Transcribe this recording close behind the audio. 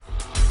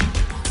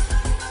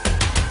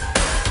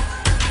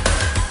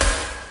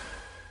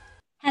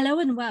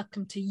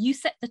welcome to You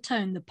Set the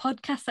Tone, the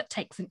podcast that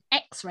takes an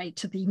X-ray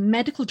to the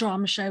medical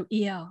drama show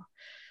ER.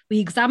 We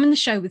examine the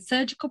show with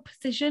surgical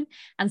precision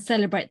and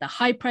celebrate the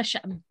high pressure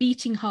and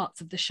beating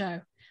hearts of the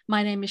show.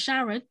 My name is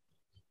Sharon.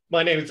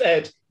 My name is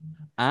Ed.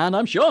 And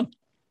I'm Sean.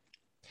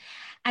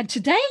 And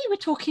today we're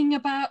talking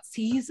about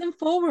season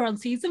 4. We're on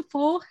season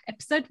 4,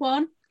 episode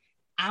 1,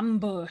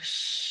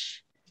 Ambush.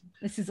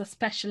 This is a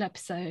special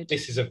episode.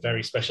 This is a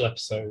very special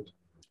episode.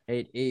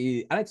 It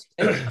is, and it's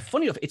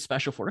funny enough, it's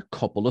special for a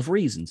couple of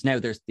reasons. Now,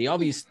 there's the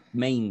obvious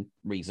main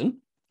reason.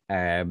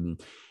 In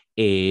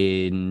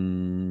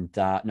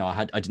that, no,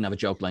 I didn't have a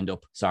joke lined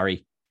up.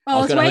 Sorry. I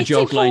was gonna have a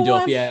joke lined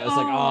up. Yeah, I was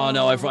like, oh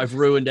no, I've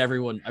ruined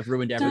everyone. I've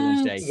ruined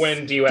everyone's day.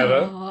 When do you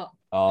ever?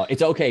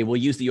 It's okay. We'll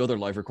use the other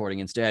live recording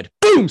instead.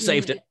 Boom,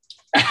 saved it.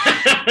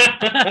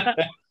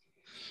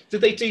 Did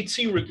they do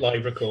 2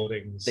 live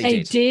recordings? They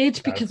did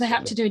because they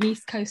had to do an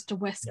East Coast or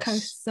West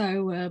Coast.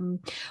 So,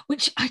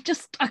 which I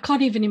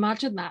can't even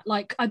imagine that.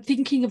 Like, I'm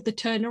thinking of the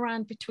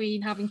turnaround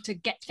between having to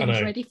get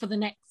things ready for the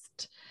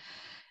next.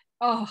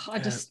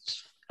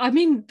 I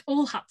mean,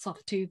 all hats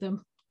off to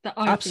them.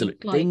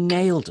 Absolutely, they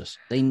nailed it.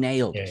 They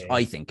nailed it.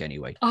 I think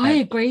anyway. I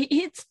agree.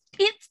 It's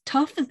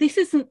tough.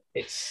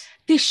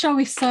 This show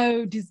is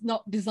so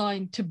not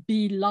designed to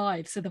be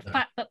live. So the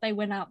fact that they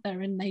went out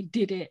there and they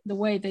did it the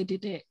way they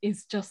did it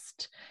is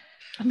just.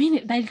 I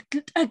mean,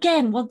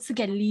 once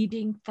again,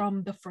 leading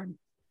from the front.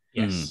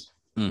 Yes.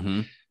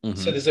 So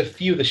there's a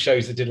few of the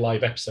shows that did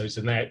live episodes,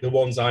 and the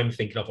ones I'm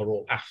thinking of are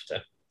all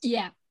after.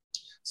 Yeah.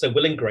 So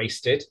Will and Grace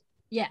did.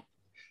 Yeah.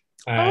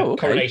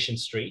 Coronation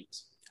Street.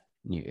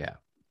 Yeah.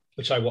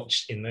 Which I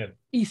watched in the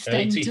early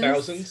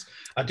 2000s.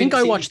 I think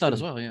I watched that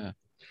as well, yeah.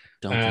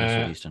 Don't think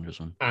it's the EastEnders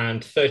one.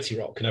 And 30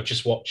 Rock, and I've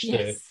just watched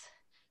the...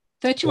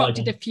 30 Rock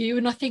did a few,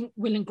 and I think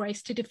Will and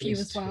Grace did a few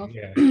as well.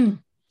 Yeah.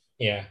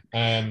 Yeah.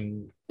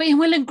 But in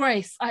Will and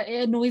Grace,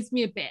 it annoys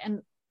me a bit,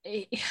 and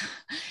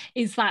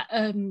is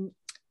that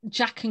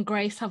Jack and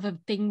Grace have a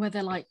thing where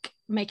they're like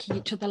making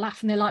each other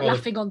laugh, and they're like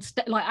laughing on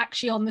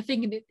actually on the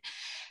thing, and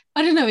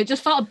I don't know, it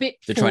just felt a bit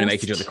They're trying to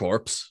make each other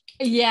corpse.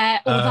 Yeah,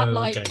 or that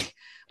like... Okay.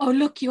 Oh,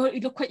 look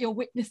what you're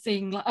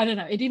witnessing. Like, I don't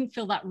know. It didn't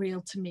feel that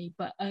real to me.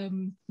 But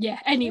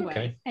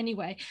anyway,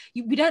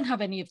 we don't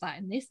have any of that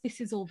in this. This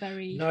is all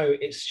very... No,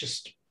 it's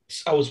just...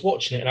 I was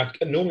watching it,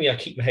 and normally I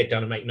keep my head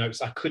down and make notes.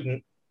 I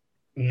couldn't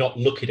not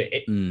look at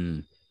it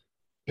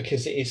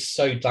because it is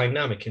so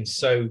dynamic and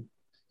so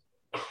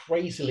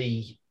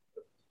crazily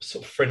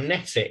sort of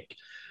frenetic.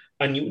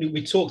 And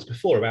we talked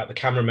before about the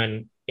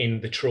cameramen in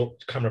the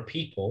camera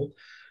people,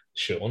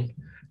 Sean,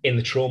 in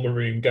the trauma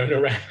room going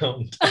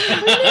around.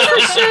 I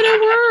never said a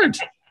word.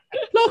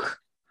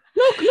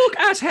 Look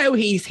at how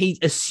he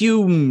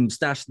assumes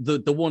that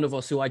the one of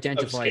us who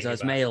identifies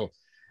as male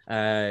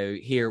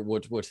here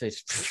would say,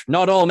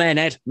 not all men,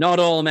 Ed, not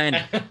all men.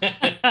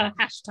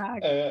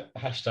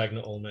 Hashtag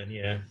not all men,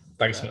 yeah.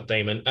 Thanks, Matt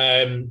Damon.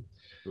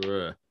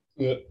 But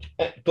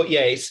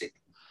yeah,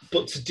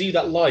 but to do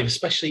that live,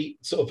 especially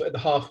sort of at the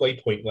halfway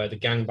point where the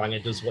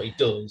gangbanger does what he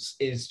does,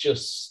 is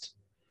just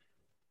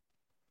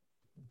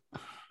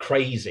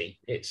crazy.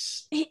 It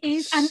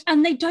is,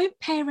 and they don't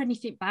pare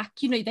anything back.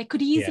 You know, they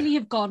could easily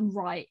have gone,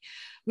 right,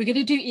 we're going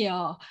to do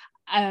ER,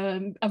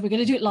 and we're going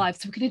to do it live,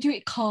 so we're going to do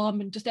it calm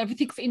and just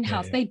everything's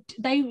in-house. They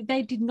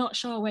did not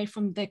shy away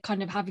from the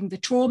kind of having the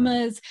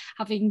traumas,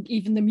 having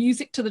even the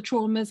music to the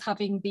traumas,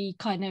 having the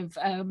kind of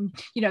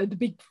the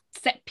big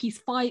set piece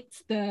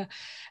fights, the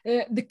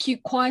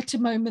cute quieter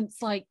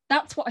moments. Like,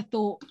 that's what I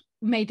thought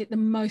made it the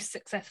most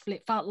successful.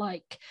 It felt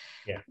like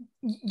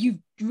you've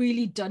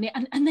really done it,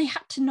 and they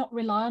had to not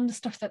rely on the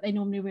stuff that they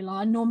normally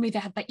rely on. Normally they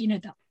had that,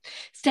 that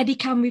steady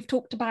cam we've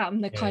talked about,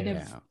 and the kind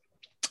of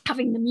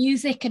having the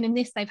music, and in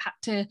this they've had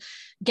to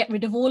get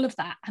rid of all of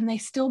that, and they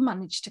still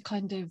managed to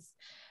kind of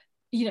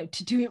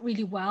to do it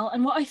really well.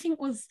 And what I think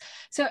was,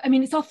 so I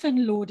mean, it's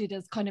often lauded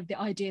as kind of the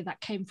idea that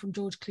came from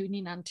George Clooney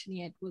and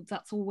Anthony Edwards.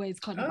 That's always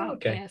kind of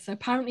out there. So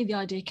apparently the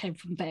idea came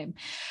from them.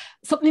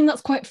 Something that's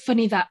quite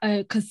funny that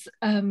because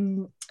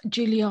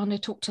Juliana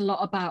talked a lot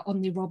about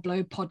on the Rob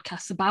Lowe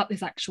podcast about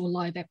this actual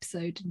live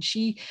episode, and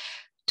she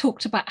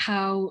talked about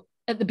how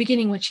at the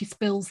beginning when she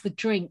spills the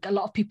drink, a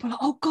lot of people are like,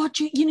 oh God,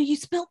 you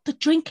spilled the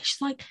drink.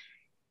 She's like,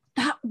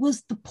 that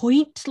was the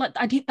point. Like,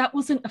 that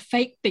wasn't a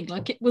fake thing.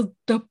 Like, it was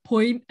the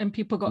point, and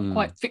people got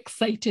quite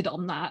fixated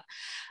on that.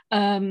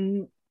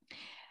 And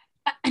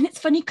it's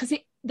funny because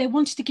they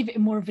wanted to give it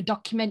more of a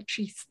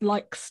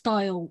documentary-like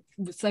style,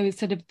 so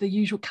instead of the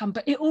usual cam,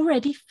 but it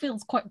already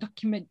feels quite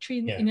documentary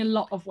in a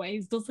lot of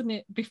ways, doesn't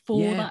it?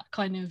 Before that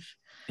kind of...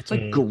 It's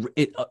like,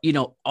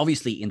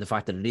 obviously in the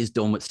fact that it is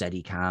done with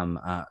steady cam,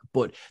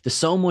 but there's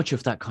so much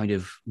of that kind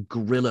of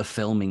guerrilla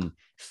filming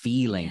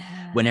feeling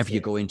whenever you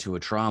go into a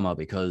trauma,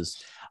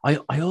 because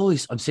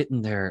I'm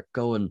sitting there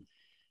going,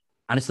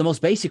 and it's the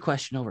most basic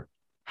question ever.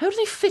 How do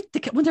they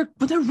fit when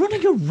they're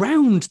running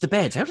around the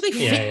beds? How do they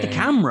fit the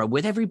camera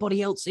with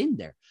everybody else in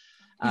there?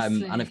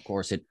 And of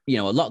course, a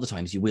lot of the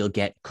times you will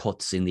get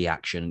cuts in the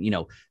action.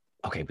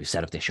 Okay, we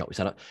set up this shot,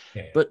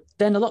 but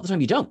then a lot of the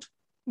time you don't.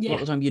 A lot of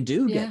the time you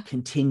do get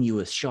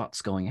continuous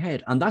shots going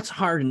ahead. And that's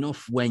hard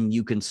enough when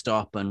you can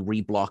stop and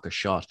reblock a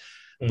shot.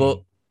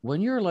 But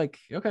when you're like,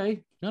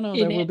 okay, no,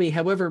 there will be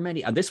however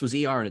many, and this was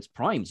ER in its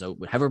prime, so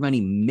however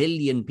many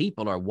million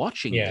people are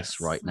watching this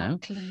right now.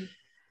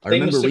 I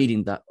remember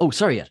reading that. Oh,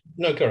 sorry, Ed.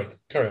 No, carry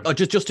on. Oh,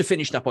 just to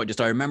finish that point,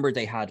 I remember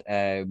they had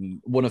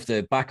one of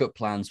the backup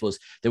plans was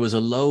there was a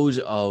load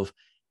of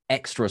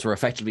extras were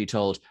effectively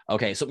told,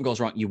 okay, something goes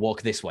wrong, you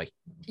walk this way,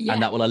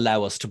 and that will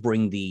allow us to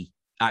bring the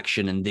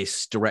action in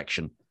this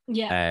direction.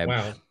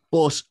 Wow.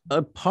 But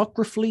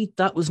apocryphally,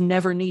 that was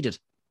never needed.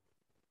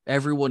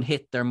 Everyone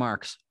hit their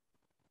marks.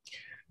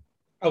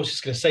 I was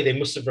just going to say they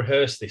must have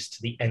rehearsed this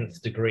to the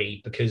nth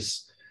degree,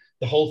 because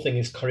the whole thing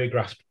is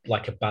choreographed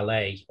like a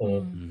ballet,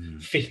 or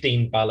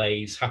 15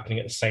 ballets happening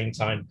at the same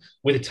time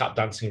with a tap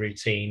dancing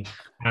routine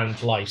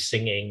and live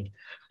singing.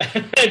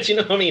 Do you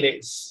know what I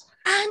mean?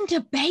 And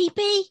a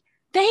baby.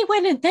 They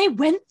went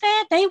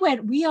there. They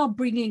went, we are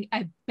bringing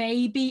a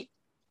baby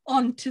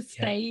onto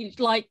stage.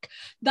 Like,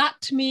 that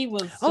to me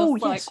was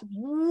just like,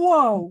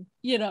 whoa,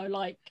 you know,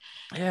 like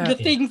the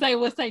things they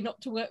were saying,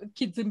 not to work with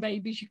kids and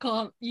babies, you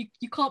can't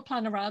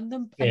plan around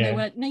them. And they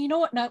went, no, you know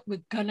what, no,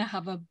 we're gonna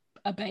have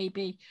a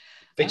baby.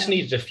 They just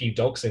needed a few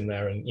dogs in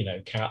there,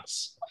 and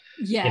cats,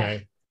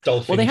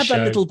 dolphins. Well, they had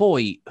that little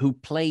boy who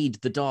played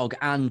the dog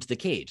and the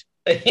kid.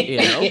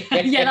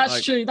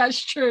 That's true.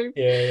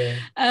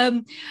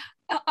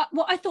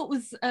 What I thought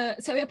was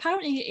so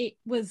apparently it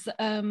was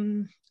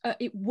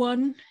it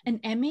won an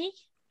Emmy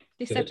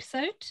this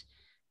episode,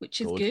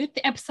 which is good.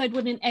 The episode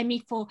won an Emmy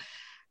for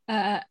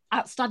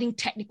outstanding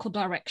technical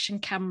direction,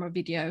 camera,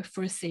 video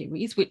for a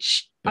series,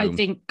 which I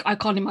think I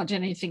can't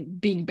imagine anything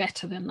being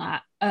better than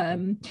that.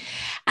 And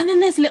then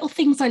there's little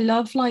things I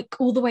love, like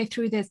all the way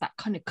through there's that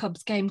kind of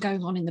Cubs game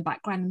going on in the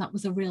background, and that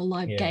was a real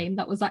live game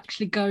that was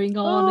actually going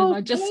on. And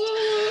I just,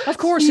 of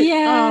course,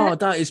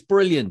 that is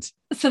brilliant.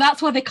 So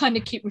that's why they kind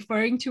of keep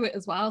referring to it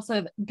as well.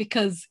 So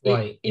because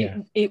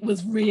it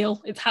was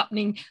real, it's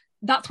happening.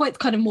 That's why it's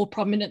kind of more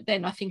prominent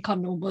than I think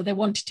on normal. They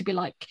wanted to be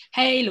like,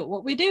 hey, look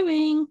what we're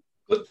doing.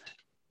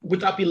 Would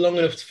that be long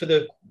enough for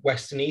the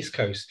West and East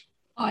Coast?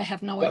 I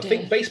have no idea. I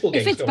think baseball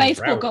games if it's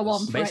baseball, go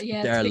on for it.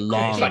 Yeah, they're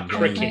long. It's like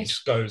cricket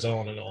just goes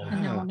on and on.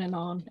 And on and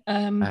on.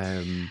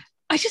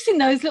 I just think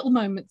those little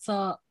moments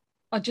are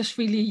just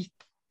really.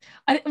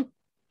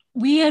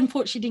 We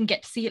unfortunately didn't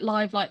get to see it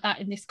live like that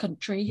in this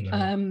country. No.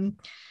 And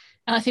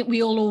I think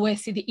we all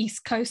always see the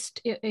East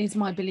Coast, is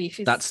my belief.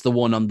 That's the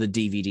one on the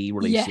DVD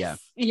release,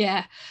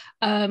 yeah.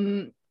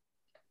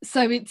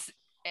 So it's,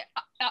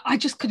 I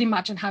just could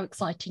imagine how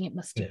exciting it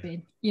must have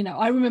been. You know,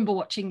 I remember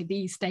watching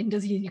the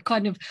EastEnders, you're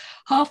kind of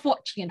half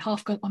watching and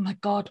half going, oh my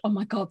God,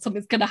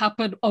 something's going to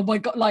happen. Oh my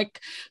God, like,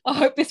 I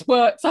hope this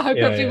works. I hope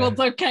everyone's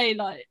okay.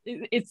 Like,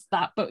 it's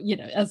that. But,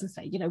 as I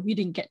say, we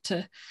didn't get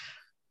to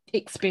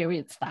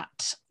experience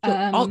that.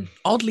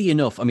 Oddly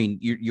enough, I mean,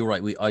 you're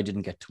right, I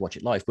didn't get to watch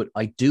it live, but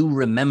I do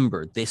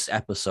remember this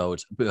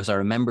episode because I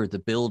remember the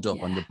build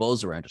up and the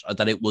buzz around it,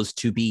 that it was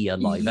to be a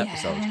live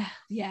episode.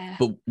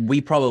 But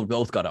we probably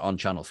both got it on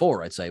Channel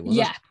 4, I'd say, was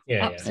it?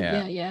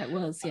 Absolutely. Yeah, it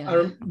was.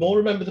 I more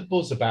remember the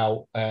buzz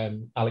about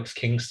Alex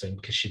Kingston,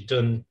 because she'd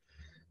done,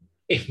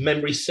 if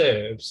memory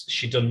serves,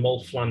 she'd done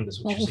Moll Flanders,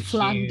 which was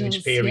a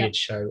huge period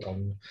show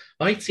on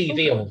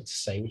ITV, I want to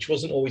say, which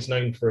wasn't always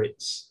known for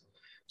its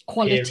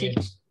quality.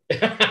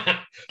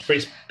 For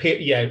its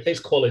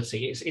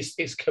quality.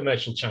 It's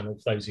commercial channel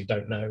for those who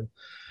don't know,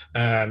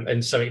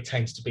 and so it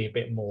tends to be a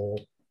bit more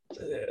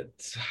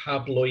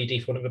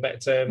tabloidy, for want of a better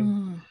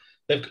term.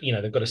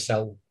 They've got to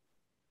sell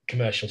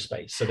commercial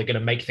space, so they're going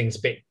to make things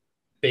a bit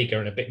bigger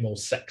and a bit more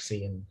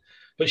sexy.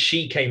 But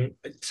she came,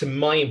 to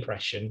my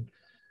impression,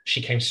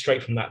 she came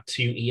straight from that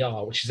to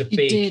ER, which is a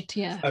big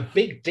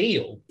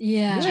deal.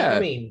 Yeah, do you know what I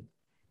mean?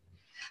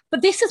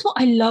 But this is what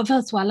I love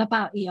as well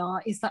about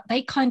ER, is that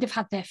they kind of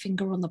had their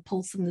finger on the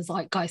pulse and the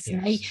zeitgeist.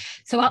 And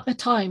so at the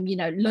time,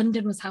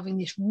 London was having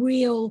this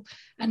real,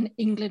 and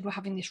England were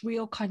having this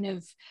real kind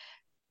of,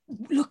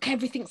 look,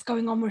 everything's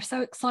going on. We're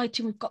so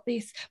exciting. We've got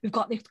this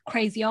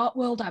crazy art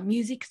world. Our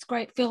music's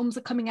great. Films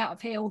are coming out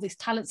of here, all this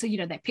talent. So,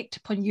 they picked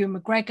up on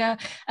Ewan McGregor,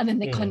 and then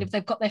they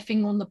they've got their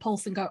finger on the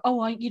pulse and go,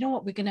 oh, you know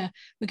what? We're going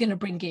to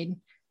bring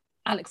in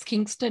Alex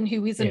Kingston,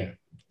 who isn't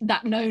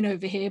that known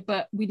over here,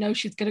 but we know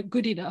she's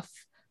good enough.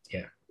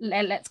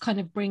 Let's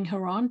kind of bring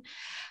her on.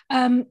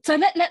 So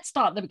let's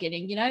start at the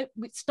beginning.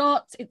 It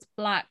starts, it's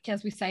black,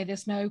 as we say.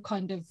 There's no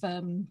kind of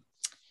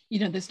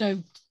there's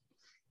no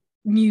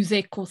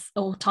music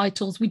or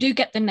titles. We do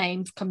get the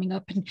names coming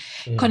up and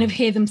kind of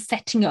hear them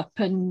setting up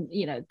and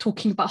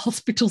talking about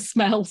hospital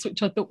smells,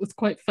 which I thought was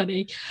quite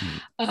funny.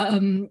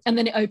 And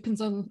then it opens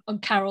on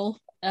Carol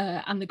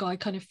and the guy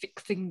kind of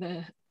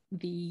fixing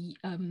the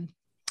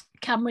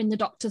camera in the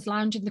doctor's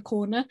lounge in the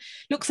corner.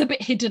 Looks a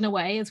bit hidden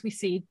away, as we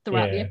see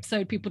throughout the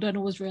episode. People don't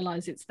always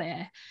realize it's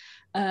there,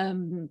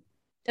 and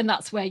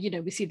that's where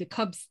we see the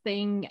Cubs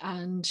thing,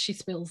 and she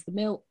spills the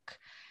milk,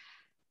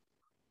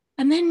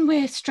 and then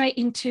we're straight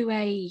into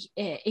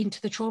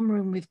the trauma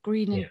room with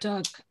Green and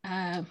Doug.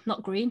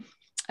 Not Green,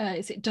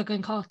 is it Doug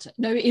and Carter?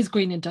 No, it is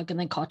Green and Doug, and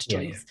then Carter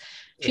joins,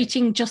 Yeah.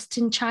 treating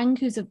Justin Chang,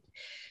 who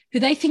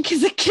they think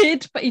is a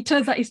kid, but he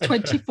turns out he's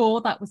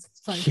 24. That was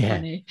so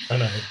funny. I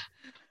know.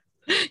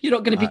 You're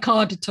not going to be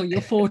carded till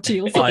you're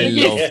 40 or something. I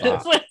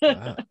love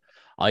that.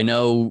 I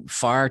know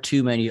far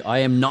too many. I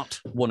am not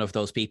one of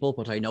those people,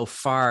 but I know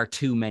far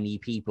too many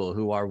people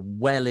who are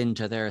well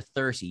into their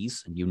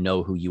 30s, and you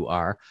know who you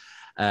are,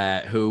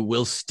 who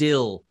will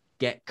still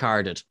get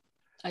carded.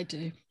 I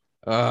do.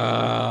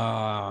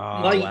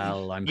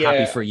 Well, I'm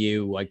happy for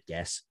you, I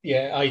guess.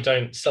 Yeah, I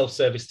don't.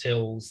 Self-service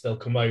tills, they'll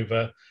come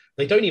over.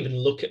 They don't even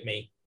look at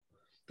me.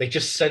 They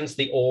just sense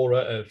the aura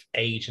of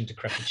age and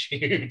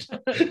decrepitude.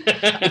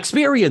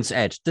 Experience,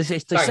 Ed. They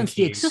sense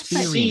the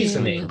experience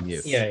Seasoning. from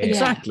you. Yeah.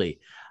 Exactly.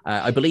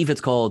 I believe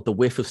it's called the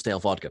whiff of stale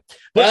vodka.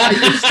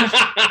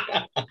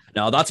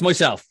 No, that's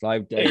myself.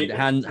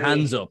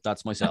 Hands up.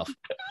 That's myself.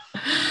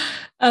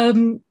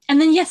 And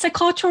then, yes, so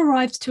Carter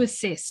arrives to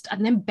assist,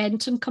 and then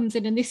Benton comes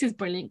in, and this is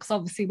brilliant because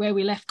obviously where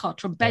we left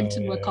Carter and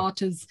Benton were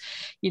Carter's,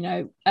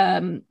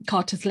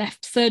 Carter's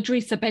left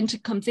surgery. So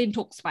Benton comes in,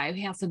 talks about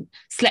he hasn't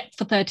slept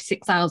for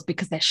 36 hours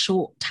because they're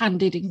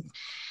short-handed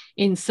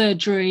in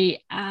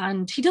surgery,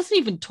 and he doesn't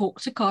even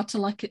talk to Carter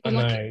like it.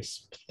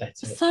 It's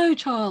pathetic. So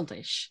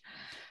childish.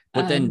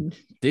 But then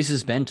this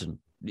is Benton.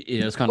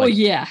 It's kind of like,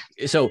 yeah.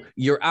 So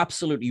you're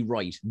absolutely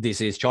right.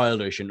 This is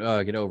childish, and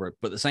get over it.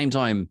 But at the same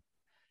time,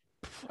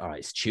 all right,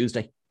 it's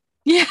Tuesday.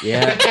 Yeah.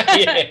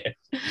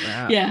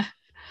 Yeah.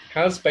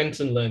 Has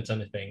Benton learnt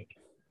anything?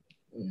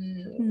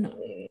 No.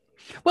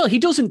 Well, he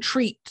doesn't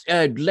treat,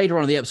 later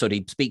on in the episode,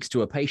 he speaks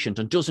to a patient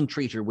and doesn't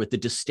treat her with the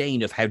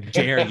disdain of, how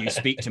dare you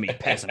speak to me,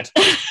 peasant.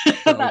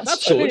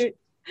 That's true. Good.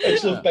 I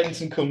just love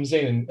Benton comes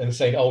in and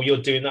saying, "Oh,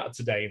 you're doing that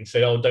today," and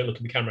say, "Oh, don't look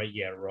at the camera."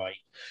 Yeah, right.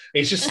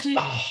 It's just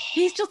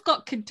he's just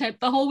got contempt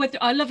the whole way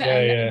through. I love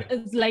it.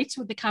 As later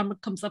when the camera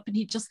comes up and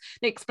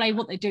they explain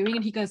what they're doing,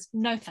 and he goes,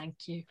 "No,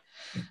 thank you."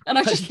 And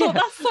I just thought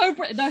that's so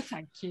brilliant. No,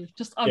 thank you.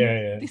 Just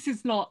this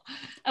is not.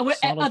 And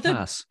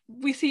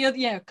we see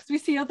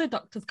other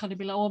doctors kind of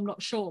be like, "Oh, I'm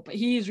not sure," but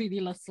he is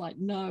really less like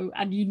no,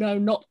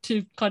 and not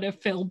to kind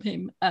of film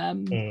him.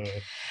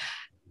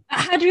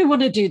 How do we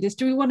want to do this?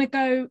 Do we want to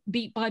go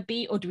beat by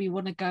beat, or do we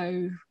want to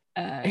go?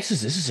 This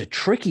is a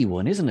tricky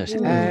one, isn't it?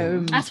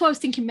 That's why I was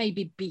thinking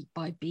maybe beat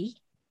by beat.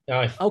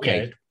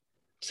 Okay. Yeah.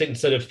 So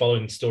instead of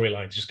following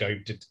storylines, just go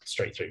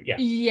straight through. Yeah.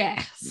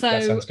 Yeah. So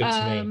that sounds good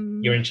to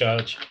me. You're in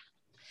charge.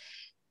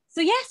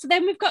 So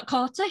then we've got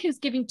Carter, who's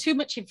giving too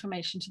much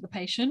information to the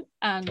patient,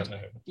 and Doug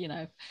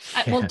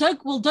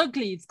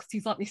leaves because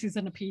he's like, this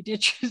isn't a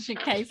pediatrician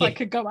case. I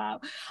could go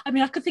out. I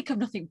mean, I could think of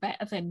nothing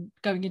better than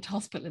going into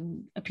hospital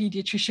and a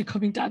pediatrician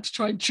coming down to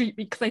try and treat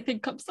me because they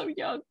think I'm so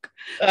young.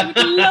 I would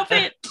love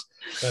it.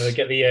 They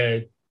get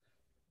the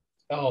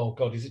oh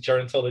God, is it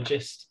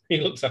gerontologist?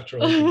 He looks after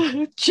all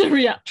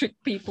geriatric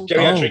people.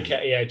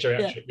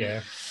 Geriatric,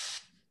 yeah.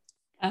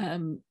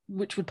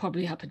 Which would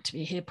probably happen to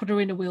me here. Put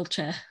her in a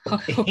wheelchair,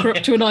 hook her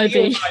up to an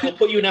IV. I'll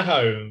put you in a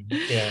home.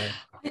 Yeah.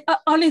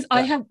 Honest,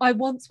 I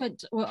once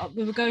went.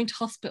 We were going to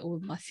hospital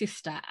with my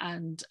sister,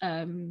 and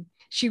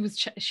she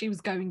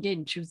was going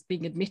in. She was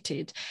being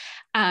admitted,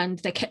 and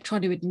they kept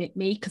trying to admit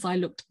me because I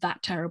looked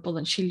that terrible,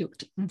 and she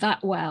looked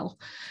that well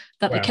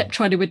that they kept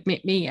trying to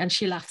admit me. And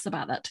she laughs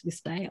about that to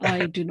this day.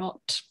 I do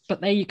not.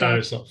 But there you go. No,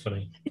 it's not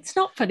funny. It's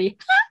not funny.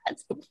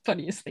 It's the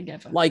funniest thing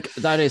ever. Like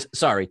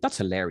that's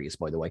hilarious,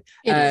 by the way.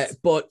 It is.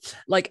 But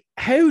like,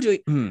 how do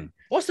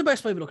what's the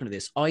best way of looking at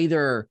this?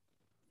 Either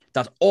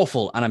that's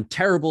awful and I'm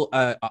terrible.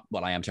 I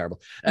am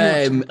terrible.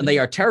 And they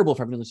are terrible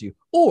for having done this to you.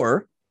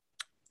 Or,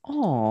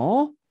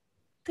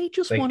 they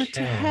just wanted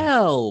to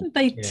help.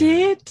 They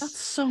did. That's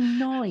so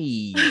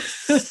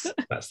nice.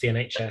 That's the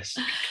NHS.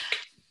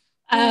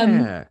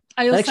 I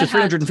also extra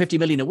 350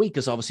 million a week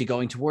is obviously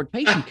going toward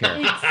patient care.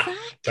 Exactly.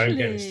 Don't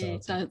get me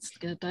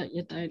started.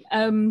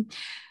 Don't.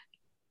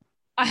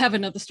 I have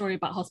another story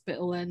about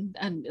hospital and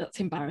that's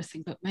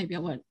embarrassing, but maybe I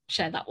won't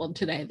share that one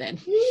today then,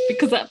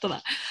 because after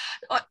that,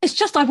 it's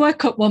just I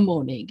woke up one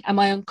morning and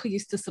my uncle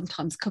used to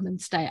sometimes come and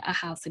stay at our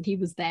house, and he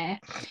was there,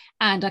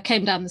 and I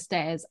came down the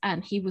stairs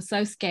and he was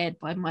so scared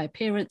by my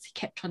appearance, he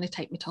kept trying to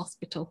take me to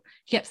hospital.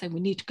 He kept saying, we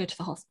need to go to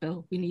the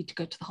hospital.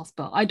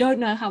 I don't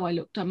know how I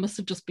looked. I must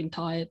have just been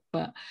tired,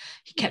 but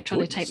he kept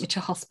trying to take me to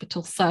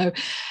hospital. So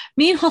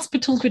me in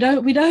hospitals, we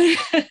don't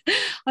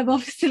I'm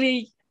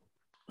obviously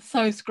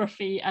so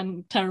scruffy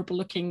and terrible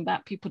looking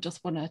that people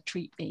just want to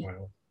treat me.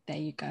 Wow. There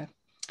you go.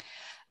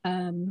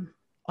 I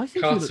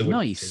think you look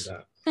nice.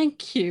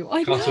 Thank you.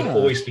 Carter would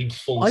always be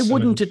full. I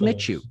wouldn't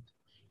admit you.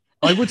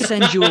 I would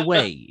send you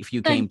away if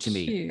you came to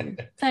me.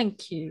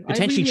 Thank you.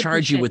 Potentially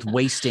charge you with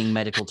wasting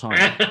medical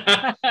time.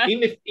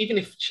 even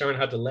if Sharon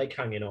had the leg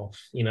hanging off,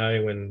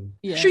 and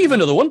sure, you have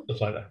another one.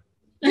 Stuff like that.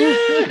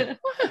 Yeah.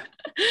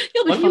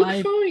 You'll be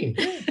fine.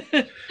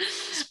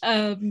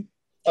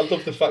 I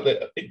love the fact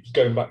that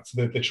going back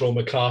to the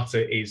trauma, Carter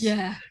is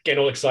getting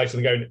all excited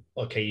and going,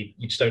 okay,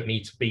 you just don't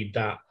need to be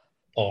that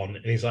on.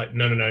 And he's like,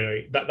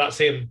 no, that's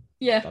him.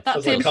 Yeah,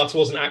 that's him. Like, Carter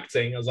wasn't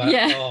acting. I was like,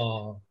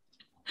 oh.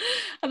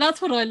 And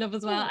that's what I love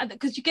as well,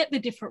 because you get the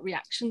different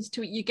reactions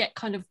to it. You get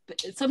kind of,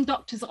 some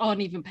doctors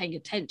aren't even paying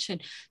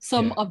attention,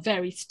 some are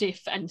very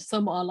stiff, and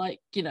some are like,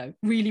 you know,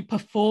 really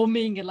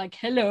performing and like,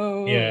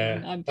 hello.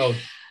 And,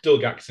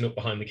 Doug acting up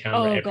behind the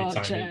camera every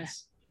time.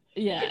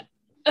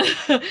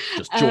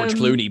 Just George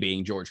Clooney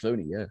being George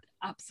Clooney.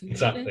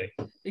 Absolutely,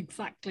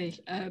 exactly.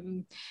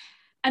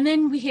 And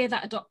then we hear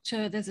that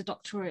there's a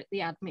doctor at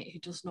the admit who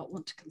does not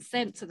want to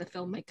consent, so the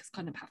filmmakers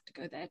kind of have to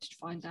go there to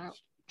find out,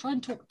 try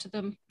and talk to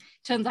them.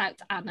 Turns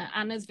out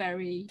Anna's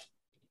very,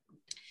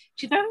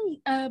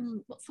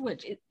 what's the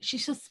word?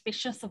 She's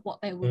suspicious of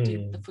what they will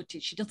do with the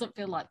footage. She doesn't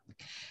feel like,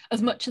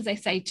 as much as they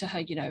say to her,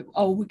 you know,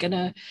 oh, we're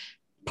gonna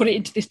put it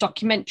into this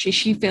documentary,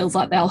 she feels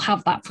like they'll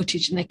have that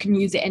footage and they can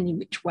use it any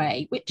which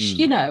way, which,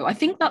 you know, I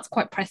think that's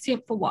quite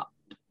prescient for what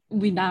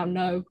we now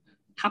know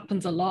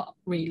happens a lot,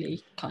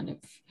 really, kind of.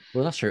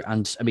 Well, that's true.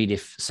 And I mean,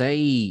 if,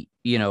 say,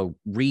 you know,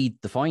 read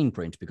the fine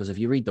print, because if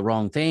you read the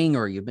wrong thing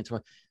or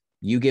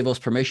you give us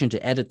permission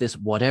to edit this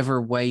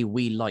whatever way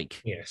we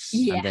like. Yes.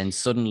 And then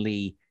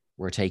suddenly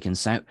we're taking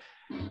sound.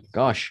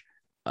 Gosh.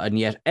 And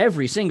yet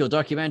every single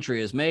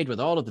documentary is made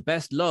with all of the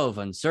best love,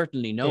 and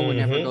certainly no one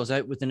ever goes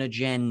out with an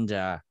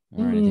agenda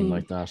or anything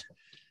like that.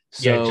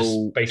 So,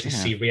 just basically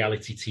see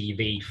reality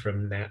TV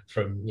from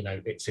you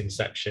know, its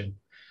inception.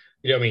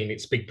 You know what I mean?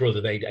 It's Big Brother.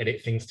 They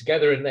edit things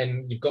together, and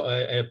then you've got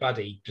a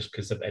baddie just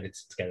because they've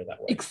edited together that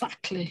way.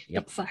 Exactly.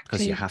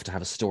 Because you have to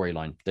have a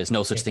storyline. There's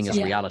no such thing as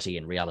reality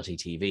in reality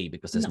TV,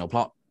 because there's no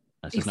plot.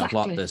 There's no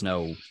plot. There's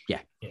no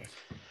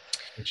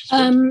Which is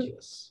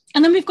ridiculous.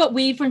 And then we've got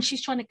Weaver, and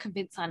she's trying to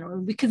convince Anna,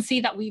 and we can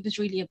see that Weaver's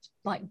really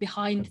like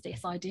behind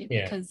this idea,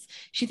 because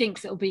she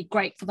thinks it'll be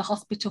great for the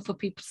hospital for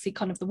people to see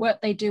kind of the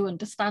work they do,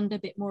 understand a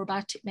bit more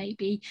about it,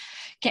 maybe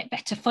get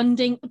better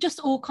funding, just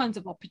all kinds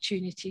of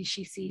opportunities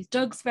she sees.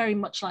 Doug's very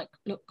much like,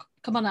 look,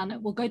 come on, Anna,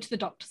 we'll go to the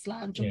doctor's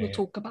lounge and we'll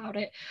talk about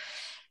it.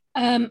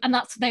 And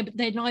that's,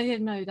 they neither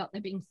know that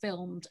they're being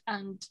filmed,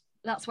 and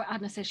that's where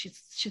Anna says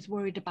she's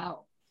worried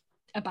about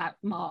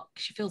Mark.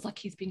 She feels like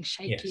he's being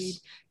shaky.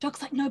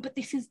 Doug's like, no, but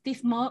this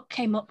Mark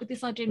came up with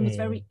this idea and was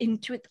very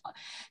into it.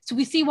 So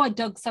we see why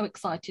Doug's so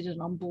excited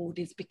and on board,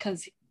 is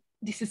because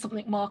this is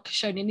something Mark has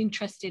shown an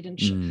interest in,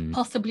 and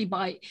possibly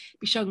might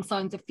be showing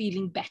signs of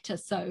feeling better.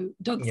 So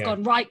Doug's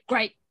gone, right,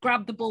 great,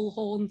 grab the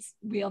bullhorns,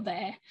 we are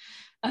there.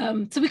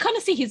 So we kind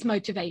of see his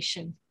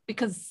motivation,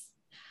 because,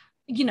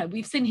 you know,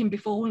 we've seen him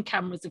before when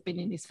cameras have been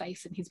in his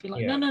face and he's been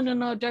like,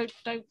 no, don't,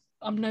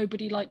 I'm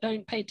nobody, like,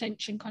 don't pay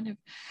attention, kind of.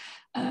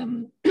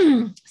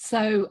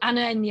 So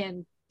Anna in the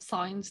end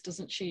signs,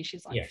 doesn't she?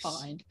 She's like,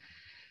 fine.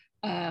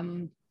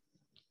 And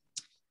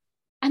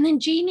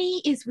then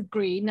Jeannie is with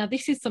Green. Now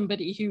this is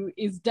somebody who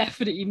is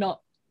definitely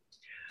not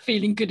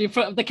feeling good in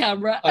front of the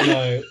camera. I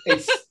know,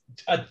 it's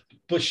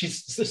but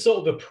she's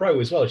sort of a pro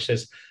as well. She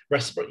says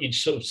respiratory,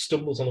 sort of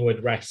stumbles on the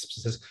word resp,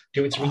 says,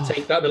 do you want to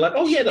retake that? And they're like,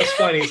 oh yeah, that's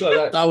fine. He's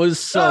like, that was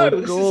so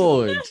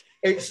good.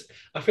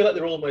 I feel like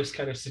they're almost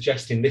kind of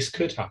suggesting this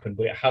could happen,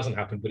 but it hasn't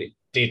happened, but it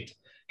did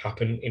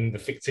happen in the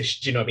fictitious,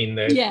 do you know what I mean?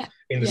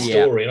 In the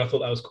story. And I thought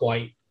that was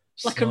quite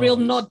like smart. A real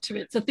nod to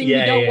it. It's a thing we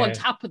don't want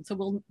to happen, so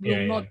we'll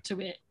nod to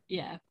it.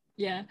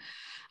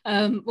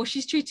 Well,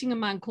 she's treating a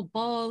man called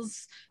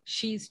Boz.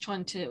 She's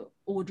trying to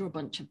order a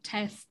bunch of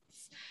tests.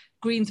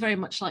 Green's very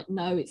much like,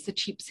 no, it's the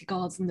cheap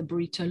cigars and the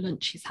burrito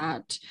lunch he's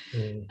had.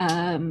 You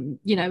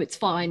know, it's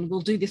fine.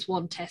 We'll do this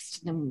one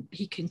test, and then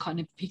he can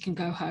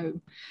go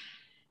home.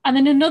 And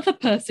then another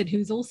person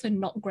who's also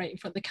not great in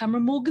front of the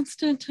camera,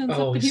 Morgenstern, turns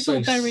up, and he's all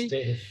very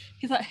stiff.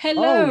 He's like,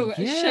 hello,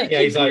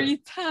 shaking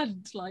Green's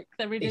hand like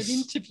they're in an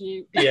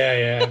interview.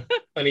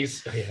 And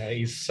he's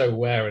so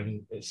aware,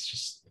 and it's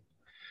just,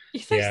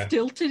 he's so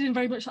stilted and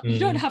very much like, you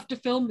don't have to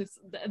film this.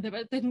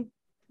 Then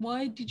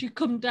why did you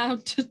come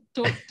down to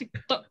talk to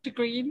Dr.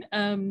 Green?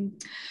 I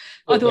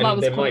thought that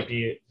was there might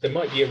be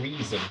a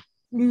reason.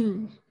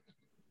 Do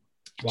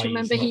you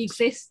remember he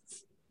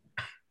exists?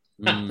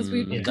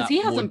 Because he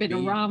hasn't been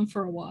around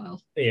for a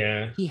while.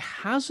 He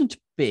hasn't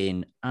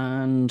been,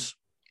 and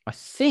I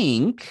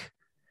think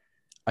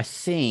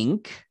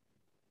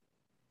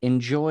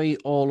enjoy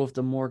all of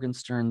the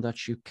Morgenstern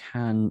that you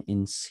can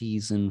in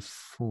season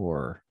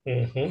 4.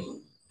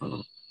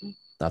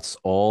 That's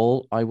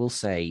all I will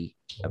say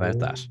about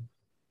that.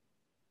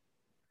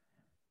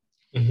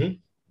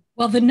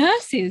 Well, the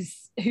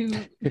nurses who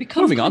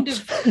become kind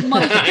of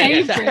my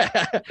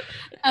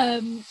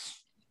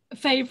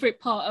favorite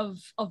part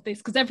of this,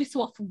 because every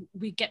so often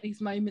we get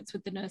these moments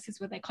with the nurses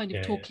where they're kind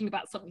of talking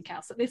about something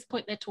else. At this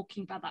point, they're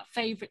talking about that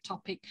favorite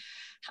topic,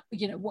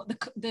 you know, what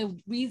the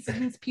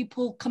reasons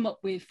people come up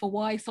with for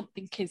why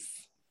something is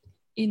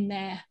in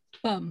their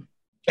bum.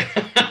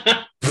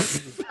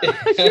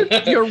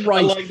 You're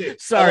right.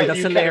 Sorry,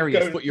 that's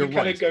hilarious, but you're right.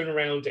 Kind of going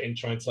around it and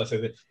trying to, like,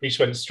 say that we just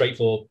went straight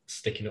for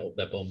sticking it up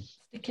their bum.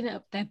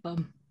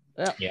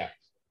 Yeah.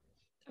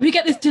 We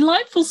get this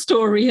delightful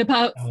story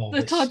about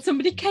the time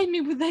somebody came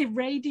in with a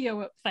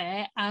radio up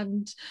there,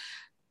 and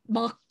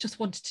Mark just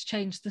wanted to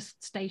change the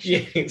station.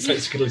 Yeah, it's like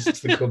to listen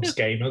to the Cubs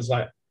game. I was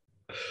like,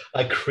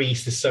 Like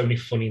Crease, there's so many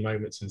funny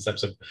moments in this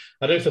episode.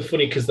 I don't know if they're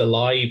funny because they're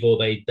live or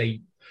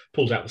they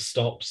pulled out the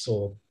stops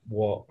or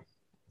what.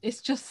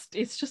 It's just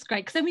great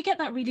because then we get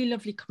that really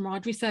lovely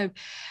camaraderie. So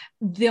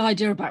the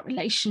idea about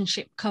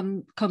relationship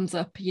comes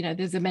up. You know,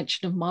 there's a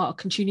mention of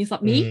Mark, and Tuni's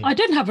like, me, I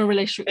don't have a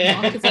relationship with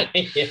Mark.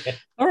 It's like,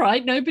 all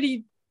right,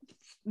 nobody.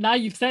 Now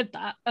you've said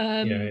that.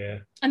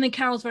 And then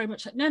Carol's very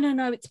much like,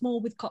 no, it's more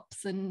with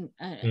cops and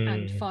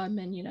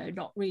firemen. You know,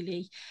 not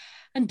really.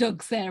 And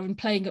Doug's there and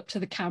playing up to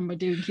the camera,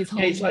 doing his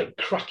whole. Yeah, he's like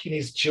cracking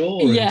his jaw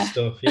and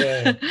stuff.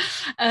 Yeah.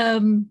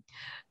 And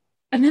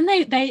then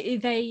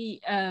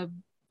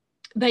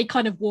they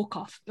kind of walk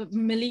off, but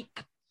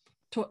Malik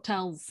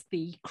tells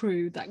the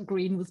crew that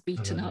Green was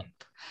beaten up,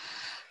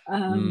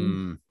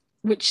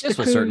 which this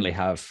will certainly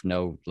have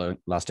no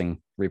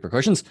lasting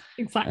repercussions.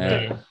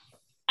 Exactly.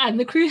 And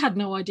the crew had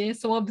no idea.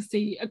 So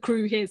obviously a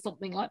crew hears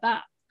something like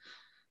that.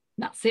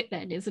 That's it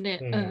then, isn't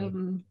it?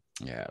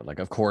 Yeah, like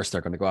of course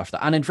they're going to go after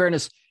that. And in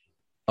fairness,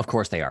 of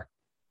course they are.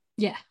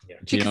 Yeah.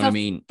 Do you know what I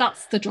mean?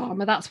 That's the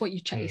drama. That's what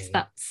you chase.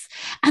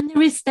 And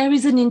there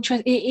is an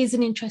interest. It is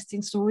an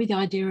interesting story. The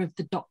idea of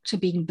the doctor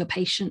being the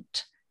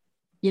patient,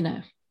 you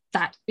know,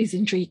 that is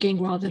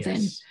intriguing rather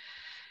than.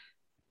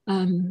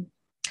 And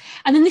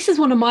then this is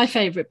one of my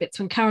favorite bits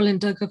when Carol and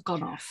Doug have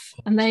gone off,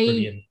 and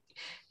they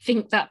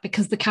think that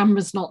because the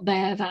camera's not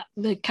there, that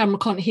the camera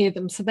can't hear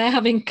them, so they're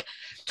having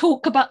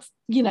talk about,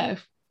 you know,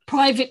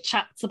 private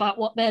chats about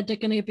what they're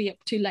going to be up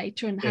to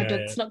later and how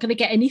Doug's not going to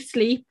get any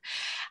sleep.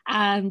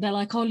 And they're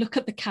like, oh, look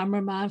at the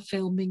cameraman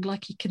filming,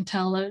 like he can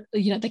tell,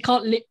 you know, they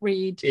can't lip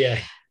read. Yeah.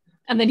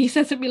 And then he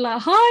says something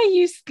like,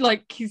 hi,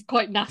 like he's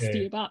quite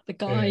nasty about the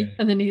guy.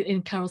 And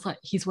then Carol's like,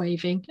 he's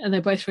waving. And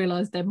they both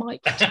realise they're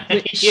mic'd.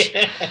 Which...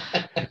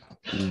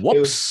 Whoops. It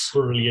was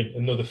brilliant.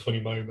 Another funny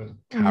moment.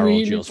 Carol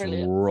really just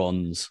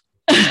runs.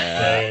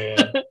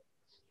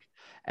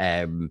 And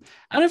in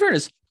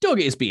fairness, Doug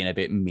is being a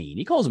bit mean.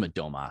 He calls him a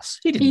dumbass.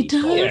 He didn't need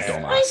to call him a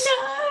dumbass. I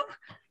know.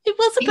 It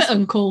was a bit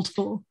uncalled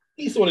for.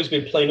 He's the one who's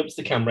been playing up to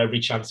the camera every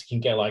chance he can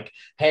get, like,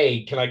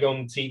 hey, can I go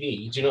on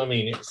TV? Do you know what I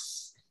mean?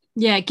 It's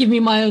give me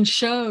my own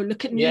show.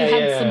 Look at me,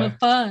 handsome and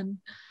fun.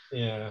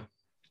 Yeah.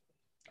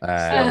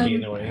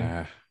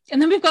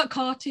 And then we've got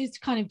Carter who's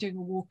kind of doing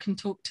a walk and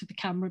talk to the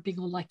camera, being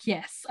all like,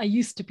 yes, I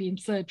used to be in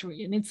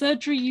surgery. And in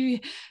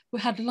surgery, we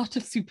had a lot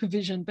of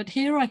supervision. But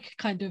here I could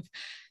kind of,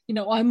 you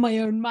know, I'm my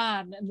own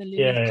man. And then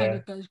Lily kind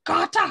of goes,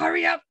 Carter,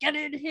 hurry up, get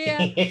in here.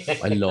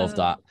 I love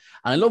that.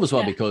 And I love as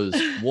well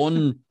because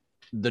one,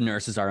 the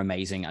nurses are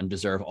amazing and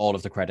deserve all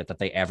of the credit that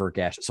they ever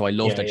get. So I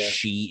love that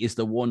she is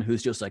the one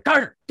who's just like,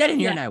 Carter, get in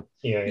here now.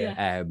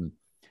 And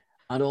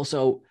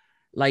also,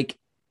 like,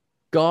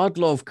 God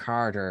love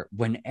Carter.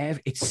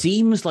 Whenever it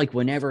seems like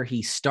whenever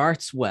he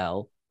starts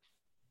well,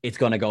 it's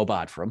going to go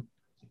bad for him.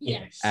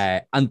 Yes.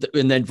 And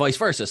then vice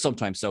versa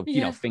sometimes. So,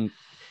 you know,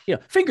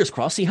 fingers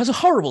crossed, he has a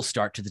horrible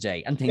start to the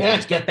day and things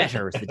just get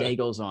better as the day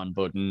goes on.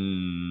 But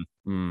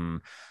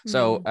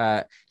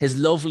So his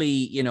lovely,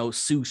 you know,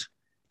 suit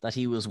that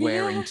he was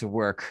wearing to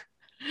work.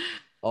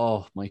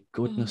 Oh my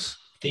goodness.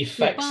 The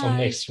effects on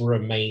this were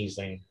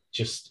amazing.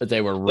 Just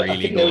they were really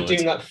I think good. They were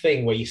doing that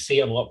thing where you see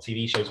on a lot of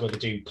TV shows where they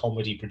do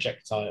comedy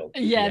projectile.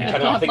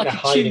 I think they're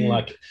hiding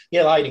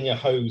hiding a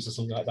hose or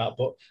something like that.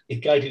 But the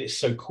guy did it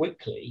so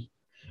quickly,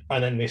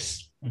 and then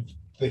this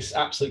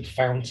absolute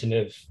fountain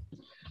of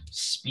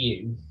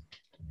spew.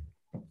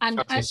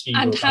 And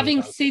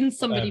having seen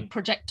somebody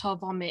projectile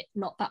vomit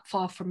not that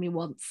far from me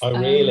once. Oh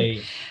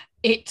really?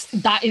 It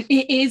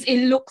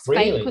looks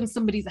fake when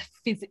somebody's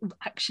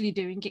actually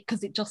doing it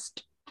because it's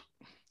just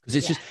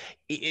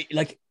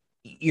like.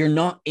 You're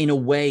not, in a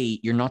way,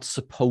 you're not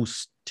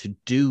supposed to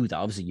do that.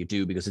 Obviously you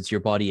do because it's your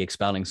body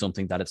expelling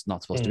something that it's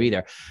not supposed to be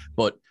there.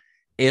 But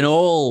in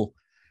all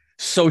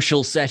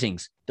social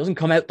settings, it doesn't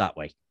come out that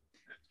way.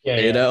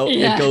 You know,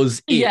 it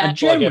goes in, and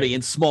generally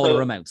in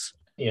smaller amounts.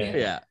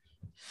 Not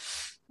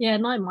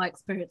in my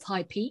experience.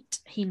 Hi, Pete.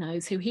 He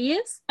knows who he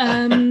is.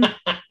 So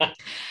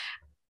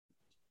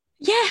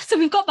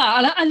we've got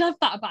that. I love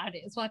that about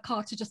it as well.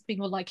 Carter just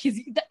being all like,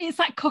 it's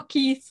that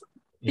cocky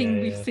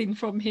thing we've seen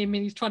from him,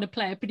 and he's trying to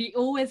play it, but he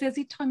always,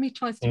 every time he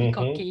tries to be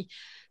cocky,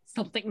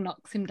 something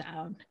knocks him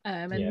down.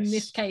 And in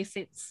this case,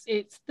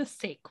 it's the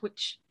sick,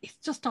 which is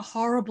just a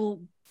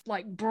horrible,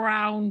 like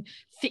brown,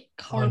 thick,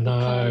 horrible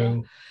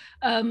colour.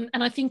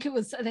 And I think it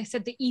was, they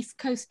said the East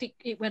Coast,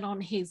 it went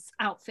on his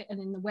outfit, and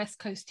in the West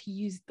Coast, he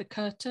used the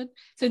curtain.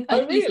 So in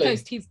the East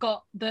Coast, he's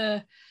got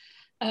the,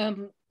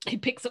 he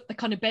picks up the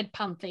kind of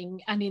bedpan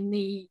thing, and in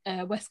the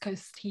West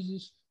Coast,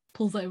 he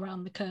pulls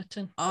around the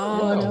curtain.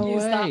 Oh, no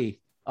way.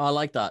 I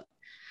like that.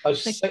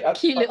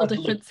 Cute little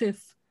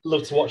differences.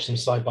 Love to watch them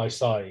side by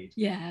side.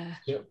 Yeah.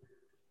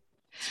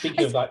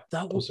 Speaking of that,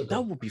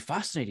 that would be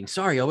fascinating.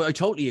 Sorry, I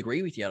totally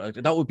agree with you.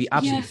 That would be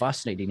absolutely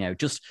fascinating now,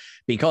 just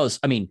because,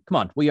 I mean, come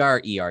on, we are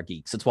ER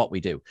geeks. It's what we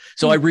do.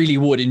 So I really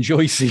would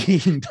enjoy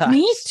seeing that.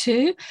 Me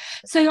too.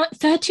 So like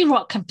 30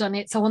 Rock have done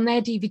it. So on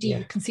their DVD,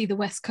 you can see the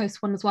West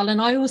Coast one as well.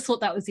 And I always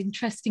thought that was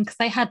interesting because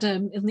they had,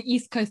 in the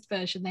East Coast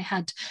version, they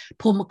had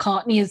Paul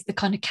McCartney as the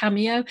kind of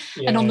cameo.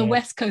 Yeah. And on the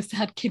West Coast, they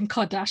had Kim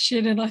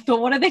Kardashian. And I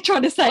thought, what are they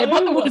trying to say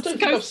about the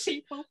West Coast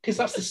people? Because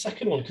that's the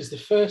second one. Because the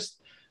first...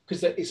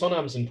 Because it's on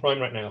Amazon Prime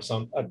right now,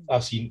 so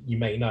as you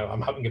may know,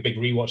 I'm having a big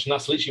rewatch, and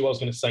that's literally what I was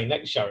going to say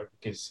next, Sharon,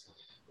 because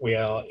we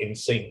are in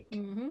sync.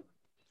 Mm-hmm.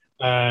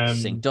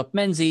 Synced up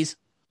Menzies.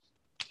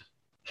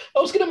 I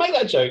was going to make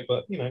that joke,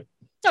 but you know,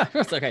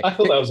 that's okay. I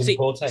thought that was in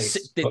poor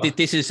taste.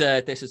 This is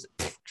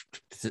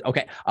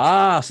okay.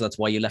 So that's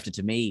why you left it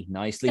to me.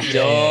 Nicely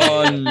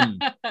done.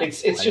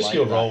 It's just like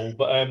your role,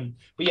 but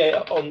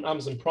yeah, on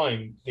Amazon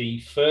Prime,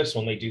 the first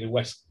one they do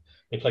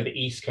they play the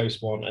East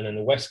Coast one and then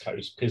the West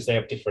Coast because they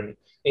have different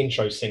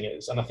intro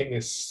singers, and I think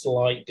there's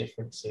slight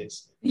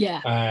differences.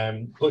 Yeah.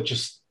 But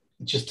just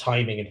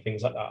timing and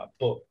things like that.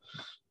 But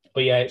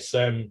yeah, it's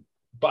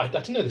but I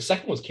don't know. The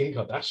second was Kim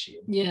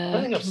Kardashian. Yeah,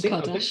 I don't think I've seen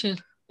Kardashian.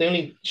 They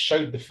only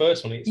showed the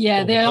first one.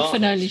 They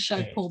often only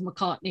show Paul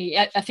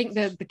McCartney. I think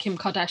the Kim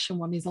Kardashian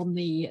one is on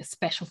the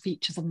special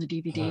features on the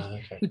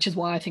DVD, which is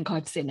why I think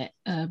I've seen it.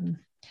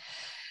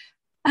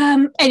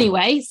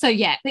 Anyway, so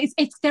yeah,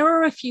 there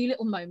are a few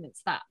little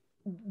moments that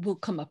will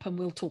come up and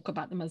we'll talk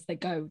about them as they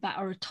go that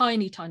are a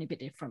tiny bit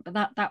different, but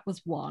that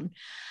was one.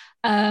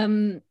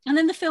 And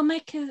then the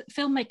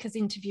filmmakers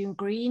interviewing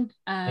Green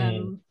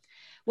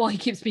while he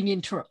keeps being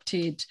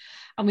interrupted,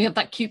 and we have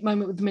that cute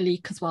moment with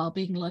Malik as well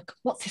being like,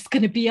 what's this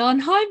going to be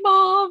on? Hi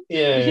mom.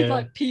 He's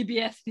like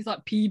PBS, he's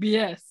like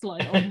PBS,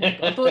 like, oh my god,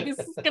 I thought this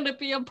is going to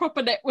be on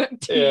proper network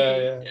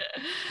TV.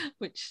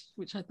 which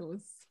I thought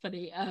was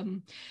funny.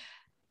 And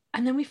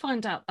then we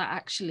find out that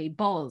actually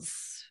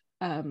Boz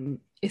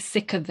is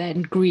sicker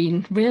than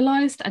Green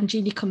realised, and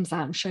Jeannie comes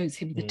out and shows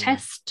him the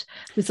test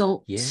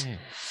results. Yeah.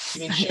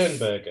 You mean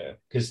Schoenberger?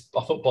 Because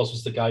I thought Boz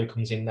was the guy who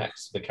comes in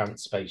next to the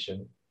cancer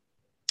patient.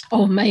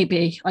 Oh,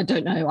 maybe. I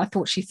don't know. I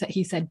thought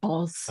he said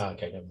Boz. Oh,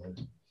 okay, never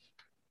mind.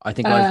 I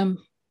think I've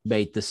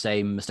made the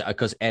same mistake,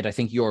 because Ed, I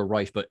think you're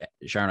right, but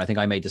Sharon, I think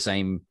I made the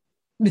same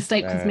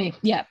mistake as me.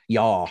 Yeah.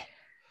 Yeah.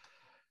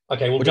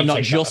 Okay, which I'm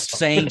not just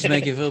saying to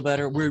make you feel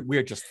better.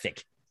 We're just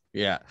thick.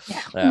 Yeah.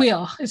 We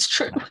are. It's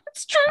true.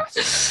 It's true.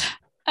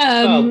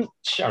 Well,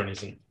 Sharon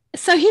isn't.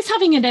 So he's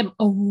having an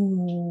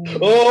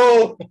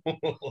Oh,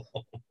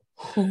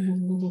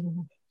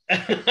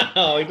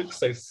 he looks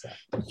so sad.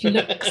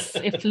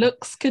 If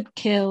looks could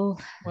kill.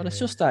 Well, it's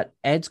just that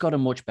Ed's got a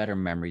much better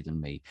memory than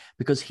me,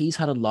 because he's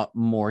had a lot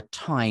more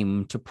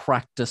time to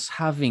practice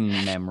having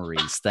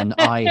memories than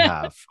I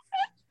have.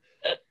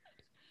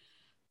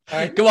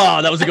 Come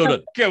on, that was a good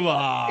one. Come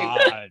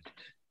on.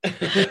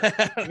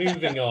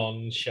 Moving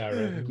on,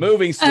 Sharon.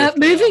 Moving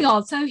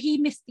on. So he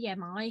missed the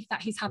MI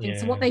that he's having.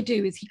 So what they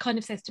do is he kind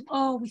of says to him,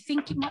 oh, we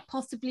think it might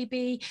possibly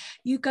be,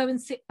 you go and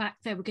sit back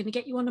there, we're going to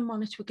get you on a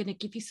monitor, we're going to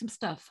give you some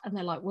stuff. And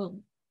they're like, well,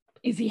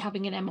 is he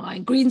having an MI?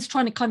 And Green's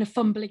trying to kind of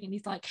fumbling, and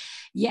he's like,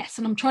 yes,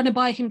 and I'm trying to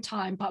buy him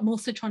time, but I'm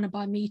also trying to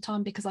buy me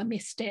time because I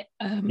missed it.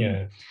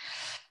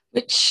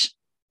 Which,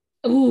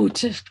 I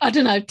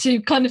don't know,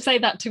 to kind of say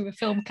that to a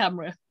film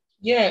camera.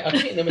 Yeah, I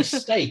think the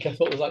mistake I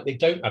thought was like they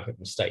don't have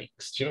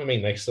mistakes. Do you know what I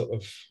mean? They sort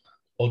of,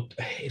 or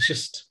it's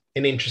just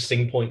an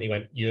interesting point. They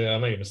went, yeah, I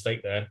made a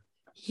mistake there.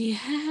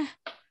 Yeah.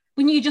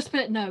 When you just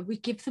put, no, we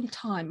give them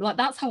time. Like,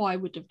 that's how I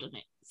would have done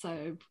it.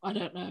 So I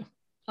don't know.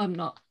 I'm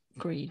not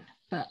Green.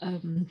 But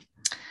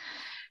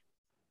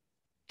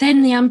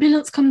then the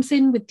ambulance comes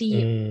in with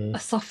the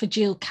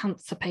esophageal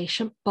cancer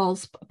patient,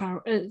 Boz.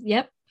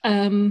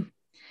 And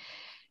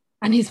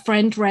his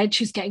friend Reg,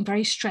 who's getting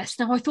very stressed.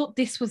 Now, I thought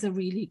this was a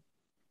really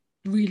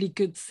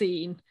good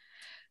scene,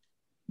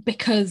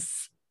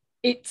 because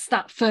it's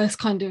that first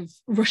kind of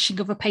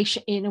rushing of a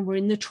patient in, and we're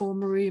in the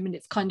trauma room, and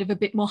it's kind of a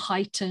bit more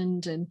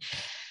heightened, and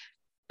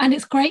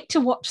it's great to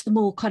watch them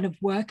all kind of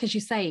work, as you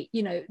say.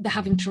 You know, they're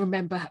having to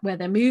remember where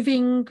they're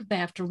moving, they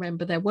have to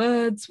remember their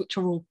words, which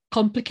are all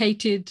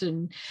complicated,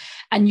 and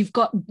you've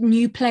got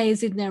new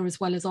players in there as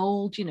well as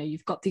old. You know,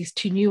 you've got these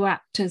two new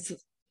actors,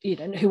 you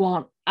know, who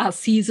aren't as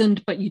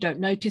seasoned, but you don't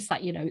notice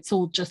that. You know, it's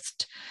all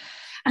just.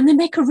 And they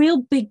make a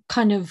real big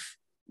kind of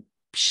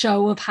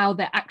show of how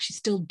they're actually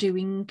still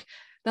doing.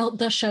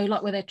 They'll show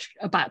like where they're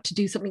about to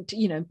do something to,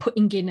 you know,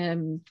 putting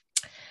in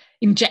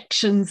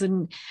injections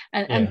and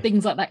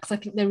things like that, because I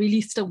think they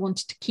really still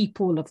wanted to keep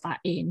all of that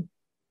in.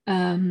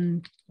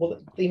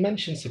 Well, he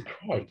mentions the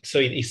crike. So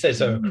he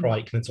says,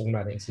 crike, and it's all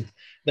about it. So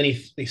then he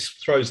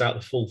throws out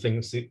the full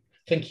thing. So I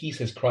think he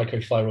says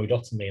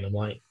cricothyroidotomy, and I'm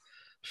like,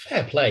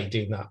 fair play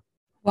doing that.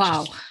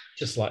 Wow.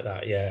 Just like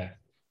that, yeah.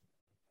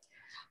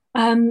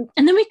 And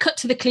then we cut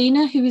to the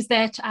cleaner, who is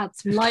there to add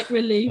some light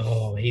relief.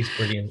 Oh, he's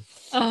brilliant.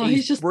 Oh,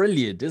 he's just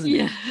brilliant, isn't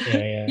he?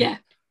 Yeah.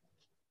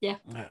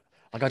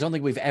 Like, I don't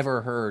think we've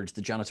ever heard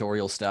the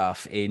janitorial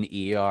staff in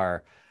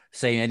ER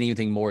say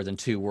anything more than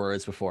 2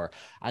 words before.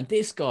 And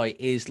this guy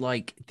is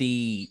like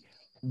the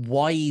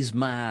wise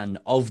man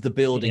of the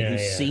building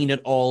who's seen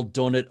it all,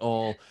 done it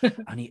all,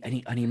 and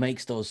he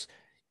makes those,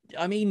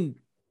 I mean,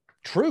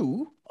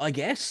 true, I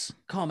guess,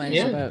 comments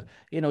about,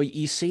 you know,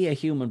 you see a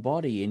human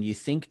body and you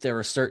think they're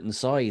a certain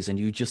size and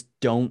you just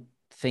don't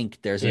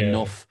think there's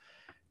enough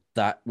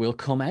that will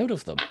come out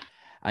of them,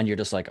 and you're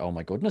just like, oh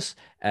my goodness.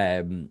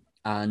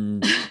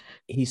 And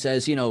he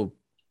says, you know,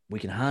 we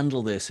can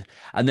handle this.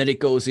 And then it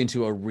goes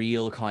into a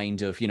real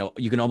kind of, you know,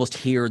 you can almost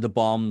hear the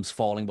bombs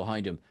falling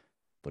behind him,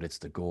 but it's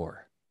the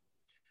gore.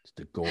 It's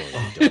the gore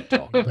that you don't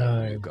talk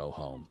about when you go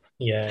home.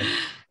 Yeah.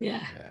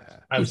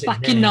 I was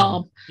back in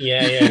Nam.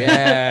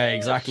 Yeah,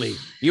 exactly.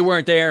 You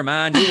weren't there,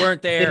 man. You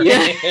weren't there.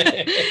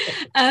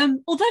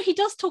 Although he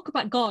does talk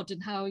about God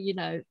and how, you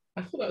know,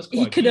 I thought that was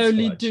he could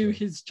only actually do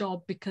his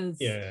job because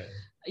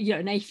you know,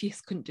 an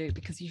atheist couldn't do it,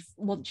 because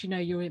once you know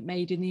you're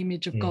made in the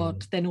image of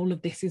God, then all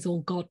of this is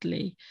all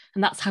godly,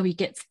 and that's how he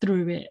gets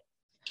through it.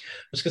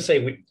 I was going to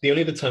say, the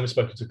only other time I've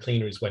spoken to a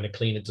cleaner is when a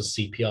cleaner does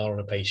CPR on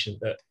a patient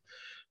that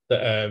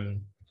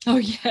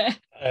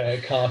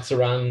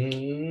Carter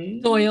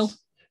and Doyle,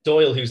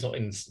 who's not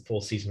in the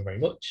 4th season very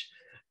much,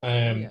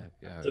 that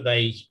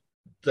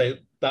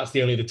that's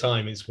the only other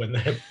time is when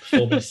they're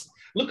performing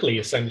luckily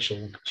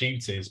essential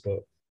duties, but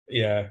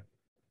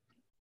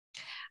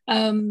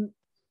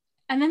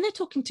and then they're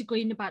talking to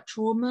Green about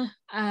trauma,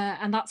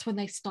 and that's when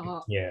they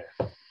start.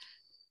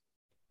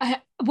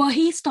 Well,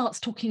 he starts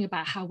talking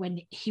about how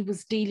when he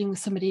was dealing with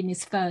somebody in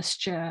his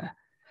first year,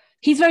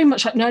 he's very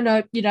much like,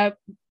 no, you know,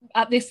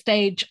 at this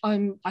stage,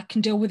 I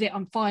can deal with it.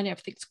 I'm fine.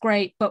 Everything's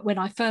great. But when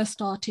I first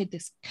started,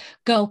 this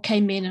girl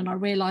came in and I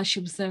realized she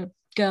was the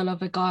girl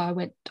of a guy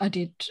I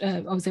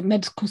was in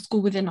medical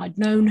school with, and I'd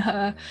known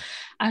her,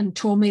 and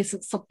trauma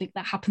isn't something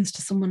that happens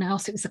to someone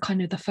else. It was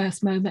the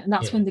first moment. And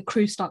that's when the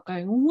crew start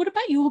going, well, what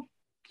about your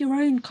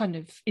own kind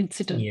of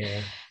incident?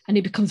 And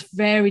he becomes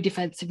very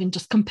defensive and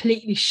just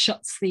completely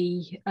shuts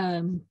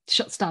down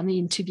the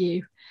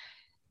interview.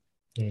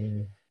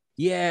 It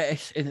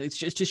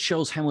just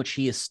shows how much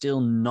he is still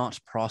not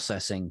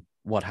processing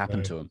what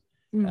happened to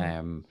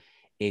him.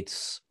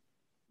 It's,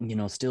 you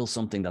know, still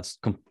something that's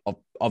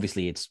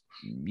obviously it's,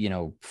 you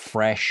know,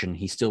 fresh, and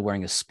he's still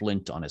wearing a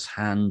splint on his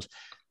hand.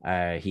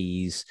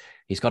 He's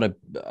got a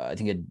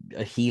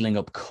healing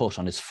up cut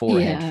on his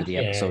forehead for the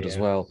episode as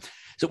well.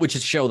 So, which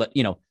is to show that,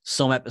 you know,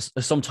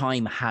 some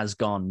time has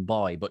gone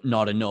by, but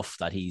not enough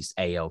that he's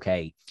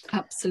A-okay.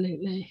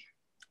 Absolutely.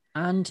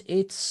 And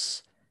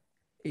it's,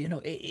 you know,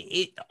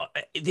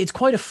 it's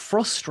quite a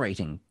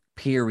frustrating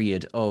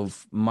period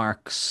of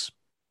Mark's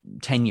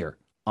tenure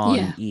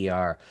on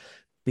ER,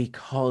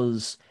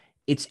 because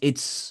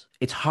it's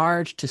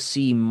hard to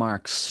see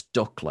Mark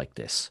stuck like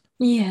this.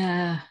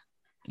 Yeah.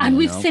 And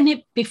we've seen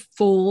it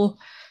before,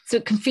 so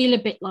it can feel a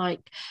bit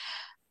like,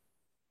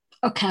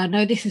 okay, I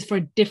know this is for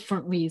a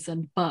different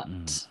reason,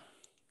 but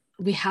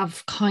we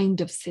have kind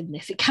of seen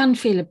this. It can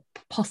feel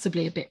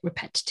possibly a bit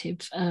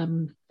repetitive.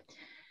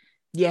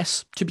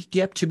 Yes, to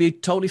be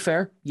totally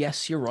fair,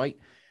 yes, you're right.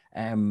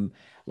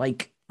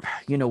 Like,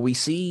 you know, we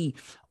see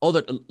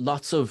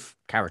lots of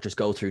characters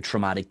go through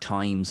traumatic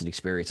times and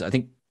experiences. I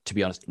think, to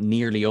be honest,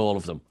 nearly all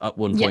of them at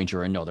one point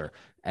or another.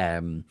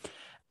 And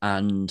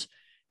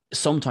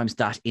sometimes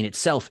that in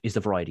itself is the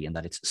variety, and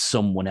that it's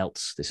someone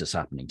else this is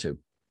happening to.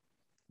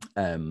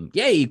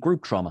 Yay,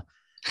 group trauma.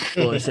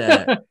 But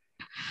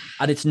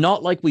and it's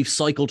not like we've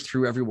cycled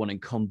through everyone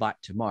and come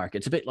back to Mark.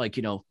 It's a bit like,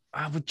 you know,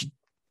 would you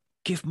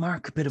give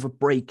Mark a bit of a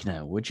break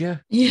now, would you?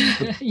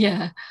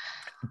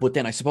 But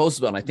then I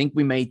suppose, and I think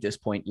we made this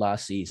point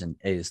last season,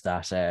 is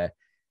that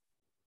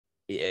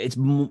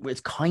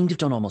it's kind of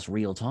done almost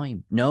real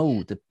time.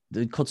 No,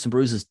 the cuts and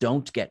bruises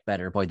don't get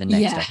better by the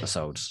next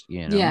episode,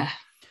 you know.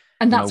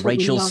 And that's, you know,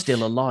 Rachel's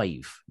still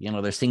alive. You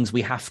know, there's things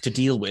we have to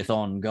deal with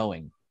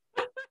ongoing.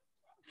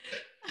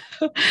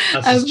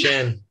 As is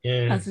Jen.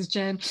 As is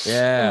Jen.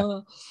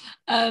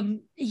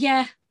 And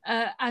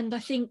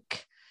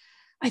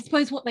I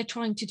suppose what they're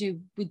trying to do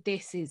with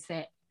this is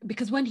that,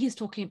 because when he's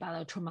talking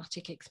about a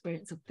traumatic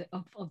experience of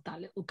that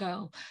little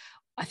girl,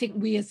 I think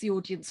we as the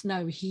audience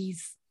know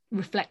he's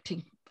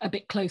reflecting a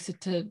bit closer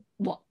to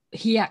what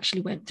he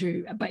actually went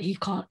through, but he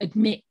can't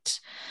admit.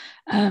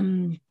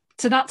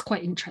 So that's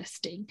quite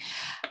interesting.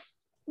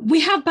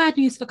 We have bad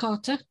news for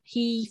Carter.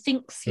 He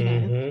thinks, you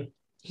know,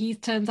 he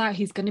turns out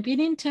he's going to be an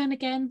intern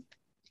again,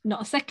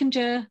 not a second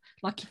year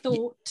like he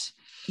thought.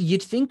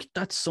 You'd think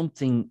that's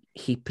something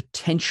he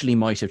potentially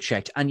might have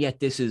checked, and yet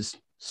this is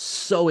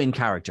so in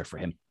character for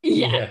him.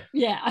 Yeah.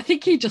 I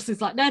think he just is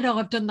like, no,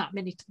 I've done that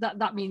many.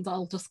 That means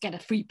I'll just get a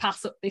free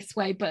pass up this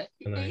way. But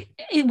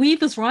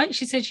Weaver's right.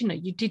 She says, you know,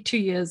 you did 2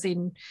 years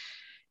in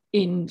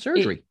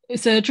surgery.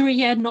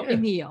 Not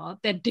in the ER.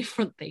 They're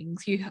different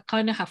things. You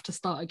kind of have to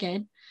start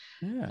again.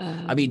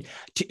 I mean,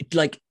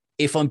 like,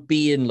 if I'm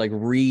being like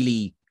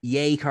really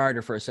yay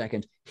Carter for a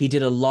second, he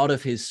did a lot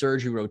of his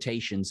surgery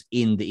rotations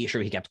in the ER.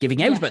 He kept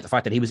giving out about the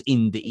fact that he was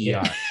in the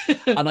ER.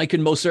 And I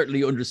can most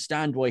certainly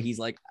understand why he's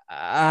like,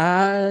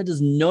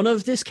 does none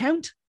of this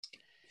count?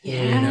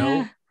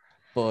 Yeah.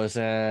 But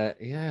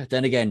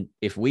then again,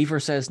 if Weaver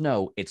says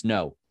no, it's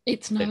no.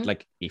 It's no.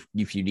 Like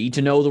if you need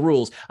to know the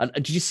rules. And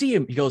did you see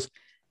him? He goes,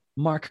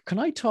 Mark, can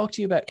I talk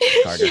to you about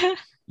Carter? Yeah.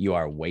 You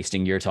are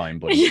wasting your time,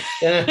 buddy.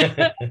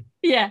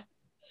 Yeah.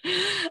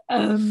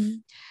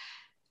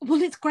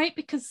 Well, it's great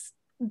because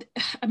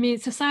I mean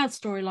it's a sad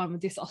storyline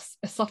with this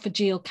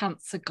esophageal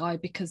cancer guy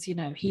because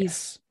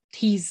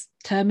he's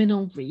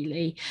terminal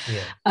really.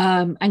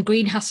 And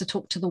Green has to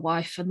talk to the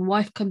wife, and the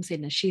wife comes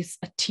in and she's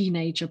a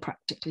teenager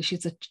practically.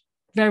 She's a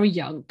very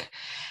young.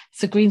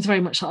 So Green's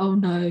very much like, oh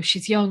no,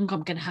 she's young.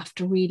 I'm going to have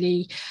to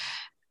really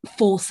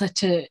force her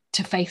to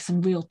face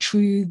some real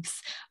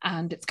truths,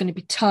 and it's going to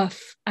be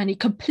tough. And he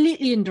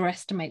completely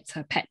underestimates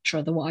her,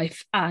 Petra, the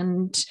wife,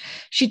 and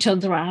she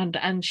turns around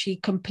and she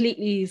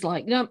completely is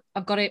like, no,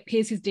 I've got it.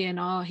 Here's his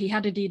DNR. He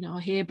had a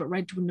DNR here, but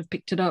Reg wouldn't have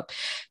picked it up.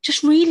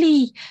 Just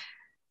really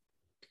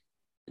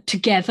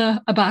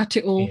together about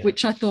it all,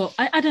 which I thought,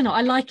 I don't know,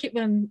 I like it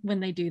when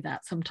they do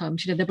that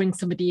sometimes. They bring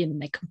somebody in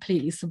and they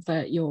completely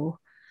subvert your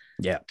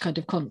kind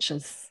of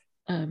conscious.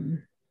 And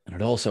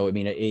it also, I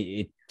mean,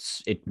 it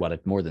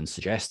more than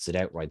suggests, it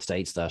outright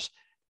states that,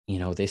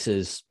 this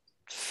is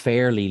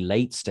fairly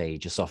late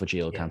stage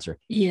esophageal cancer.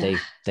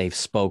 They've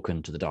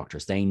spoken to the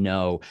doctors, they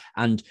know.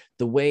 And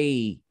the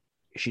way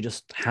she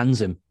just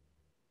hands him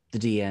the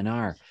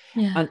DNR.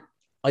 And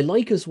I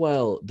like as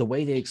well the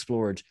way they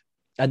explored,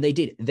 and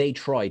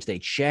they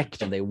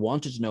checked and they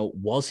wanted to know,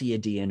 was he a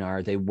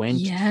DNR? They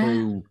went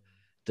through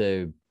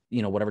the,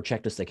 whatever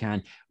checklist they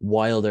can,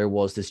 while there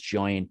was this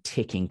giant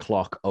ticking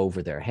clock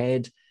over their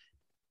head.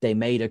 They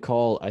made a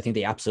call. I think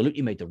they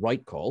absolutely made the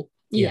right call.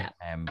 Yeah.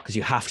 Because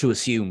you have to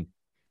assume,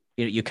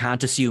 you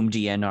can't assume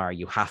DNR.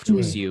 You have to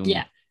assume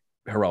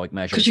heroic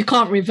measures. Because you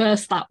can't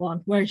reverse that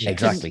one. Whereas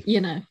exactly.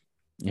 Yeah.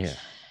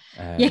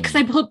 Because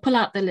they pull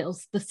out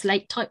the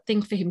slate type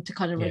thing for him to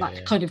kind of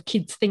that kind of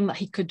kids thing that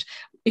he could,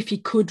 if he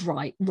could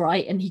write,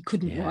 and he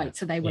couldn't write.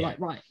 So they were like,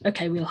 right,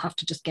 okay, we'll have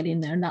to just get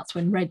in there. And that's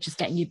when Reg is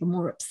getting even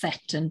more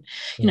upset and,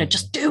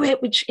 just do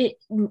it, which it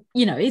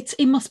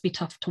must be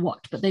tough to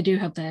watch, but they do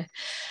have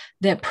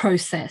their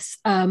process.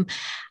 And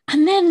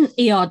then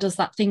ER does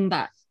that thing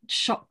that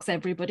shocks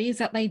everybody, is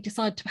that they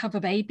decide to have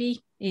a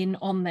baby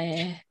on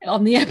the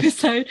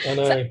episode. I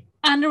know. So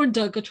Anna and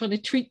Doug are trying to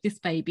treat this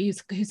baby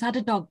who's had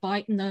a dog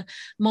bite, and the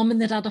mom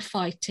and the dad are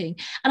fighting.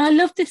 And I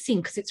love this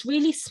scene because it's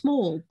really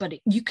small, but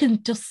you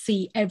can just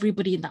see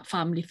everybody in that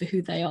family for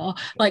who they are.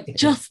 Like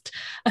just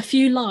a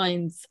few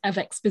lines of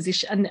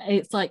exposition, and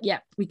it's like, yeah,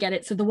 we get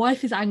it. So the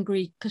wife is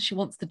angry because she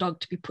wants the dog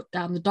to be put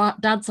down. The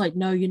dad's like,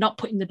 no, you're not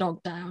putting the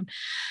dog down.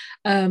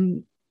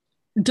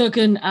 Doug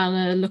and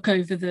Anna look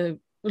over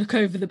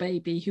the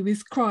baby, who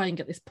is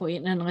crying at this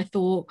point, and I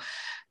thought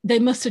they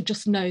must have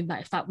just known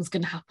that if that was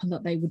going to happen,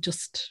 that they would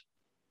just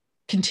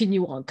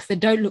continue on, because they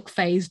don't look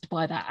phased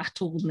by that at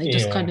all, and they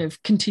just kind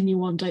of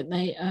continue on, don't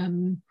they?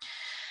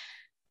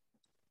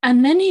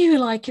 And then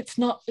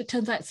it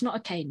turns out it's not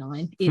a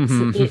canine,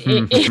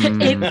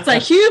 it's a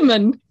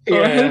human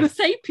or a Homo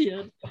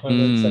sapien.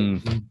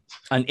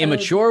 An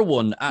immature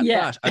one at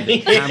that, and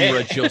the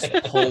camera just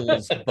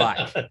pulls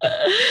back. The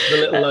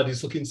little lad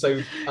is looking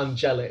so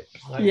angelic.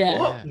 Like,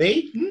 what,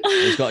 me?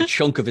 He's got a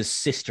chunk of his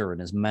sister in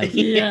his mouth.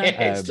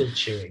 Still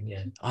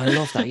chewing, I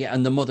love that,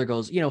 and the mother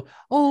goes,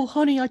 oh,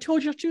 honey, I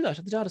told you not to do that.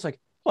 And the dad is like,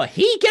 well,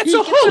 he gets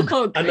a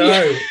hug. I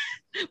know.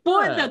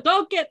 Boy, the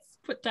dog gets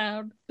put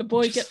down, the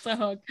boy gets a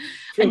hug.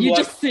 And you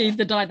just see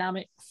the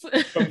dynamics.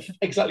 From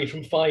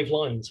 5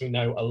 lines, we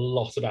know a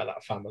lot about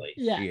that family.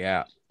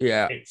 Yeah.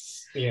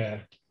 It's,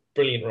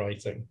 brilliant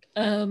writing.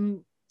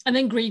 And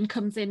then Green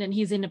comes in and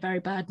he's in a very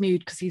bad mood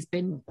because he's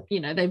been,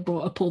 they've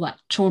brought up all that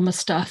trauma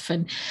stuff,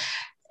 and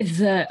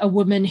is a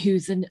woman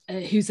who's an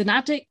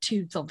addict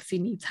who obviously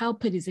needs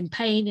help and is in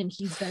pain, and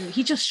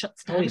he just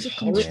shuts down. He's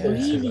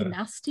really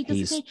nasty,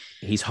 doesn't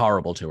he? He's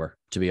horrible to her,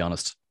 to be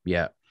honest.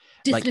 Yeah.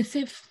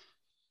 Dismissive.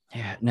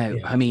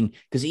 I mean,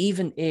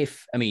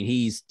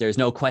 because there's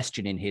no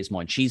question in his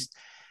mind.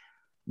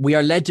 We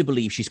are led to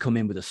believe she's come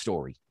in with a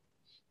story.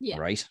 Yeah.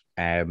 Right.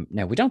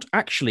 Now we don't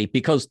actually,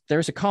 because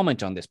there's a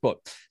comment on this, but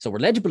so we're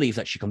led to believe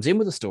that she comes in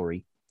with a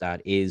story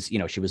that is,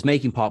 she was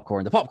making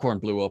popcorn, the popcorn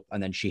blew up,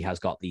 and then she has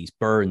got these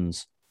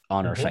burns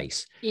on her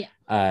face.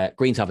 Yeah.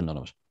 Green's having none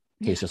of it.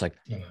 He's just like,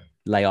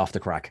 lay off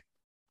the crack,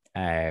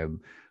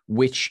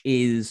 which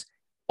is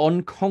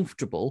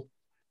uncomfortable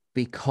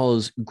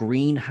because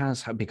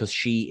because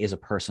she is a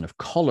person of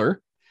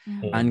color,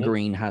 and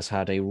Green has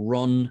had a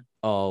run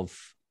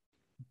of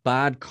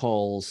bad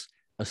calls,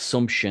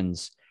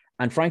 assumptions,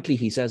 and frankly,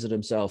 he says it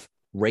himself,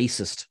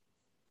 racist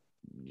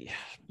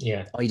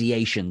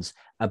ideations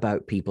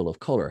about people of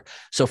color.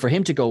 So for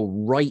him to go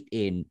right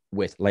in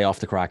with lay off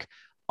the crack,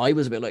 I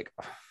was a bit like,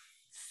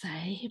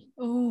 same.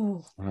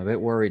 Oh, I'm a bit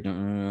worried,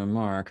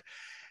 Mark,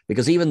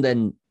 because even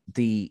then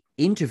the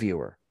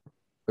interviewer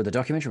or the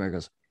documentary maker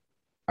goes,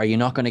 are you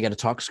not going to get a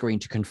tox screen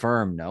to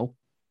confirm? No.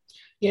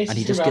 Yes, and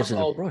he just gives it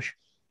a brush.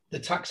 The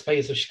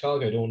taxpayers of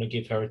Chicago don't want to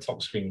give her a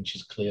tox screen, and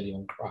she's clearly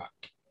on crack.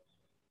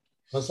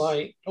 I was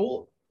like,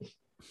 oh,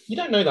 You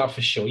don't know that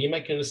for sure. You're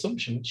making an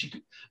assumption.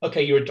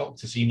 Okay, you're a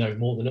doctor, so you know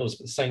more than us,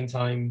 but at the same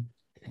time,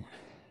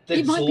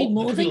 it might be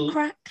more than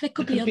crack. There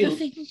could be other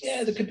things.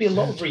 Yeah, there could be a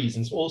lot of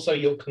reasons. Also,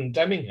 you're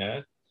condemning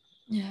her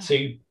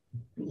to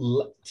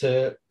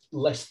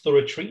less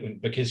thorough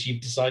treatment because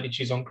you've decided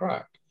she's on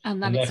crack.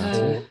 And that it's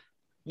her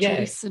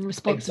choice and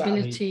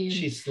responsibility. Exactly.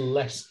 She's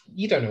less,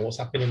 you don't know what's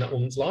happening in that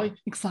woman's life.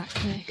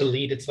 Exactly. To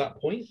lead her to that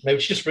point. Maybe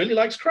she just really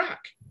likes crack.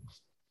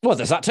 Well,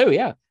 there's that too,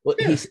 yeah. Well,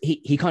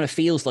 he kind of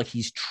feels like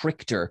he's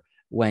tricked her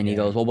when he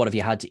goes, well, what have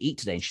you had to eat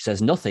today? And she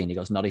says, nothing. He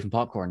goes, not even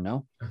popcorn,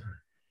 no.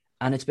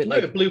 And it's a bit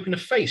like... a blue in the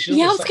face. I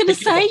was going to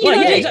say,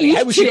 exactly.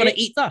 How was she going to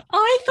eat that?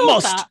 I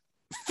thought that.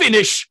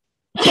 Finish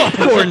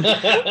popcorn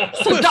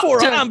so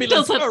before an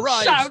ambulance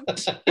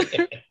arrives.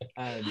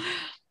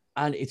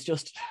 And it's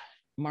just,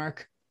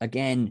 Mark,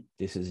 again,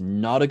 this is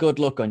not a good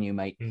look on you,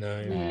 mate.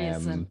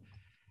 No.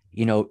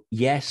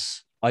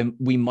 Yes,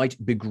 we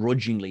might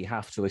begrudgingly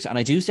have to, and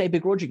I do say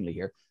begrudgingly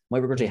here,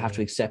 might begrudgingly have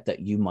to accept that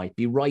you might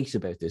be right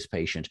about this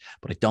patient,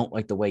 but I don't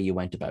like the way you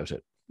went about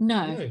it.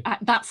 No,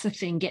 that's the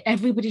thing.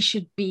 Everybody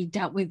should be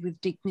dealt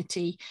with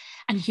dignity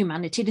and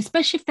humanity, and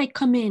especially if they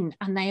come in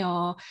and they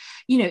are,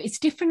 it's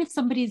different if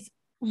somebody's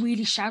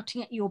really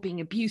shouting at you or being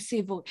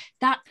abusive or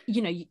that,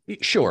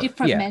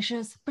 different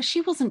measures. But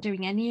she wasn't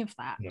doing any of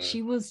that. No.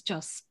 She was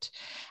just,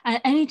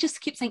 and he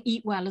just kept saying,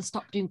 eat well and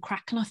stop doing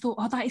crack. And I thought,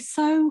 that is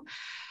so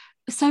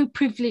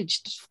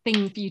privileged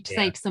thing for you to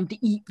say to somebody,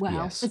 eat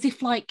well, as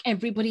if like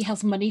everybody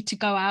has money to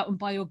go out and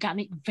buy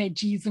organic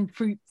veggies and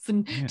fruits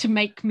and to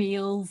make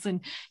meals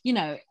and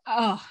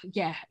all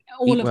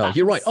eat of that.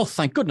 You're right. Oh,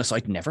 thank goodness,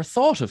 I'd never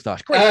thought of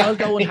that. Great, I'll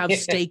go and have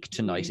steak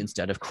tonight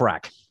instead of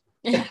crack.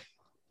 Yeah.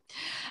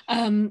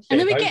 And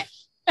then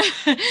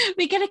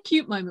we get a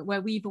cute moment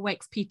where Weaver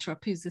wakes Peter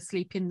up, who's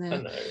asleep in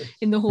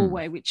the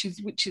hallway, which is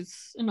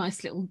a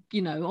nice little,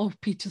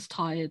 Peter's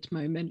tired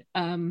moment.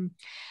 And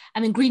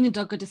then Green and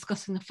Doug are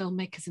discussing the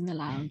filmmakers in the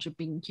lounge and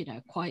being,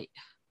 quite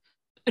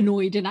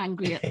annoyed and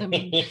angry at them.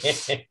 And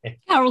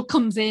Carol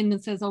comes in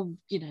and says,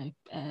 the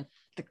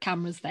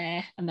camera's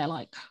there, and they're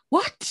like,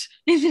 what?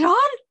 Is it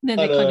on? And then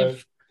they kind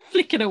of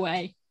flick it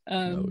away.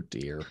 Oh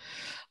dear.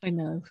 I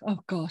know. Oh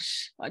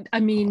gosh. I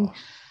mean,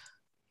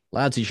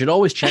 lads, you should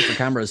always check the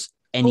cameras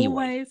anyway.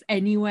 Always,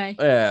 anyway.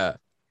 Yeah.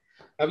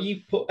 Have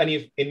you put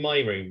any in my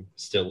room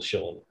still,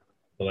 Sean?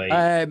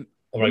 Not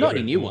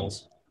any new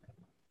ones.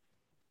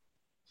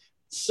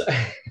 So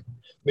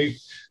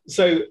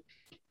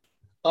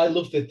I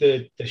love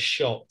the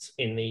shot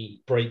in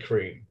the break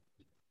room,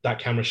 that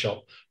camera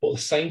shot, but at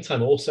the same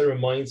time, it also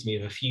reminds me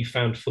of a few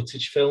found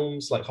footage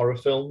films, like horror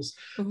films.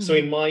 Ooh. So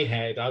in my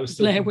head, I was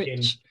still Blair thinking,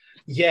 Witch.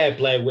 Yeah,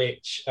 Blair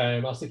Witch. I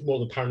was thinking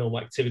more of the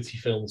Paranormal Activity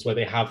films where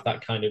they have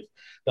that kind of,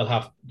 they'll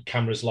have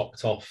cameras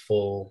locked off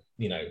for,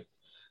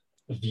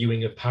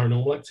 viewing of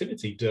Paranormal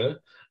Activity, but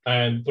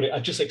I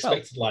just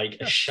expected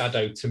a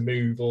shadow to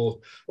move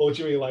or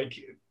during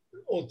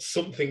or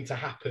something to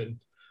happen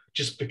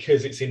just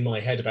because it's in my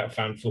head about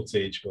found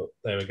footage, but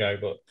there we go.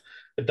 But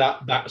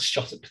that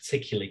shot it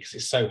particularly because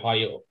it's so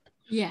high up.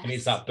 Yeah. And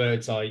it's that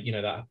bird's eye,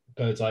 that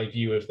bird's eye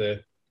view of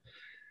the...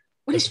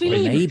 Well, it's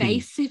really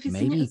invasive, isn't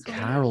maybe it?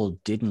 Carol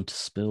didn't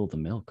spill the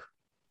milk.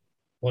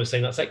 Well, I was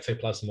saying that's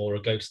ectoplasm or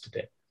a ghost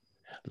did it.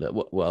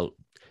 Well,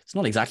 it's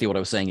not exactly what I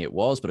was saying it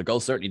was, but a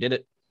ghost certainly did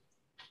it.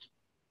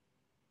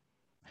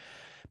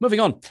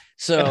 Moving on.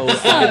 So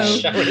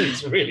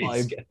really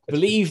I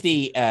believe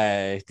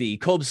the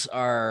Cubs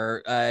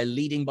are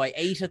leading by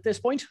 8 at this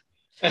point.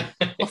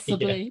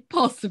 Possibly.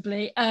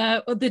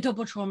 The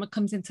double trauma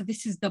comes in. So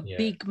this is the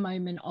big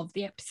moment of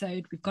the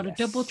episode. We've got a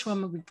double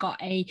trauma. We've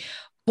got a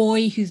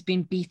boy who's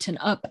been beaten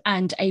up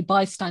and a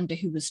bystander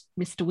who was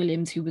Mr.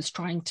 Williams, who was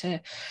trying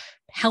to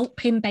help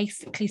him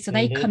basically. So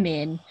they come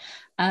in.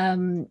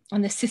 And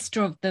the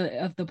sister of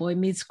the boy,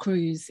 Ms.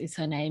 Cruz is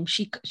her name.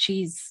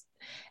 She's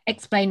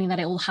explaining that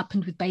it all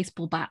happened with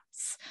baseball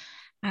bats,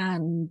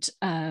 and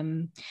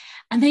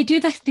they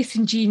do this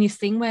ingenious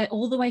thing where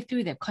all the way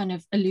through they've kind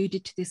of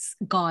alluded to this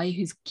guy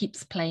who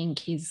keeps playing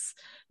his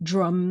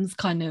drums.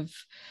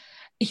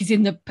 He's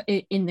in the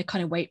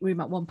kind of weight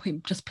room at one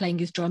point just playing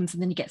his drums,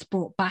 and then he gets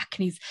brought back,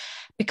 and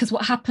because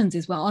what happens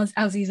is, well,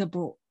 as these are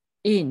brought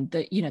in,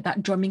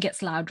 that drumming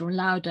gets louder and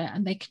louder,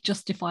 and they could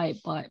justify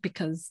it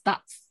because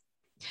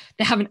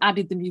they haven't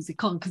added the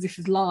music on because this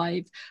is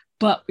live,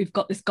 but we've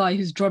got this guy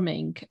who's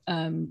drumming,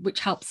 which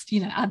helps,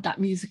 add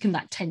that music and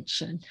that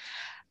tension.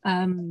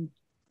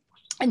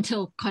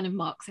 Until kind of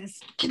Mark says,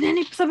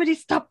 can somebody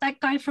stop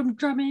that guy from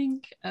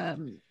drumming?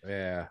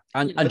 Yeah.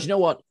 And do you know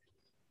what?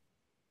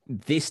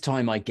 This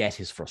time I get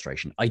his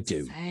frustration. I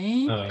do.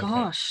 Same? Oh, okay.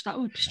 Gosh, that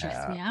would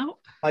stress me out.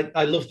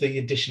 I love the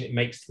addition it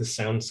makes to the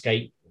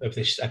soundscape of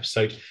this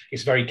episode.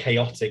 It's very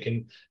chaotic,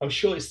 and I'm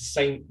sure it's the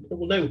same.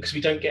 Well, no, because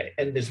we don't get,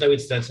 and there's no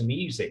incidental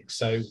music,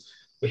 so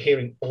we're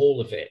hearing all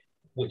of it,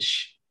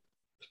 which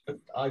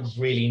I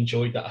really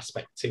enjoyed that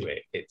aspect to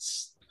it.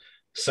 It's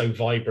so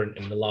vibrant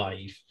and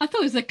alive. I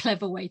thought it was a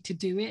clever way to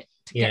do it,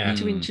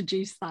 to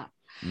introduce that.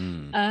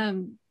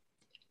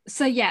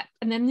 So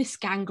and then this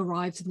gang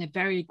arrives and they're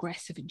very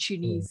aggressive, and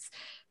Chuni's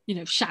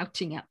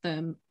shouting at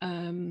them.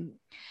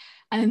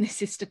 And then the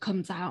sister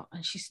comes out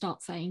and she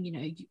starts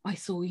saying, I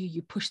saw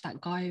you pushed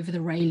that guy over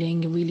the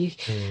railing and really.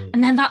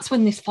 And then that's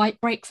when this fight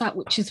breaks out,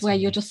 which is where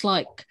you're just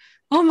like,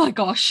 oh my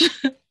gosh.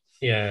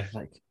 Yeah.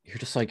 Like, you're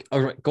just like,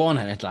 all right, go on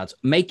ahead, lads.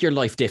 Make your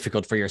life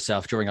difficult for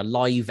yourself during a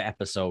live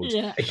episode.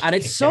 Yeah. And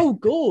it's so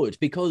good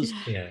because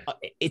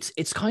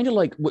it's kind of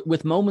like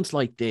with moments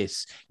like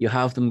this, you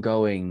have them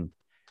going,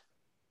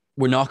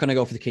 we're not going to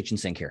go for the kitchen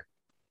sink here.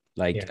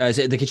 Like,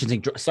 the kitchen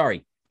sink,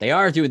 sorry.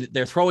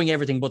 They're throwing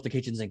everything but the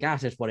kitchen sink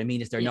at it. What I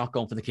mean is they're not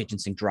going for the kitchen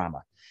sink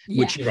drama,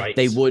 which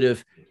they would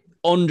have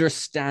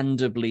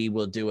understandably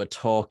will do a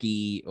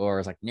talkie or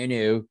it's like,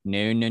 no.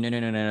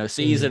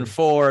 Season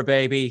 4,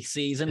 baby.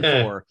 Season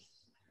 4.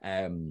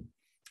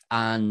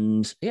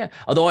 And yeah,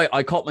 although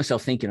I caught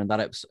myself thinking on that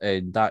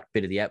episode, that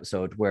bit of the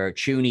episode where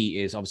Chuni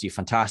is obviously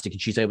fantastic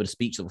and she's able to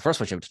speak to them. First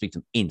of all, she's able to speak to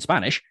them in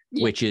Spanish,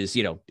 which is,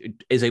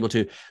 is able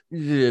to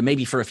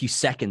maybe for a few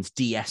seconds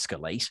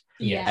de-escalate.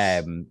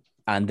 Yes.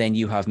 And then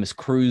you have Miss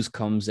Cruz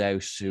comes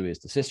out, who is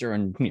the sister,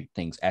 and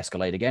things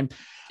escalate again.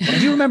 But I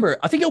do remember,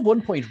 I think at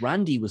one point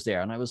Randy was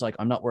there, and I was like,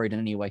 I'm not worried in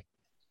any way.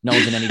 No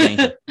one's in any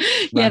danger.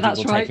 Yeah, that's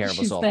will right. Take care of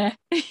She's us all. there.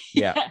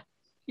 Yeah,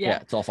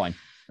 it's all fine.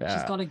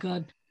 She's got a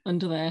gun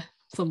under there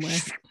somewhere.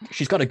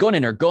 She's got a gun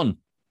in her gun.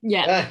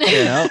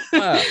 Yeah.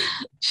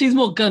 She's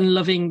more gun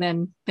loving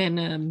than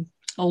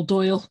old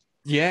Doyle.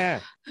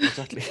 Yeah,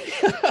 exactly.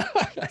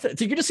 So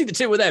you can just see the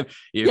two of them.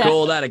 You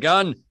call that a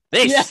gun?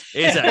 This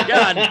is a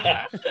gun.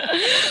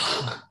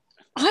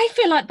 I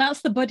feel like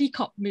that's the buddy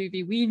cop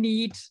movie we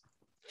need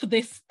for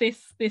this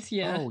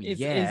year. Is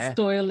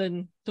Doyle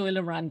and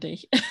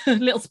Randy. A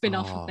little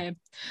spin-off of them.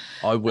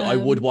 I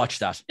would watch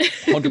that.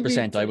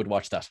 100%. I would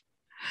watch that.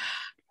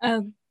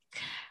 And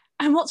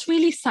what's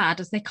really sad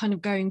is they're kind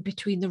of going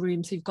between the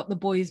rooms. So you've got the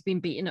boys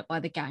being beaten up by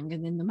the gang,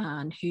 and then the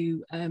man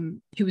who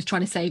was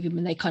trying to save him,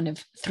 and they kind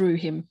of threw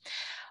him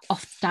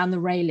off down the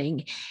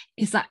railing.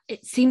 Is that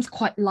it seems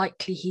quite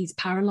likely he's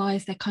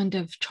paralyzed. They're kind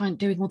of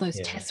doing all those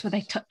tests where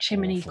they touch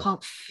him and he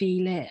can't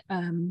feel it.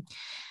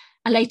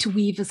 And later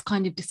Weaver's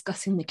kind of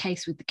discussing the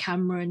case with the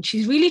camera, and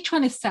she's really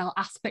trying to sell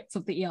aspects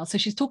of the ER. So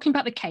she's talking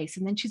about the case,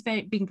 and then she's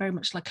being very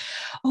much like,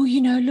 oh,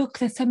 look,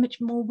 there's so much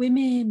more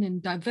women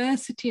and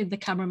diversity. And the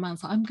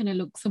cameraman's like, I'm going to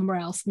look somewhere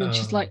else. And then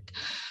she's like,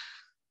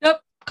 nope,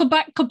 come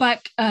back.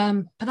 But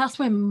that's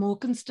when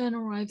Morgenstern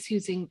arrives,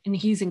 he's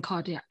in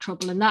cardiac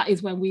trouble. And that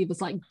is when Weaver's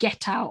like,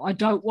 get out. I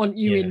don't want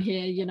you in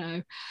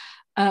here,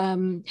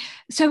 So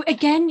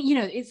again,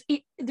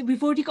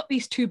 we've already got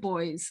these two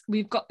boys,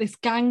 we've got this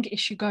gang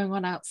issue going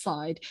on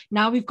outside,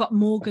 now we've got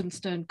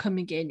Morgenstern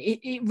coming in.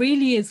 It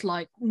really is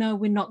like, no,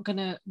 we're not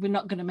gonna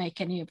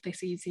make any of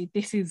this easy.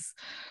 This is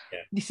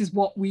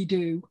what we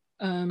do.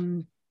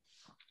 That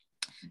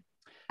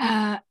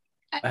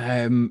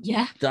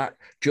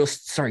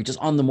just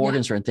on the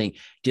Morgenstern thing,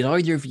 did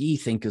either of you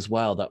think as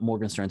well that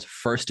Morgenstern's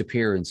first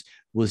appearance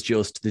was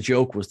just, the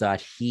joke was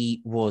that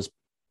he was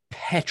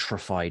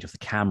petrified of the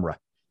camera?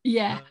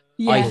 I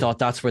thought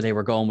that's where they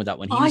were going with that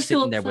when he was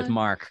sitting there with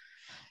Mark.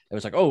 It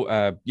was like,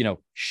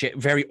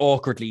 very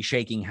awkwardly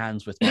shaking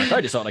hands with Mark. I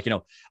just thought,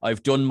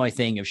 I've done my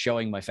thing of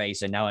showing my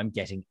face and now I'm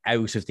getting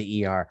out of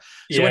the ER.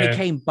 So when he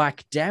came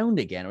back down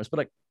again, I was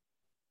like,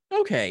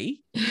 okay,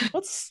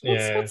 what's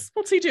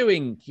he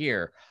doing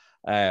here?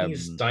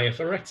 He's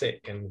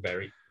diaphoretic and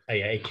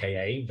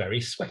aka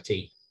very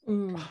sweaty.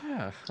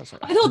 I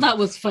thought that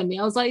was funny.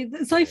 I was like,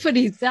 it's so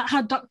funny that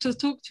how doctors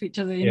talk to each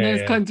other in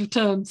those kinds of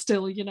terms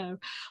still,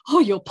 oh,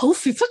 your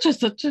pulse is such a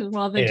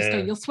rather than just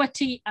going, you're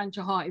sweaty and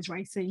your heart is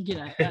racing,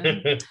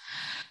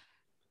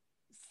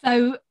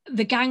 So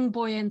the gang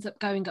boy ends up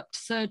going up to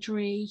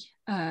surgery.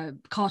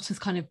 Carter's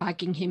kind of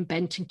bagging him.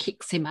 Benton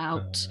kicks him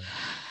out.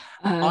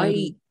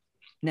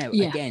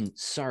 Again,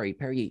 sorry,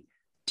 Perry,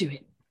 do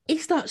it.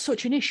 Is that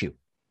such an issue?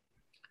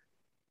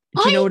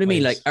 Do you know what I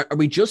mean? Like, are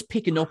we just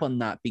picking up on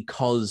that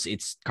because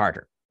it's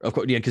Carter? Of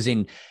course, because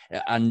and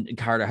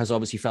Carter has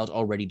obviously felt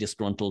already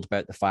disgruntled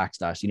about the fact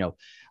that,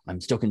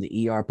 I'm stuck in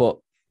the ER, but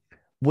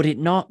would it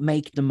not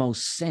make the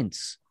most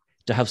sense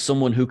to have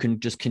someone who can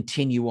just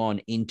continue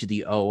on into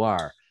the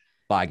OR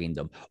bagging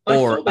them?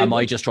 Or am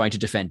I just trying to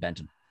defend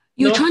Benton?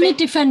 You're trying to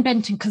defend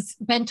Benton because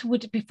Benton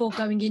would, before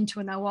going into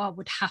an OR,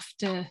 would have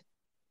to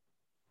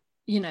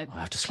I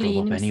have to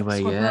scrub up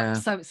anyway,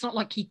 so it's not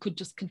like he could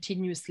just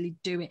continuously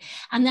do it.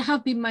 And there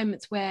have been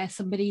moments where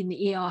somebody in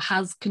the ER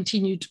has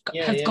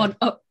gone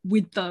up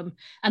with them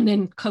and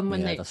then come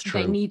when they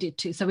needed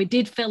to. So it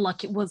did feel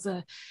like it was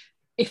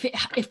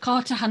if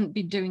Carter hadn't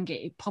been doing it,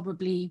 it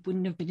probably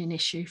wouldn't have been an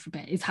issue for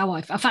Ben. Is how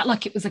I felt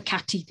like it was a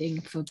catty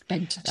thing for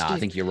Benton to do. I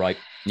think you're right.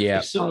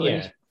 Yeah.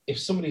 If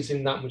somebody's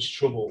in that much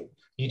trouble,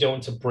 you don't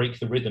want to break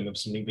the rhythm of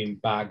somebody being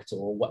bagged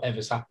or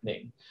whatever's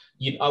happening.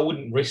 I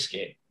wouldn't risk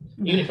it.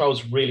 Even if I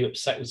was really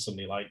upset with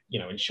somebody, like,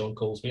 and Sean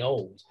calls me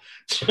old.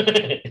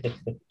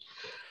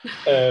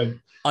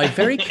 I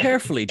very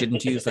carefully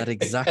didn't use that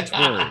exact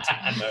word.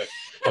 No,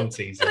 I'm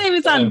teasing. Her name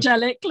is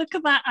angelic. Look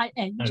at that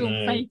angel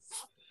face.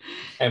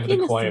 Ever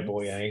the choir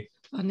boy, eh?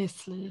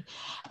 Honestly.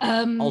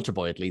 Altar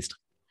boy, at least.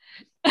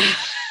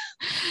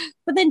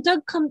 But then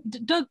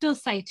Doug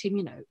does say to him,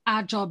 you know,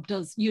 our job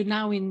does, you're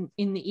now in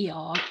the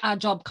ER, our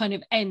job kind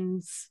of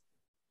ends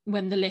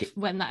when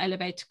that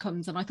elevator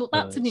comes. And I thought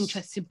that's an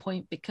interesting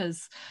point,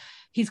 because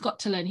he's got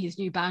to learn his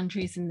new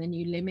boundaries and the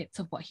new limits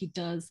of what he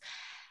does.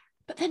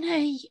 But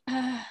then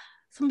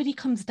somebody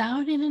comes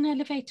down in an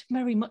elevator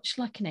very much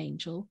like an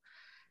angel,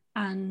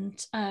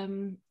 and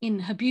in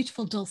her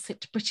beautiful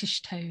dulcet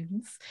British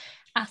tones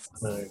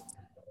asks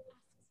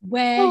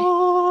where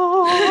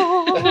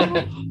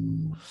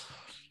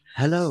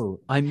hello,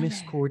 I'm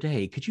Miss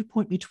Corday, could you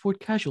point me toward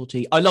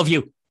casualty? I love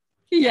you.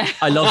 Yeah,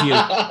 I love you.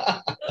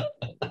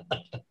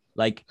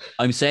 Like,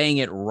 I'm saying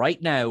it right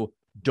now,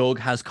 Doug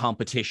has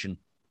competition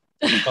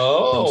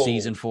from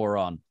season 4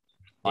 on.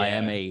 I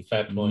am a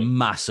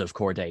massive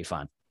Corday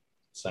fan.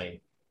 Same.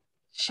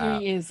 She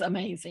is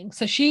amazing.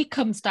 So she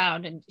comes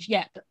down and she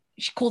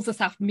calls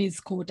herself Ms.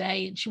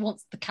 Corday, and she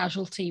wants the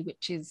casualty,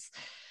 which is,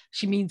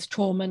 she means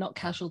trauma, not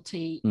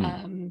casualty.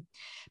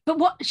 But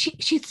what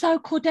she's so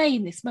Corday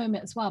in this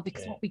moment as well,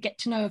 because what we get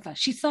to know of her,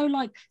 she's so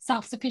like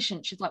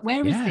self-sufficient. She's like,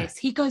 where is this?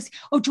 He goes,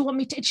 oh, do you want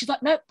me to? And she's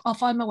like, nope, I'll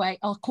find my way.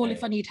 I'll call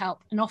if I need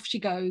help. And off she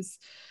goes.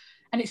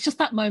 And it's just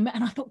that moment.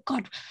 And I thought,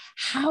 God,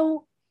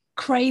 how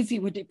crazy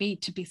would it be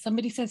to be,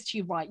 somebody says to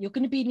you, right, you're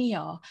going to be in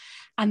ER,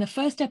 and the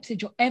first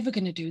episode you're ever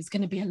going to do is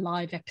going to be a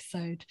live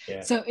episode.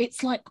 So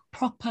it's like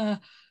proper,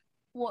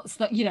 what's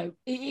that, you know,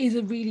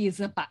 it really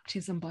is a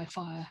baptism by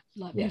fire.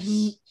 Like, if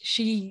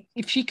she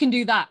can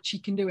do that, she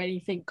can do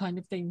anything, kind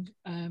of thing.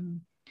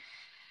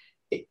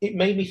 It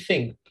made me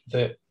think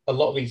that a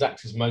lot of these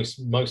actors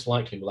most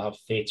likely will have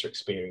theatre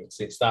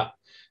experience. It's that,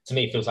 to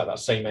me, it feels like that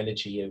same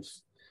energy of,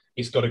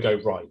 it's got to go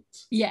right.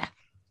 Yeah.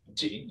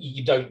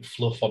 You don't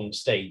fluff on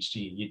stage, do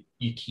you?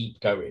 You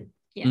keep going.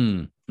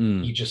 Yeah.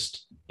 You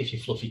just, if you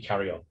fluff, you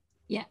carry on.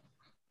 Yeah.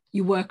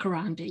 You work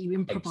around it. You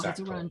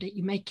improvise around it.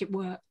 You make it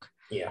work.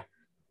 Yeah.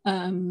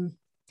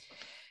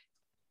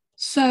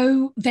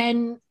 So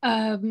then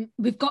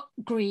we've got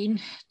Green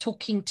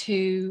talking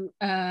to,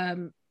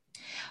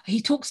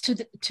 he talks to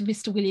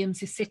Mr.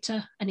 Williams, his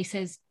sitter, and he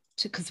says,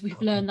 because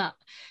we've learned that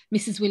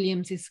Mrs.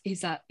 Williams is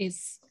at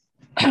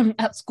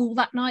school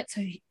that night,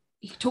 so he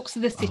talks to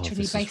the sitter and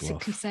he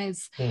basically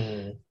says,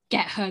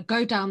 get her,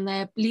 go down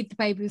there, leave the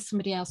baby with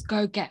somebody else,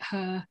 go get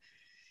her.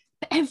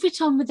 But every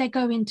time they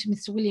go into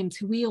Mr. Williams,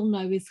 who we all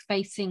know is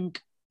facing,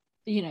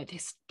 you know,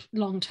 this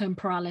long-term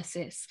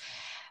paralysis,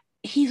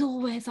 he's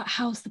always like,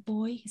 how's the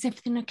boy? Is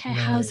everything okay?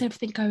 No. How's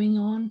everything going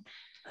on?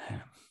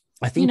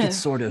 I think it's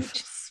sort of,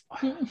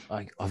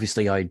 like,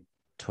 obviously I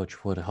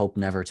touch wood, I hope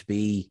never to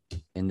be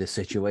in this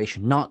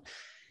situation, not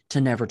to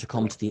never to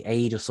come to the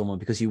aid of someone,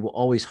 because you will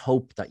always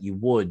hope that you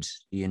would,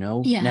 you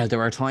know. Now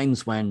there are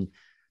times when,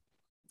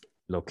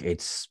 look,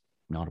 it's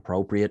not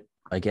appropriate,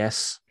 I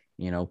guess,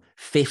 you know,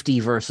 50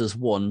 versus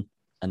 1,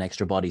 an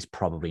extra body's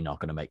probably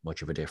not going to make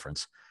much of a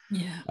difference.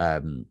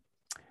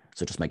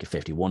 So just make it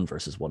 51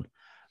 versus 1.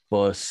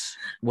 But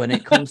when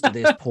it comes to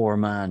this poor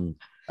man,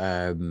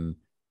 I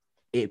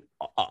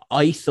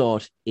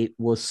thought it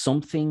was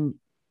something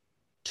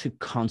to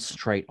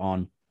concentrate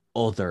on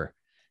other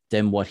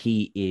than what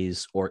he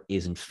is or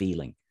isn't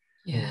feeling.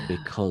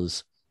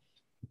 Because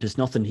there's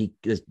nothing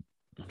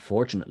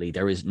unfortunately,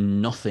 there is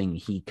nothing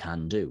he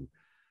can do.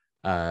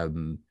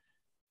 And,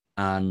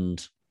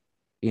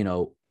 you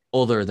know,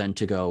 other than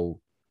to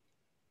go,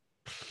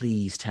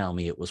 please tell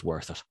me it was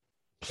worth it.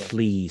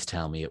 Please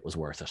tell me it was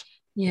worth it.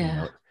 You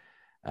know?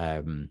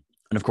 And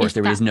of course,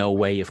 there is no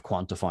way of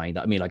quantifying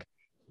that. I mean, like,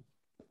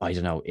 I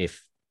don't know,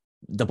 if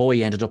the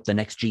boy ended up the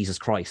next Jesus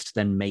Christ,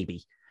 then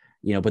maybe,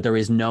 you know, but there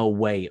is no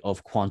way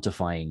of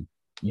quantifying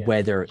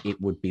whether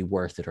it would be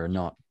worth it or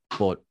not.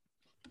 But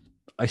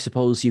I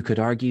suppose you could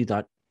argue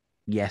that,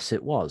 yes,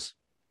 it was.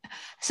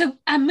 So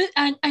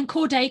and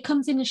Corday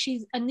comes in,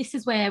 and this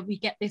is where we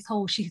get this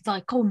whole, she's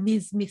like, oh,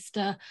 Ms.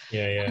 Mr.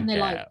 And they're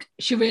like,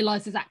 she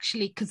realizes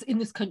actually, because in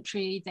this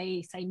country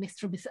they say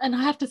Mr. and Mr. And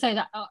I have to say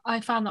that I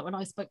found that when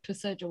I spoke to a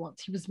surgeon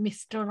once, he was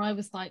Mr. and I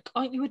was like,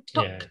 aren't you a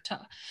doctor?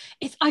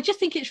 I just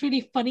think it's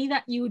really funny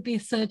that you would be a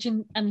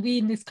surgeon, and we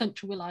in this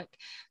country, we're like,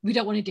 we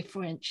don't want to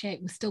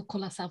differentiate, we still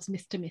call ourselves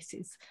Mr.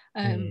 Mrs.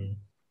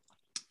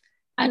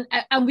 And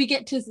we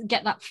get to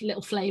get that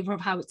little flavour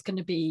of how it's going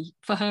to be.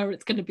 For her,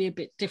 it's going to be a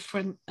bit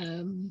different.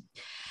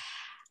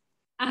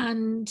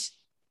 And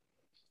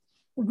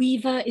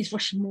Weaver is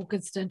rushing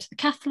Morgenstern to the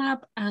cath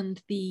lab, and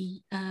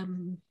the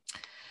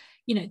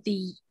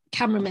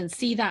cameramen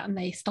see that, and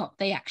they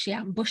actually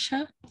ambush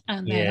her,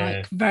 and they're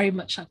like, very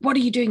much like, what are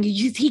you doing?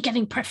 Is he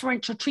getting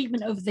preferential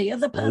treatment over the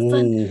other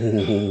person?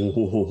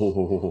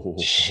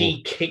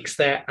 She kicks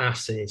their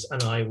asses,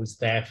 and I was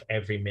there for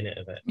every minute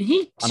of it.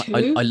 Me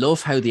too. I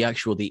love how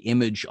the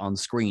image on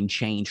screen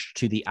changed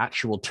to the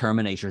actual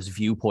Terminator's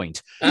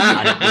viewpoint,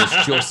 and it was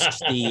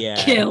just the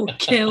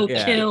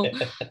kill.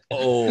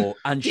 Oh,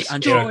 and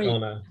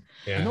destroy.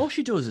 And all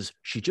she does is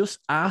she just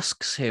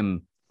asks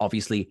him,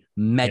 obviously,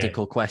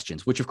 medical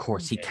questions, which of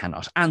course he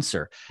cannot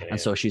answer. And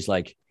so she's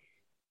like,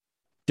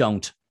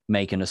 don't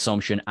make an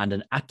assumption and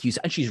an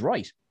accusation. And she's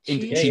right.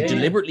 She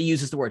deliberately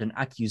uses the word an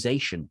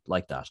accusation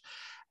like that.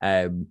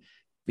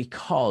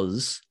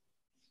 Because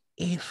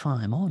if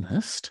I'm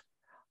honest,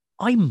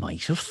 I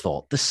might have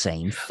thought the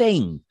same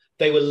thing.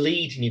 They were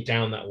leading you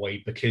down that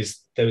way because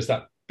there was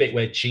that bit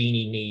where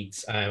Jeannie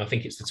needs, I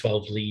think it's the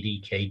 12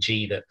 lead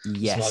EKG that,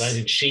 yes, like that,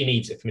 and she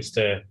needs it for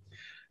Mr.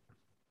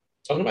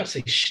 I'm about to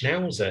say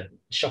Schnauzer,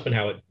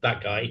 Schopenhauer,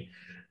 that guy.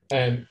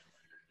 And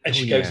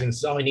she goes and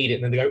says, I need it.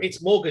 And then they go,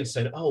 it's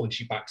Morgenstern. Oh, and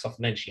she backs off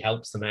and then she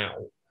helps them out.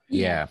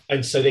 Yeah.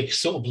 And so they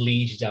sort of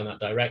lead you down that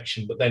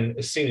direction. But then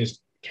as soon as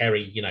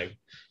Kerry,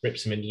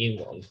 rips him a new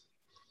one,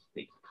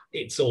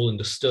 it's all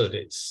understood.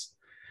 It's,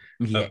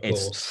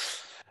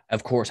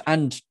 of course.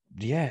 And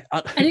yeah.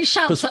 And it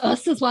shouts at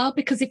us as well,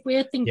 because if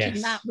we're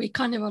thinking that, we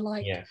kind of are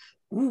like,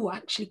 oh,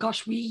 actually,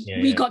 gosh,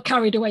 we got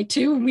carried away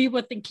too. And we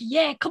were thinking,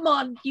 yeah, come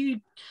on,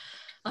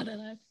 I don't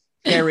know.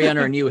 Kerry and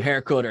her new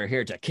haircut are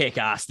here to kick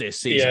ass this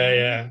season.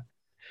 Yeah.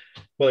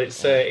 Well,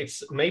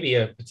 it's maybe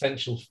a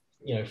potential,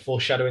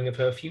 foreshadowing of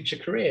her future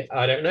career.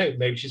 I don't know.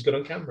 Maybe she's good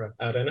on camera.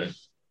 I don't know.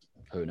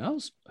 Who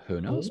knows?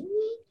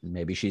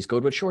 Maybe she's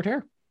good with short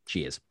hair.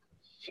 She is.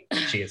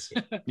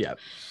 Yeah.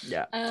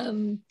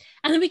 And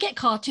then we get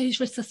Carter, who's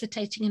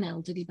resuscitating an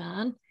elderly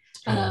man.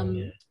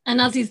 And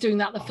as he's doing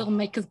that, the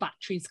filmmaker's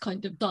battery's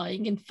kind of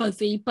dying and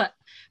fuzzy. But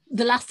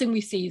the last thing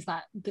we see is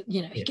that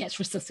he gets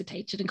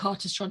resuscitated, and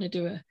Carter's trying to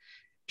do a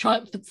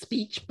triumphant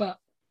speech, but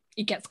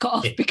he gets cut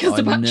off because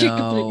the battery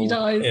completely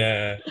dies.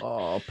 Yeah.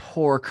 Oh,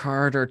 poor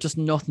Carter. Just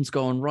nothing's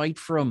going right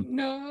for him.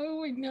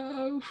 No, I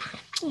know.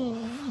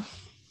 Oh.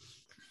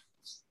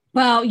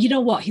 Well, you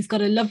know what? He's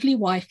got a lovely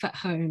wife at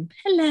home.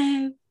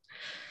 Hello.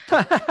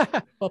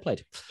 Well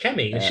played.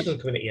 Kemi, she doesn't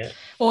come in it yet.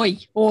 Oi.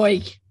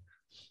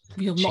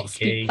 You'll not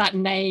speak that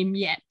name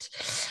yet.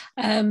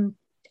 And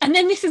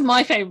then this is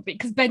my favourite bit,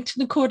 because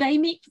Benton and Corday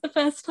meet for the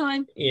first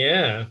time.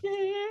 Yeah.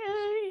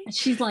 Yay. And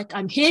she's like,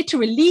 I'm here to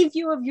relieve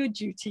you of your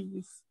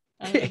duties.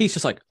 He's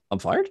just like, I'm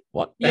fired?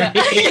 What? Yeah.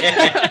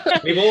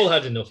 We've all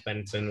had enough,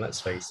 Benton, let's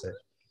face it.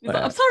 Like,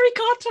 I'm sorry,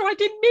 Carter, I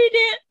didn't mean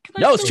it.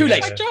 No, it's too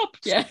late. My job.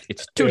 Yeah.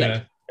 It's too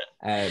late.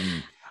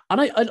 And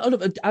I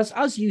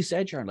as you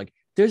said, Sharon, like,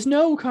 there's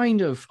no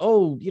kind of,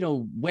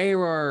 where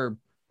are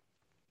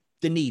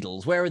the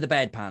needles? Where are the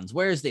bedpans?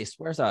 Where's this?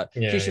 Where's that?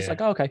 She's just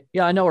like, oh, okay,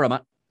 yeah, I know where I'm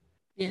at.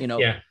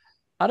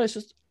 And it's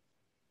just,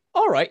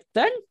 all right,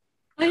 then.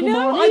 I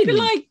know. I'd be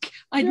like,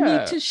 I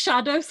need to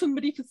shadow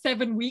somebody for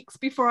 7 weeks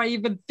before I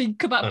even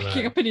think about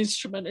picking up an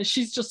instrument. And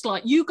she's just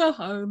like, you go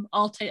home,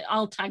 I'll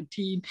tag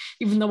team,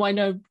 even though I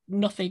know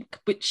nothing,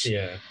 which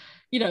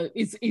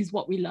is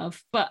what we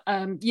love. But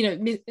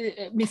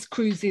Miss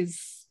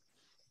Cruz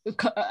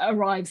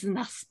arrives, and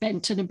that's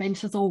Benton, and Ben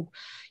says,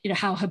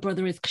 how her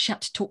brother is, because she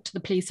had to talk to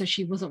the police, so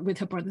she wasn't with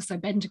her brother, so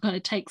Benton kind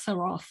of takes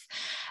her off.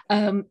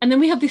 And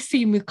then we have this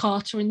scene with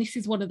Carter, and this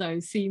is one of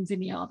those scenes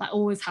in ER that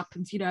always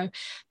happens. The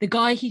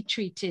guy he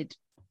treated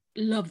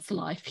loves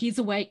life. He's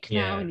awake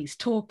now, and he's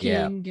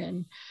talking,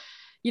 and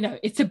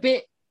it's a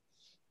bit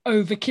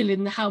overkill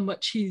in how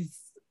much he's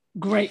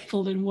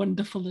grateful and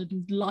wonderful,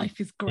 and life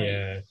is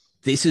great.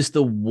 This is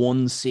the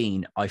one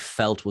scene I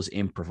felt was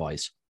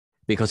improvised,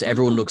 because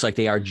everyone looks like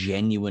they are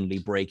genuinely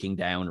breaking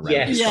down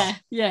around. Yeah.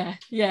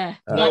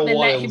 Like they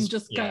let him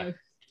just go.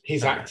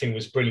 His acting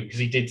was brilliant, because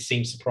he did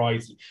seem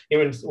surprised.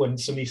 When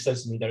somebody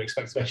says something you don't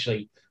expect,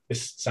 especially,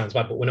 this sounds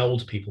bad, but when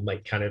older people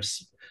make kind of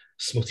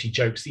smutty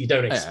jokes that you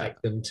don't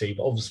expect them to,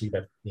 but obviously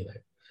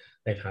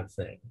they've had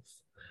things.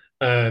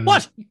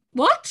 What?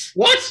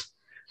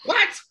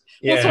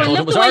 Yeah. Also, I it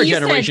love was the way our you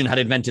generation said, had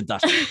invented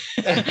that.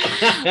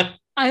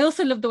 I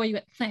also love the way you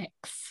went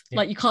sex.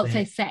 Like, you can't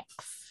say sex.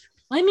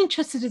 I'm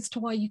interested as to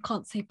why you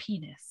can't say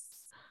penis.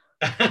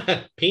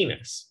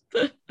 Penis?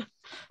 And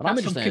I'm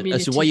interested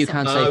as to why you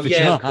can't say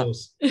vagina. Yeah, of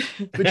course.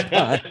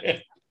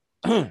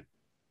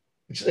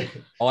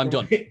 I'm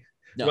done.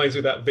 Reminds me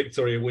of that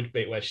Victoria Wood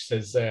bit where she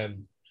says...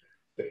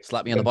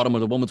 slap me on the bottom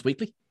of the Woman's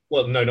Weekly?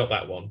 Well, no, not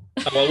that one.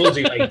 Well, we'll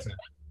do later.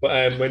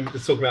 But when they're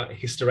talking about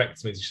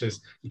hysterectomies, she says,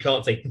 you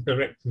can't say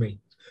hysterectomy.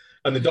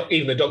 And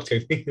even the doctor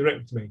goes,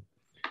 hysterectomy.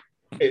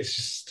 It's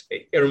just,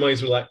 it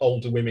reminds me of like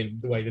older women,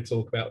 the way they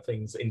talk about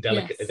things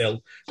indelicately. Yes.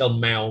 They'll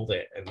mouth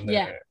it. And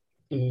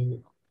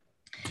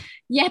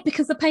yeah,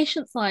 because the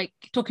patient's like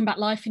talking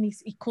about life, and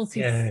he calls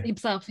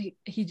himself,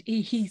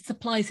 he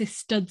supplies his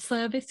stud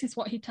service, is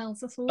what he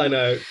tells us all. I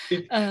know.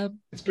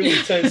 It's brilliant.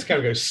 He turns to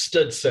camera and goes,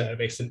 stud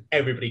service, and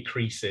everybody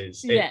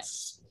creases.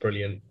 It's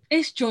brilliant.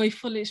 It's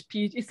joyful, it's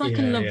beautiful. It's like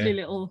a lovely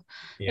little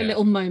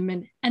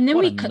moment. And then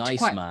we cut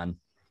nice to man.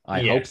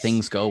 I hope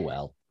things go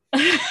well.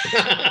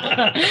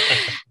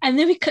 And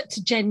then we cut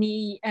to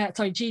Jeannie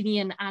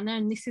and Anna,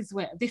 and this is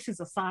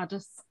the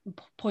saddest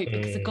point,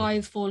 because the guy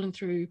has fallen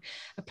through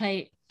a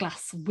plate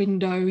glass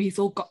window. He's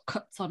all got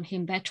cuts on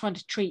him. They're trying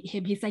to treat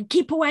him. He's saying,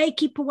 keep away,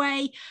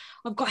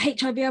 I've got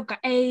HIV, I've got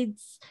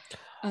AIDS.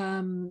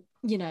 And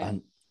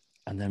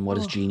then what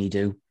does Jeannie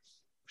do?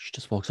 She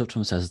just walks up to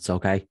him and says it's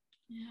okay.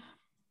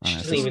 She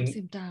doesn't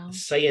even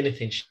say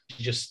anything. She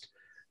just,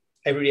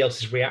 everybody else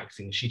is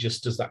reacting. She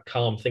just does that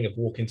calm thing of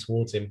walking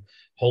towards him,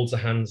 holds her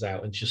hands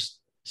out, and just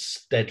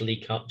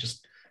steadily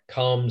just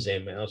calms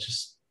him. And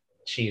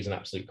she is an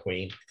absolute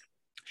queen.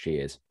 she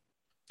is.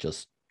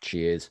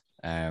 She is.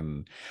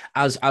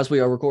 As we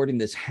are recording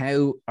this,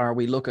 how are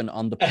we looking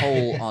on the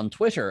poll on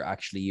Twitter?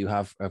 Actually, you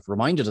have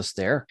reminded us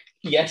there.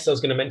 Yes, I was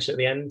going to mention at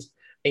the end,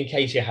 in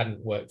case you hadn't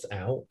worked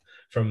out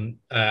from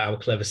our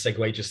clever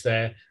segue just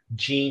there,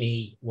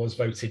 Jeannie was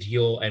voted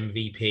your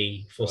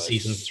MVP for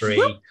season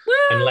 3.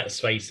 And let's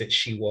face it,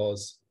 she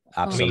was.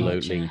 Absolutely.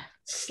 Oh, God, yeah.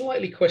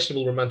 Slightly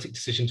questionable romantic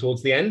decision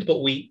towards the end,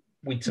 but we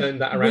turned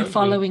that around.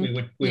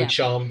 We were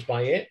charmed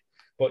by it.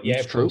 But yeah,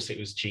 of course, it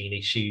was Jeannie.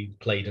 She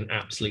played an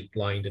absolute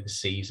blinder this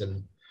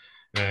season.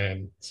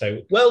 So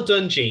well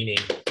done, Jeannie.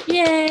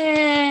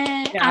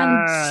 Yeah.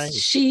 And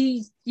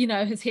she,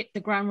 has hit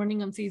the ground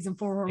running on season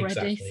 4 already.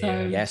 Exactly,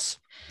 so yes.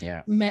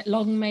 Yeah.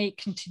 Long may it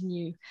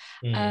continue.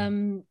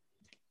 And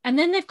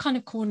then they've kind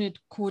of cornered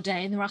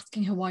Corday and they're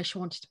asking her why she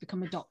wanted to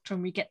become a doctor.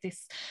 And we get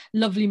this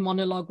lovely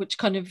monologue, which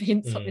kind of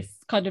hints at this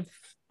kind of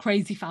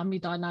crazy family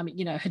dynamic.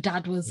 Her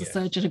dad was a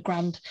surgeon, her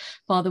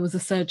grandfather was a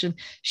surgeon.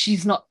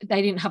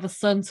 They didn't have a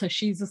son, so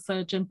she's a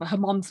surgeon, but her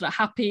mom's not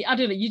happy. I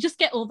don't know. You just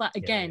get all that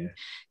again.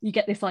 You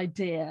get this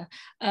idea.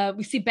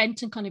 We see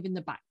Benton kind of in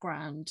the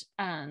background,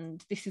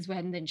 and this is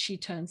when then she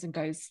turns and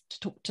goes to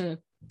talk to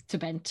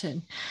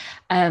Benton.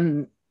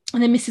 And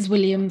then Mrs.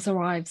 Williams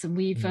arrives, and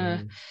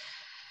Weaver's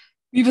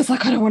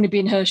like, I don't want to be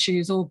in her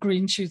shoes or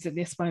Green's shoes at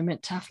this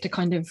moment, to have to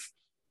kind of.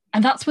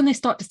 And that's when they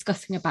start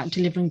discussing about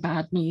delivering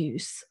bad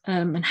news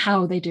and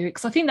how they do it.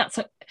 Because I think that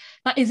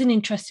is an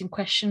interesting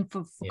question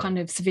for kind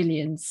of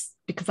civilians,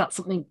 because that's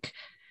something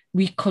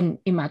we couldn't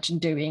imagine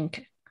doing.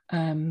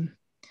 No,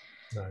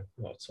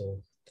 not at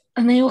all.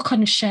 And they all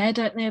kind of share,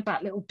 don't they,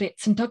 about little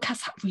bits. And Doug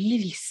has that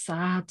really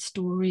sad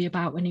story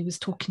about when he was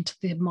talking to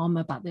the mom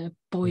about the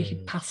boy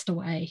who passed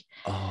away.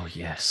 Oh,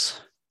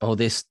 yes. Oh,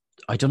 this,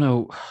 I don't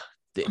know.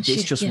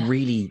 This just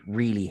really,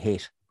 really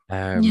hit.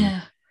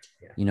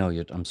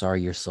 I'm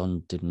sorry your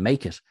son didn't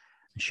make it.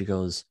 And she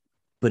goes,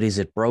 but is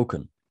it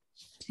broken?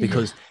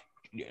 Because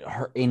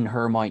in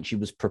her mind, she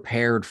was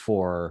prepared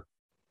for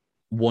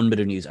one bit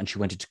of news and she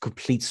went into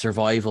complete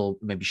survival,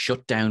 maybe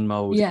shutdown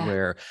mode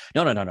where,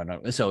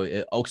 no. So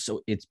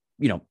it's,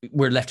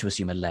 we're left to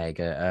assume a leg,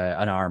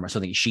 an arm or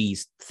something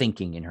she's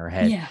thinking in her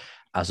head,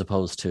 as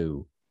opposed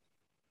to,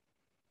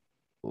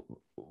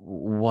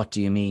 what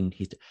do you mean?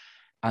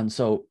 And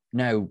so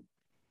now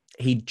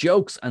he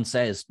jokes and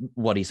says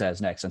what he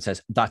says next and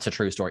says, that's a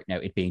true story. Now,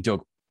 it being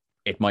Doug,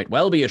 it might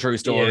well be a true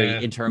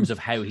story in terms of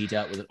how he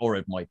dealt with it, or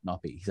it might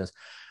not be. He says,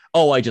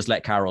 I just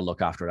let Carol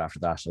look after it after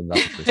that, and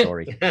that's a true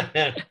story.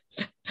 It's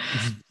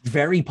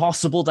very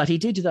possible that he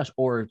did do that,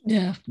 or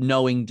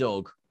knowing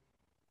Doug,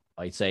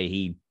 I'd say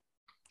he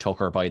took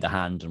her by the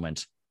hand and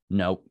went,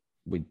 no,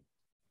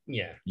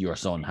 your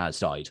son has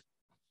died.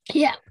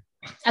 Yeah.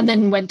 And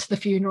then went to the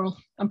funeral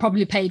and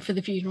probably paid for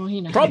the funeral,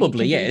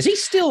 Probably, yeah. Is he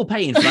still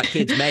paying for that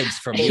kid's meds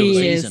from the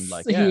season?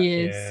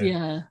 He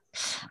is.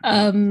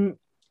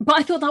 But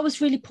I thought that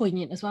was really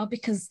poignant as well,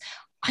 because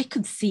I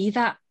could see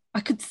that. I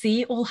could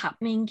see it all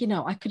happening.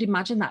 I could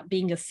imagine that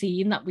being a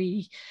scene that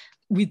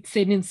we'd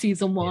seen in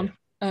season 1.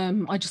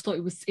 I just thought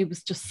it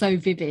was just so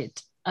vivid.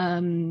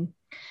 And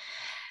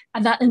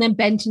then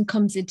Benton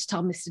comes in to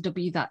tell Mr.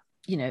 W that,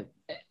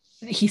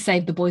 he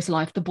saved the boy's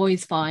life. The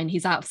boy's fine.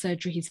 He's out of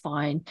surgery. He's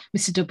fine.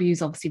 Mr. W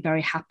is obviously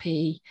very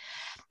happy.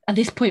 At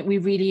this point, we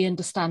really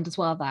understand as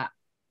well that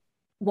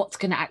what's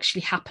going to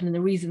actually happen, and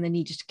the reason they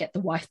needed to get the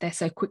wife there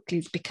so quickly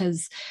is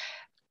because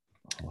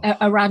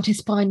around his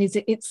spine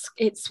it's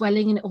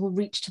swelling, and it will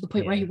reach to the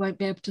point where he won't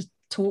be able to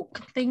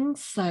talk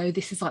things. So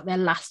this is like their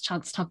last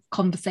chance to have a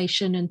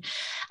conversation, and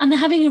they're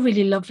having a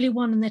really lovely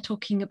one. And they're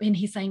talking, and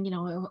he's saying,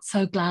 I'm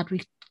so glad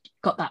we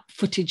got that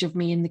footage of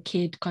me and the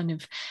kid kind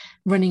of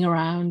running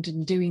around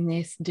and doing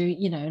this and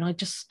doing, and I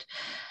just,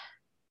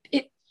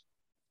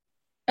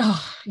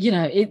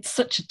 it's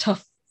such a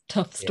tough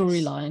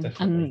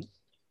storyline,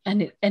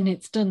 and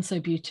it's done so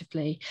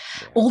beautifully.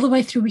 All the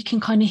way through, we can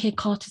kind of hear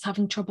Carter's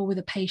having trouble with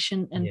a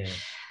patient,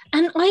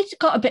 and I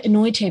got a bit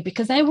annoyed here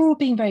because they were all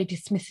being very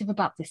dismissive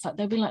about this. Like,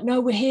 they'll be like, no,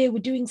 we're here, we're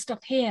doing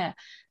stuff here.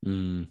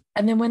 And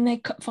then when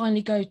they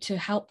finally go to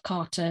help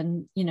Carter,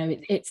 and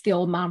it's the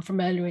old man from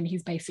earlier, and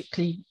he's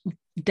basically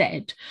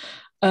dead,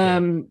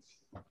 and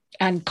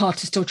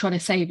Carter's still trying to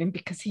save him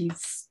because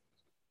he's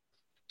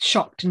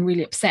shocked and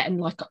really upset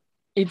and like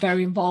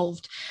very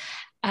involved.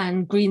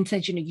 And Green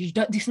says, you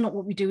don't, this is not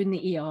what we do in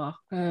the ER.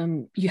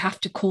 You have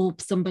to call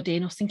somebody.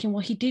 And I was thinking,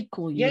 well, he did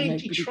call you. Yeah,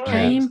 he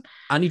came.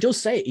 And he does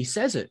say it. He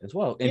says it as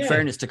well. In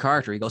fairness to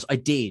Carter, he goes, I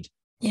did.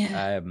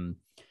 Yeah.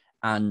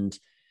 And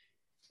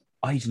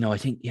I don't know. I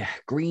think,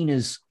 Green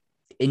is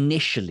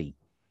initially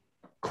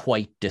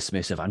quite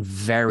dismissive and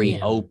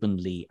very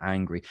openly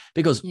angry,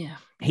 because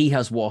he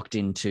has walked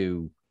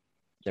into,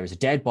 there's a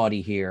dead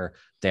body here.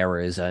 There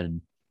is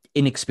an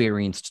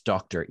inexperienced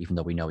doctor, even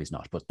though we know he's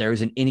not, but there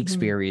is an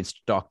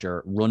inexperienced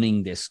doctor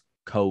running this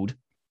code.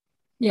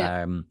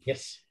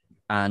 Yes.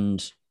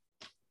 And,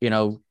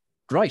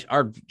 right,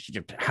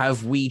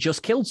 have we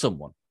just killed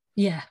someone?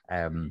 Yeah.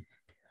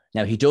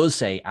 Now he does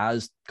say,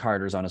 as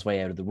Carter's on his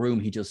way out of the room,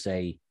 he does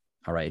say,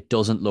 all right, it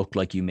doesn't look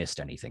like you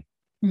missed anything.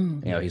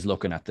 He's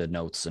looking at the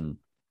notes and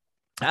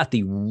at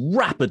the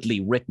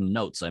rapidly written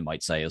notes, I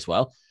might say as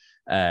well.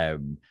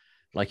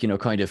 Like,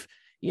 kind of,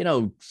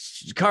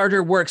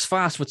 Carter works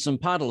fast with some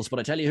paddles, but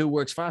I tell you who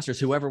works faster is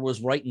whoever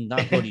was writing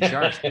that bloody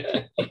chart.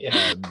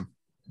 Yeah.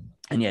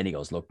 And he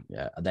goes, look,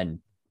 yeah. And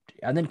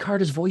then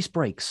Carter's voice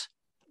breaks.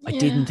 I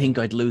didn't think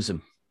I'd lose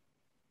him.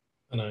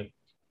 I know.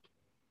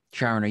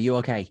 Sharon, are you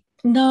okay?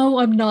 No,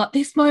 I'm not.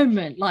 This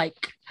moment,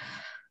 like,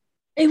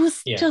 it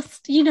was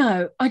just,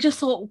 I just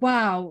thought,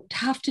 wow, to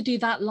have to do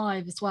that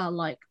live as well.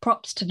 Like,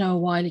 props to Noah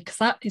Wyle, because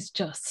that is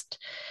just,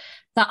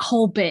 that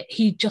whole bit,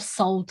 he just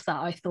sold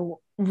that, I thought,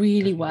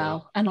 really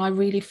well. And I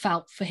really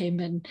felt for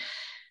him.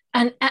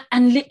 And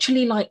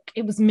literally, like,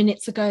 it was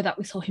minutes ago that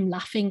we saw him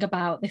laughing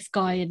about this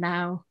guy, and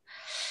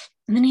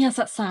then he has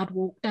that sad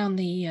walk down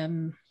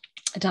the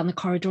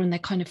corridor, and they're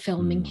kind of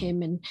filming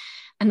him,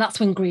 and that's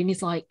when Green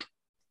is like,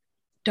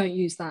 don't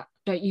use that,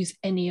 don't use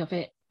any of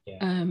it.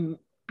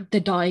 The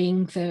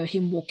dying,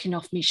 him walking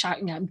off, me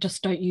shouting at him,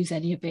 just don't use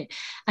any of it.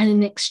 And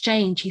in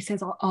exchange, he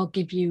says, I'll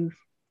give you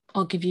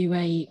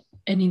an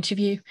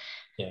interview.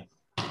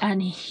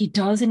 And he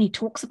does, and he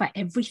talks about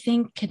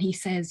everything, and he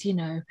says,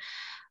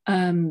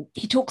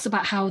 he talks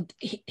about how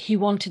he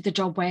wanted the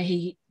job where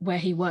he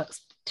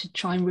works to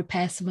try and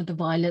repair some of the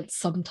violence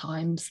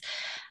sometimes,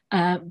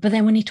 but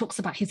then when he talks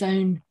about his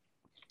own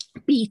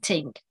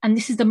beating, and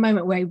this is the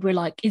moment where we're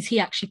like, is he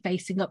actually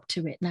facing up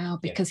to it now?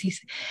 Because he's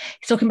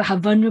talking about how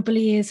vulnerable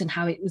he is and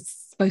how it was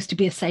supposed to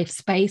be a safe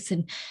space,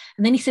 and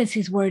then he says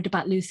he's worried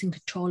about losing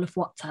control of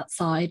what's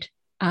outside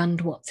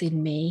and what's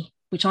in me,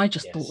 which I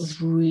just thought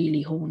was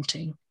really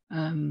haunting.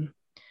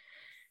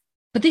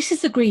 But this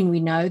is the Green we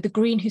know, the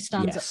Green who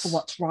stands up for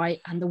what's right,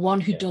 and the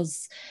one who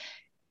does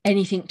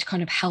anything to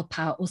kind of help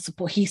out or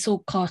support. He saw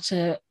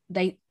Carter,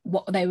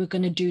 what they were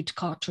going to do to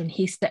Carter, and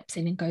he steps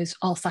in and goes,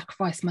 I'll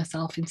sacrifice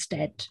myself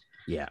instead.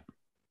 Yeah.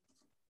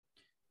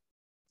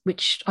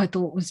 Which I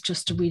thought was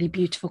just a really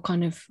beautiful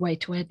kind of way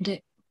to end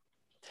it.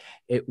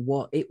 It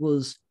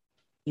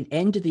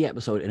ended the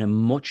episode in a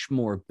much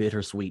more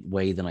bittersweet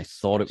way than I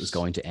thought it was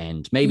going to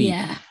end. Maybe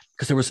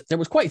because there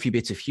was quite a few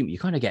bits of humor. You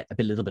kind of get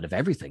a little bit of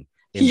everything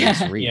in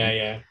this reading.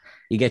 Yeah.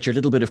 You get your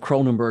little bit of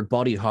Cronenberg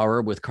body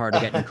horror with Carter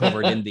getting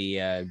covered in the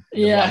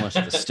vomit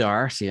at the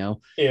start. You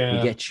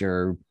get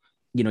your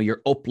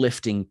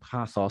uplifting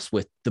pathos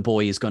with the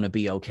boy is going to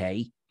be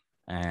okay.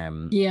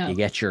 You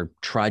get your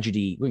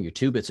tragedy, your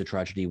two bits of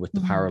tragedy with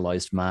the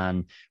paralyzed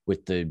man,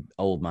 with the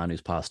old man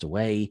who's passed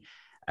away.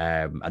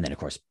 And then, of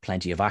course,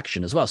 plenty of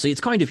action as well. So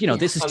it's kind of,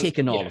 this is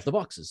ticking all of the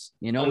boxes.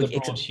 And the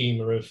broad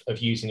humour of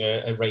using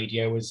a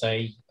radio as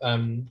a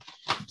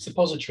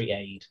suppository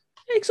aid.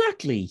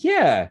 Exactly.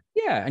 Yeah.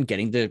 And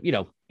getting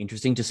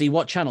interesting to see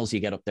what channels you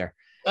get up there.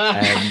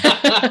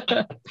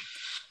 And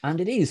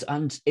it is.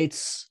 And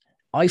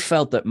I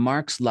felt that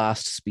Mark's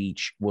last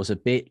speech was a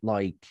bit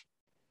like,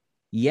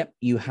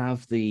 you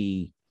have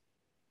the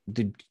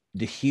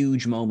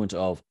huge moment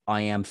of,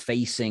 I am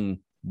facing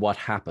what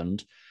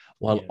happened,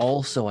 while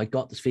also I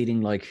got this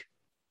feeling like,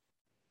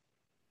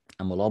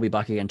 and we'll all be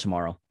back again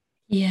tomorrow.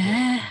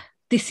 Yeah.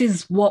 This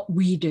is what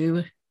we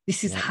do.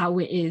 This is how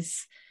it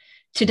is.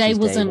 Today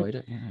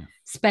wasn't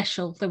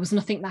special. There was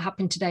nothing that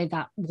happened today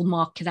that will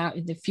mark it out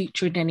in the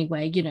future in any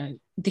way.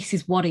 This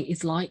is what it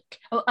is like.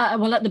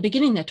 Well, at the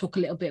beginning, they talk a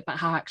little bit about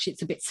how actually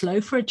it's a bit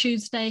slow for a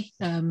Tuesday.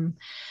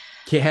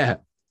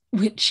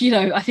 Which,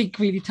 I think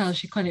really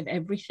tells you kind of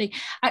everything.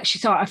 Actually,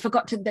 sorry, I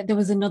forgot there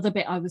was another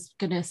bit I was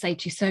going to say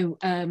to you. So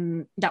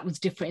that was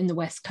different in the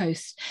West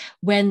Coast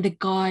when the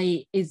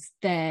guy is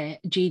there,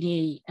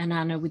 Jeannie and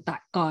Anna with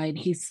that guy, and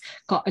he's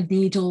got a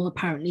needle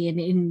apparently, and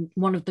in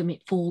one of them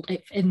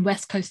in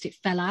West Coast it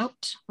fell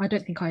out. I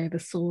don't think I ever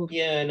saw.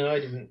 Yeah, no, I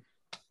didn't.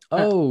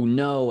 Oh,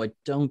 no, I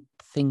don't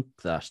think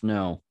that,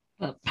 no.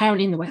 But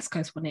apparently in the West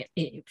Coast one,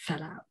 it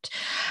fell out.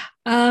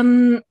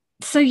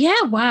 So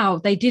wow,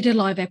 they did a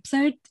live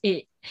episode.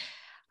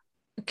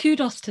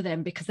 Kudos to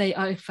them, because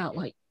I felt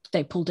like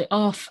they pulled it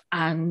off,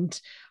 and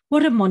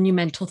what a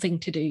monumental thing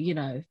to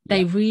do.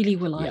 They really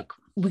were like,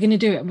 we're going to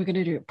do it, and we're going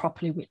to do it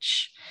properly,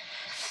 which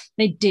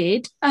they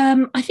did.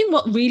 I think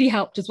what really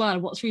helped as well,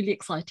 and what's really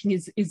exciting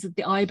is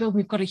the IBA.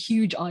 We've got a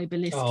huge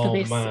IBA list for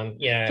this. Man.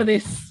 Yeah. For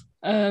this.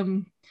 I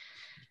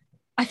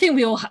think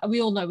we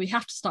all know we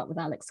have to start with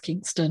Alex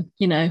Kingston.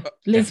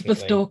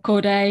 Elizabeth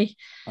Corday.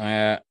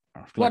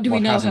 What do we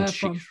know her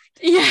from?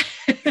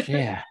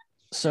 Yeah.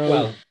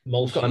 So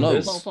Mole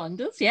Flanders. Mole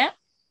Flanders, yeah.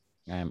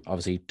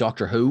 Obviously,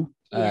 Doctor Who.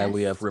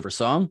 We have River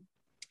Song.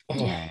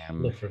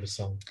 Love River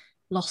Song.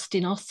 Lost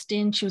in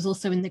Austin. She was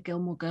also in the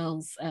Gilmore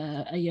Girls,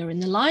 A Year in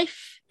the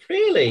Life.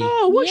 Really?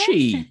 Oh, was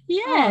she?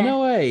 Yeah. Oh,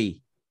 no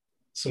way.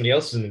 Somebody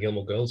else is in the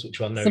Gilmore Girls, which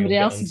I know. Somebody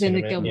else is in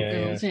the Gilmore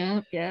Girls,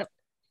 yeah.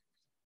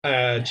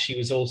 She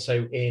was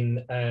also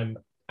in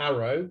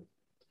Arrow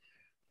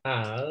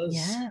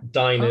as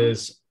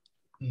Dinah's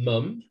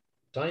mum.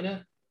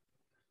 Dinah?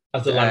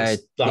 As the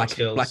Lance Black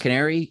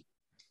Canary?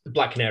 The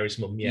Black Canary's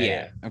mum,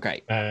 yeah.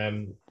 Okay.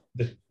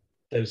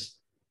 Those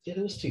Yeah,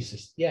 there was two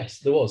sisters. Yes,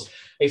 there was.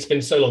 It's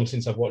been so long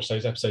since I've watched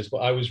those episodes, but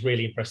I was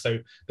really impressed. So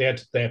they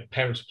had their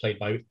parents were played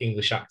by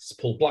English actors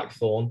Paul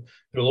Blackthorne,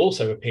 who will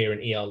also appear in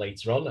ER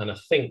later on, and I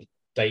think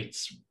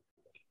dates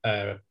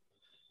Dr.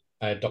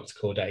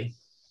 Corday.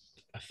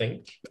 I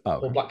think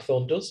Paul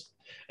Blackthorne does.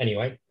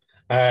 Anyway,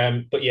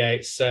 but yeah,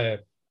 it's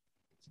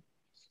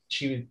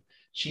she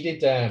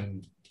did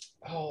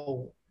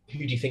who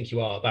do you think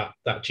you are,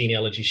 that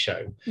genealogy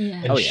show,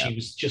 and she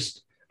was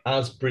just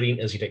as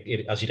brilliant as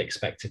you'd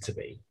expect it to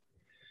be.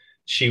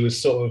 She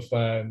was sort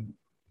of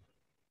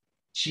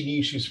she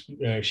knew she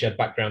was she had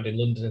background in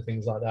London and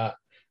things like that,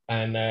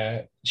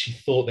 and she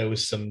thought there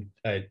was some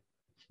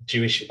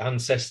Jewish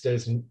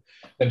ancestors, and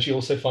then she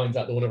also finds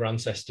out that one of her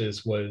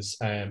ancestors was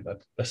a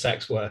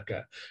sex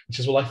worker. Which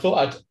is, well,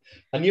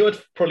 I knew I'd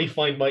probably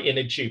find my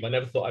inner Jew, but I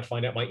never thought I'd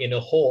find out my inner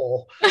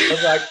whore. I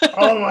was like,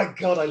 oh my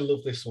God, I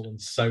love this woman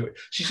so much.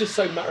 She's just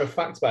so matter of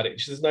fact about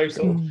it. There's no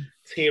sort of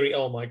theory,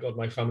 oh my God,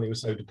 my family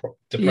was so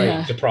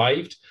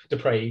depraved.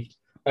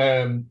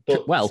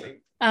 But well,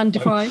 and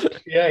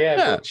deprived.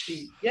 But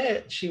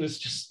she was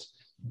just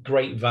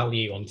great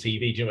value on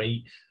TV. Do you know,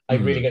 I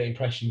really get the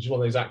impression she's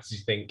one of those actors you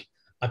think,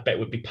 I bet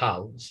would be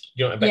pals.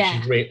 You know, I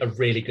bet she's a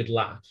really good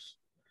laugh.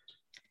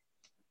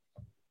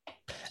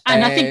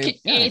 And I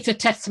think it's a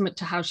testament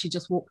to how she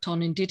just walked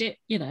on and did it,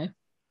 you know,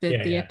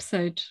 the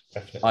episode.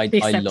 I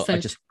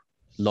just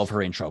love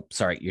her intro.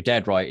 Sorry, you're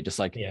dead right. Just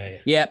like,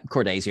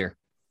 Corday's here.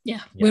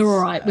 Yeah, we're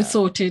all right. We're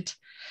sorted.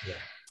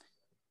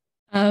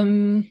 Yeah.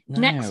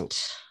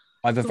 Next.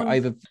 I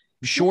have a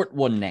short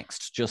one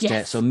next.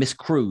 So Miss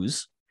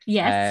Cruz.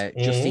 Yes.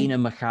 Justina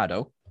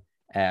Machado.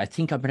 I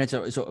think I pronounced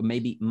it so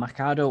maybe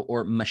Machado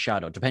or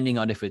Machado, depending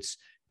on if it's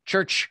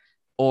church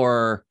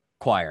or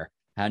choir,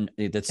 and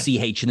that's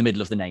CH in the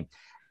middle of the name.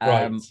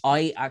 Right.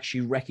 I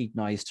actually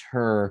recognized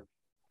her,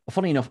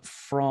 funny enough,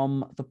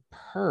 from The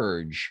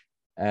Purge.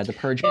 The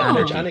Purge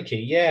Anarchy,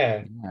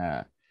 yeah.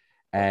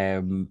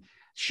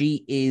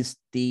 She is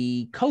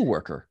the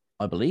co-worker,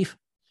 I believe.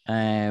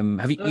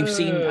 Have you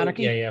seen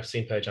Anarchy? Yeah, I've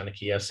seen Purge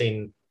Anarchy. I've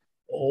seen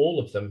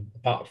all of them,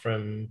 apart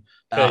from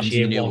Purge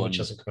Year 1, which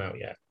hasn't come out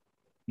yet.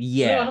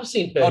 Yeah, no, I've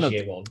seen Purge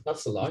Year 1.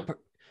 That's the lie.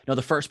 No,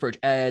 the first Purge,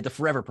 the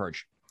Forever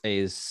Purge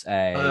is.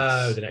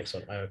 The next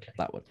one. Oh, okay,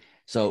 that one.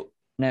 So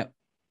now,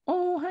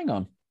 hang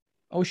on.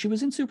 She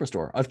was in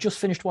Superstore. I've just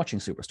finished watching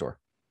Superstore.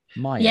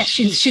 Yeah,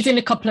 she's in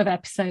a couple of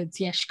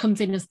episodes. Yeah, she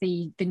comes in as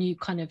the new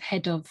kind of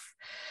head of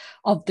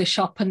the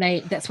shop, and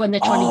that's when they're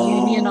trying to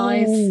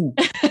unionize.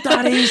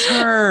 That is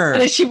her.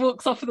 And then she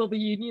walks off with all the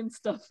union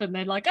stuff, and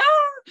they're like,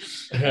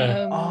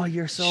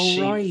 you're so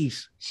right.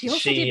 She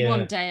also did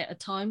One Day at a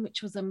Time,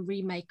 which was a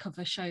remake of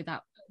a show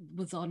that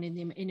was on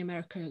in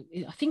America.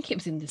 I think it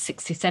was in the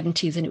 60s,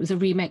 70s, and it was a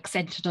remake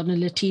centered on a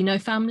Latino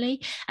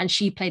family, and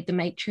she played the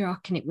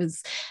matriarch, and it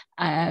was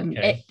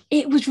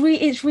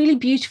it's really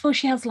beautiful.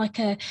 She has like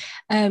a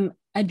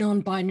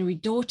non-binary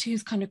daughter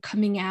who's kind of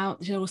coming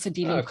out. She's also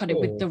dealing kind of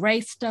with the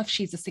race stuff.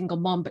 She's a single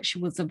mom, but she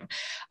was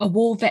a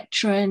war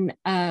veteran.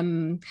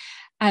 And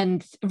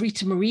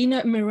Rita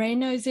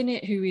Moreno's in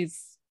it, who is,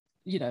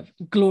 you know,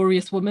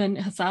 glorious woman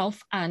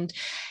herself. And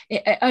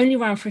it only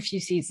ran for a few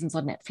seasons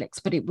on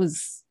Netflix, but it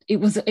was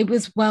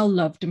well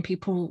loved, and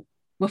people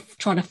were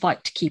trying to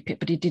fight to keep it,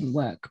 but it didn't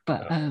work.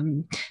 But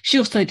she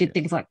also did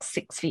things like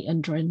 6 Feet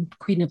Under and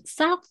Queen of the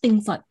South,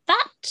 things like that.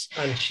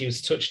 And she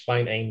was touched by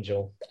an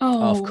angel.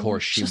 Oh, of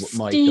course she was.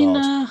 My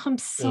God, I'm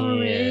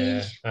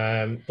sorry.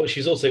 Yeah. But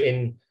she's also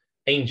in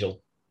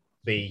Angel,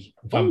 the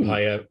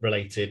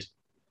vampire-related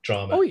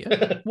drama. Oh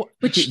yeah,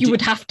 which you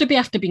would have to be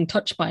after being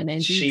touched by an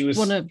angel.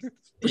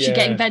 Was she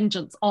getting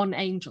vengeance on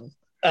Angel,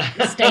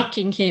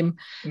 staking him?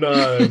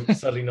 No,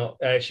 sadly not.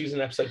 She was in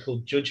an episode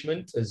called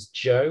Judgment as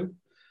Jo.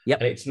 Yep.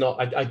 And it's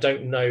not. I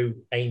don't know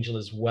Angel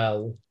as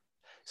well.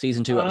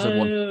 Season 2, episode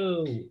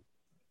 1.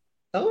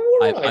 Oh,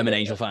 right. I'm an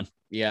Angel fan.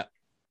 Yeah.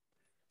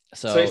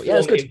 So it's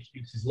it's good.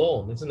 Introduces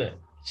Lorne, isn't it?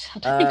 I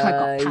don't think I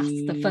got past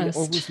the first.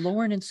 Or was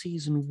Lorne in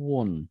season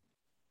 1?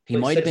 He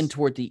might have been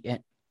toward the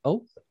end.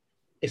 Oh.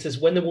 It says,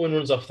 when the woman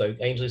runs off, though,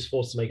 Angel is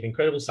forced to make an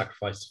incredible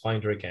sacrifice to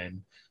find her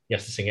again. He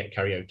has to sing at a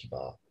karaoke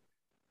bar.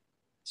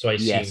 So I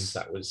assumed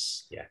that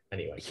was,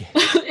 anyway.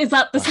 Is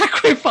that the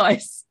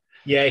sacrifice?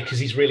 Yeah, because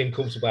he's really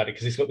uncomfortable about it,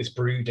 because he's got this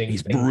brooding.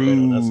 He's dark.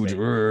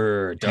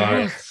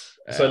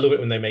 So I love it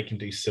when they make him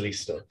do silly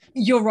stuff.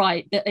 You're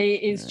right.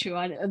 It is true.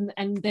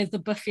 And there's the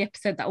Buffy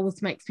episode that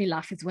always makes me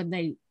laugh, is when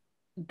they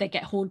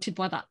get haunted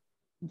by that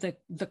the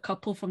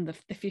couple from the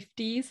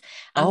 50s,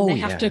 and they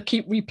have to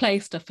keep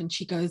replay stuff, and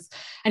she goes,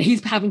 and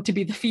he's having to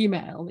be the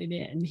female in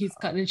it, and he's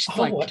kind of, she's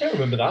like, I don't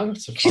remember that.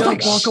 She's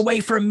like, walk away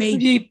from me,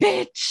 you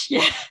bitch.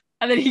 Yeah.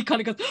 And then he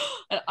kind of goes,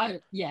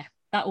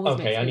 that always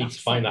okay, I need to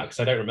find that, because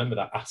I don't remember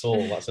that at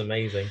all. That's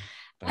amazing.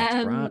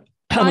 That's right.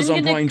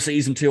 Amazon Prime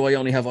season 2, I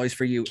Only Have Eyes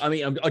for You. I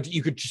mean,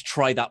 you could just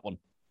try that one.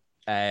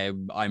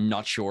 I'm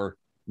not sure,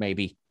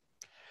 maybe.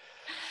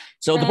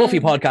 So the Buffy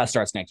podcast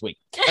starts next week.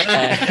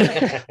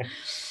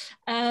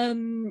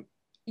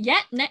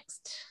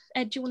 Next.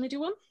 Ed, do you want to do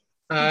one?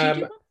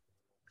 Carry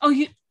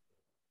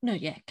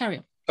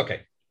on.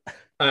 Okay.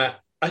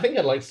 I think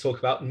I'd like to talk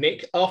about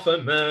Nick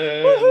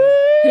Offerman.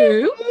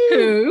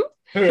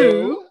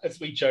 Who? As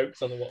we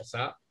joked on the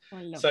WhatsApp.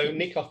 So him.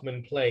 Nick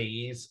Offerman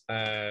plays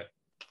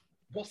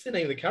what's the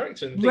name of the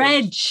character?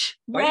 Reg.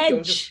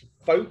 I'm just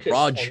focused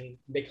on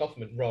Nick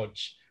Offerman.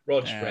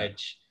 Reg.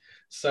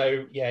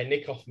 So yeah,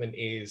 Nick Offerman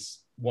is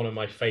one of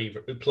my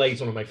favorite. Who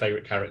plays one of my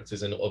favorite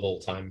characters of all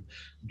time.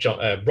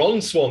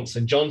 Ron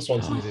Swanson. John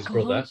Swanson is his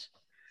brother.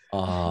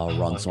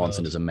 Ron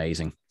Swanson is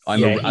amazing.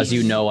 As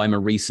you know, I'm a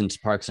recent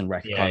Parks and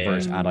Rec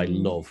convert, and I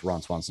love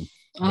Ron Swanson.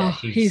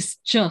 He's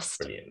just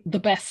brilliant. The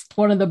best,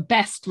 one of the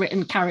best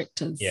written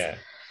characters. Yeah.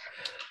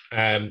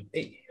 I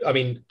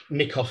mean,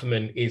 Nick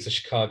Offerman is a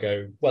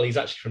Chicago. Well, he's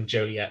actually from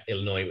Joliet,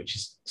 Illinois, which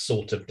is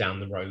sort of down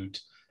the road,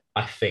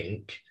 I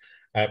think.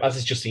 As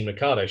is Justine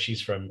Mercado,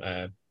 she's from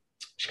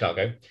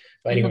Chicago.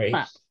 But anyway,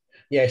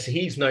 yeah. So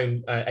he's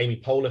known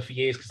Amy Poehler for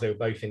years because they were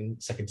both in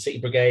Second City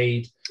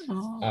Brigade.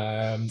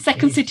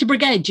 Second City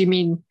Brigade, you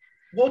mean?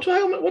 What did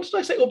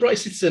I say? Upright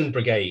Citizen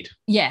Brigade.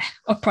 Yeah,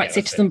 Upright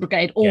Citizen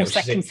Brigade or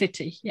Second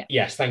City. Yeah.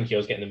 Yes, thank you. I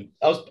was getting them.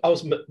 I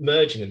was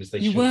merging them as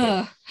they should. You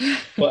were.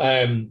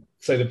 But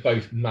so they're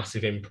both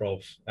massive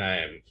improv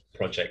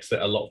projects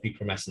that a lot of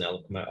people from SNL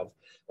have come out of.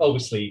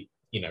 Obviously,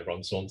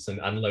 Ron Swanson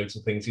and loads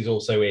of things. He's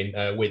also in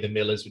We're the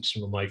Millers, which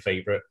is one of my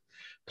favourite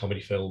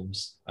comedy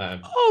films. I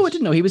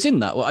didn't know he was in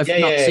that. Well, I've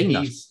not seen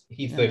that.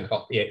 He's the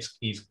cop. Yeah,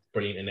 he's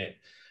brilliant in it.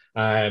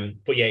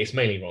 But yeah, it's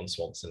mainly Ron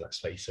Swanson, let's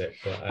face it.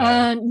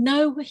 But,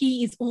 no,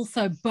 he is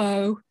also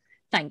Bo.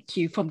 Thank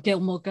you, from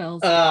Gilmore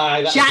Girls.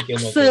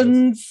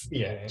 Jackson's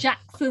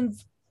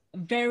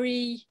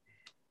very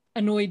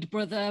annoyed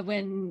brother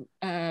when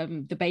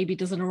the baby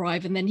doesn't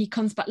arrive, and then he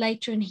comes back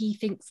later and he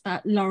thinks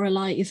that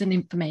Lorelai is an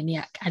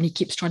nymphomaniac and he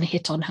keeps trying to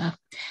hit on her.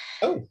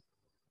 Oh,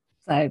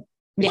 so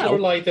is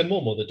Lorelai the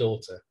mum or the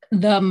daughter?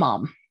 The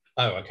mum.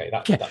 Oh, okay.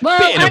 That's bit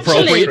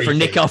inappropriate for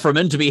Nick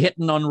Offerman to be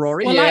hitting on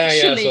Rory. Well,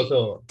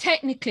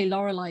 technically,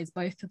 Lorelai is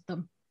both of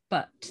them,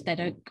 but they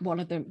don't. One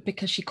of them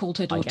because she called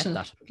her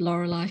daughter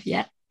Lorelai.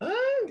 Yeah.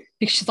 Oh.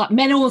 Because she's like,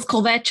 men always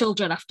call their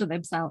children after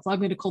themselves. I'm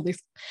going to call this,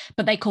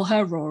 but they call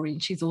her Rory,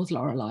 and she's always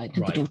Lorelai,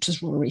 and the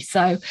daughter's Rory.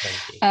 So,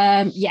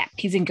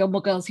 he's in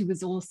Gilmore Girls. He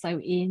was also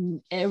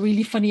in a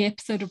really funny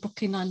episode of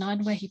Brooklyn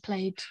Nine-Nine where he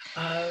played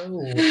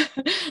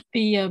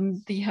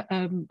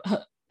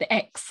the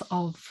ex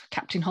of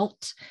Captain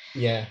Holt.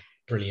 Yeah,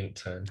 brilliant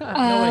turn.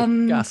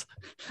 Gas.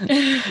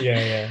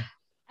 Yeah.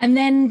 And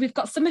then we've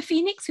got Summer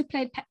Phoenix, who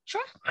played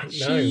Petra.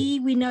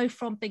 We know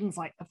from things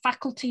like The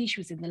Faculty. She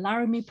was in the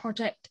Laramie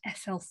Project,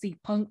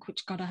 SLC Punk,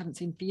 which, God, I haven't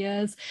seen for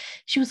years.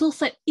 She was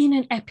also in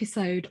an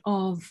episode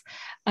of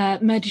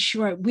Murder, She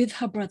Wrote with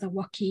her brother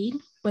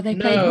Joaquin, where they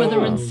played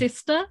brother and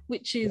sister,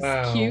 which is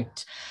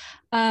cute.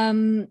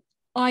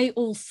 I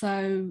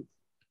also...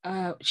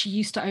 she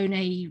used to own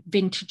a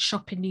vintage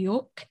shop in New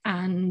York,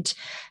 and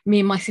me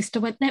and my sister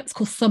went there. It was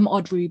called Some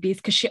Odd Rubies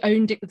because she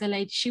owned it with a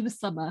lady. She was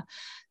Summer.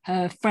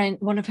 Her friend,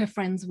 one of her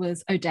friends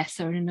was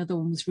Odessa, and another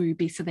one was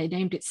Ruby. So they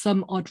named it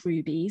Some Odd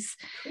Rubies.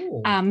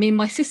 Cool. Me and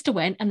my sister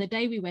went, and the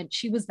day we went,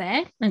 she was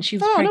there, and she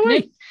was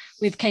pregnant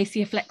with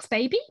Casey Affleck's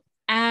baby.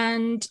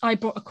 And I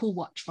brought a cool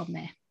watch from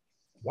there.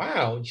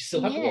 Wow, you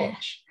still have the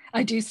watch?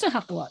 I do still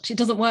have the watch. It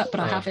doesn't work, but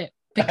I have it.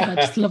 Because I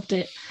just loved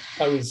it.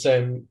 I was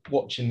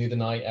watching the other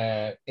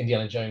night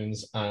Indiana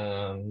Jones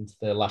and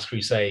The Last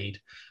Crusade,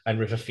 and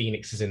River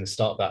Phoenix is in the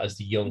start of that as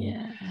the young.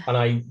 Yeah. And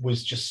I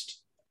was just,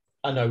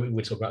 I know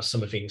we're talking about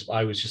Summer Phoenix, but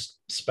I was just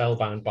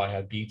spellbound by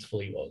how beautiful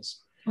he was.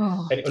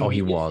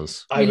 He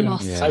was. I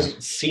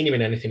haven't seen him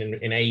in anything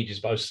in ages,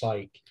 but I was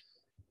like,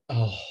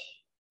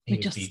 he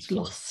just beautiful.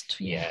 Lost.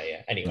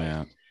 Yeah.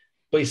 Anyway,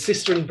 but his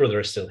sister and brother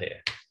are still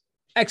here.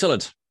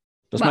 Excellent.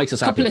 Just makes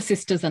us happy. A couple of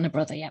sisters and a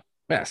brother, yeah.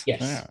 Yes.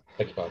 Yeah.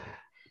 Beg your pardon.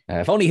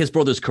 If only his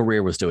brother's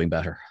career was doing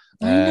better.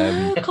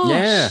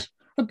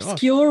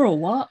 Obscure or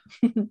what?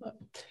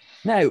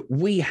 Now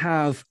we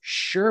have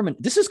Sherman.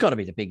 This has got to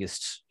be the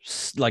biggest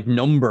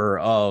number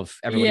of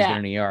everybody's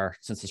been in ER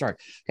since the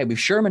start. Okay, we've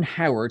Sherman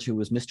Howard, who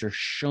was Mr.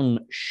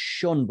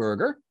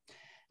 Schunberger.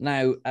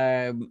 Now,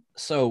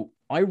 so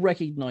I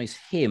recognize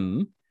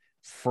him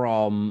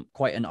from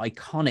quite an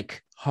iconic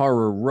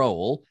horror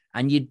role,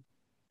 and you'd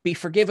be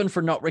forgiven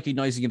for not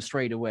recognizing him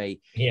straight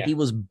away. Yeah. He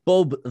was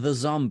Bub the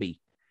Zombie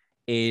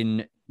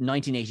in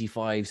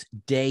 1985's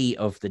Day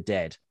of the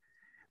Dead,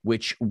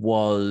 which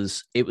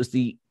was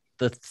the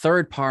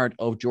third part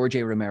of George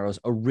A. Romero's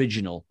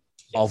original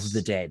of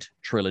the Dead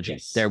trilogy.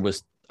 Yes. There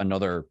was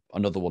another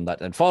one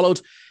that had followed.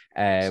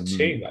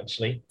 Two,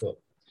 actually. But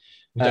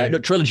no,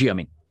 trilogy, I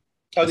mean.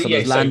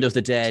 There's Land of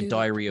the Dead,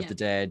 Diary of the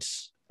Dead.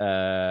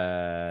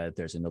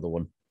 There's another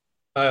one.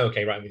 Oh,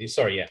 okay, right with you.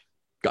 Sorry, yeah.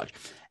 Gotcha.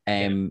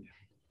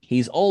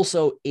 He's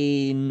also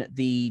in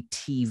the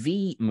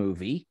TV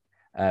movie,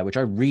 which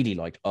I really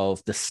liked,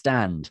 of The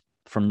Stand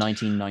from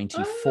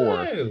 1994.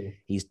 Oh.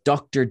 He's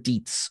Dr.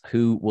 Dietz,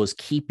 who was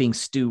keeping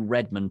Stu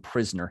Redman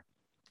prisoner.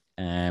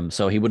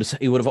 So he would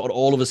have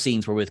all of his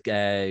scenes were with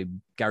Gary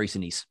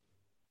Sinise.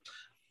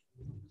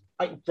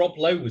 Rob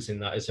Lowe was in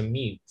that as a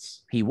mute.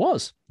 He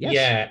was, yes.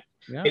 Yeah.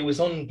 it was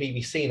on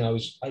BBC, and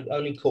I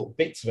only caught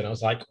bits of it. I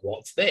was like,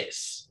 "What's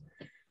this?"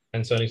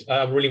 And so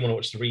I really want to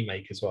watch the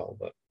remake as well,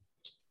 but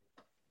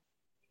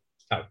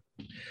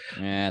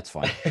yeah, it's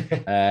fine.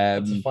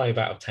 It's a 5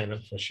 out of 10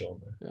 for sure.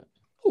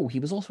 Oh, he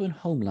was also in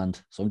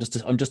Homeland, so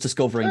I'm just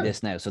discovering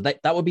this now. So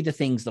that would be the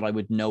things that I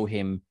would know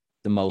him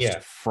the most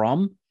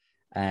from.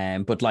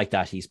 But like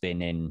that, he's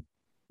been in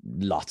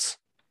lots.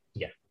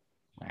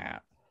 Yeah.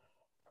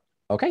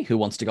 Okay, who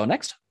wants to go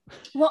next?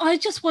 Well, I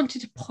just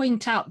wanted to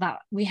point out that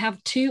we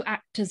have 2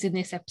 actors in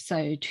this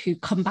episode who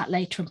come back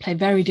later and play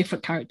very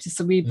different characters.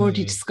 So we've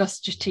already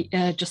discussed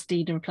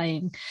Justina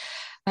playing.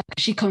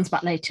 She comes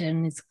back later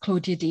and is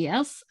Claudia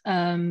Diaz.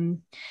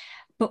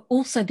 But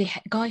also the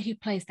guy who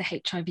plays the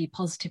HIV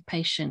positive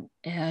patient,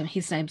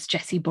 his name's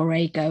Jesse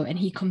Borrego, and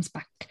he comes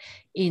back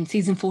in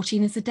season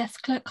 14 as a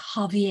desk clerk,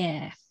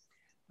 Javier. I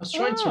was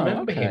trying to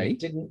remember him. It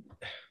didn't.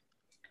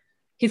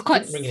 He's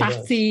quite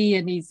sassy,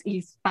 and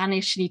he's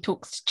Spanish, and he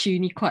talks to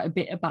Tuni quite a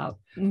bit about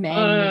men.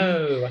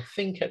 Oh, I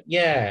think,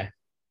 I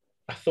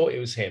thought it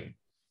was him.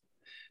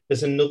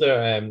 There's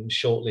another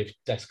short-lived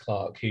desk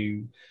clerk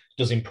who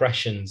does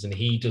impressions, and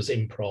he does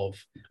improv,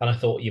 and I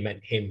thought you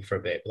meant him for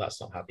a bit, but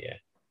that's not Javier.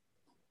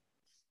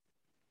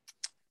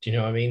 Do you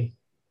know what I mean?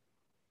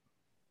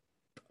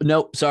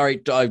 No,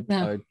 sorry, I'm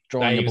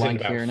drawing a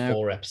blank here now.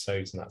 4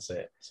 episodes, and that's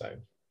it, so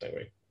don't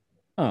worry.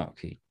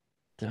 Okay.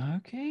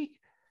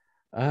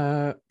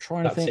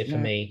 Trying to think. That's it for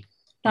me.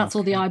 That's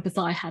all the eyeballs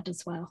I had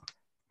as well.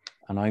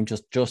 And I'm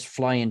just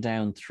flying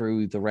down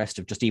through the rest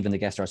of just even the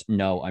guest stars.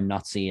 No, I'm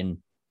not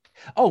seeing.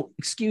 Oh,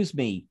 excuse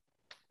me.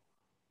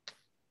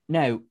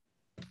 Now,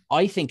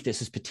 I think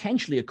this is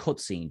potentially a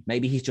cutscene.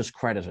 Maybe he's just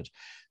credited.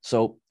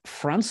 So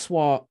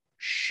Francois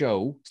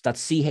Chau,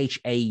 that's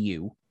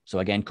Chau. So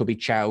again, could be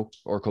Chow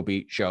or could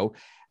be Chau,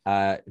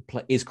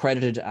 is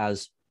credited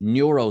as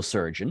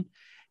neurosurgeon.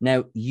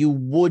 Now, you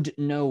would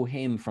know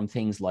him from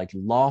things like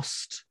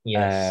Lost,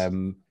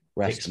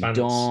 Rescue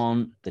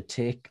Dawn, The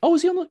Tick. Oh,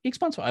 is he on The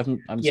Expanse? I haven't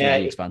seen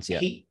The Expanse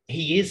yet. He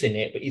is in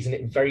it, but he's in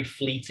it very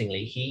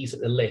fleetingly. He's at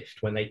the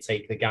lift when they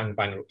take the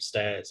gangbanger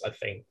upstairs, I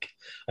think.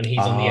 And he's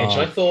on the edge.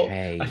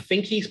 I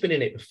think he's been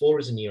in it before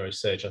as a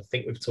neurosurgeon. I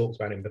think we've talked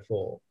about him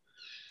before.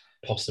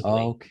 Possibly.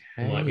 Okay.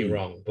 I might be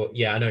wrong. But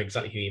yeah, I know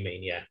exactly who you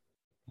mean, yeah.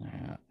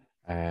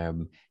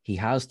 He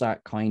has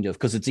that kind of,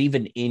 because it's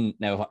even in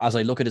now as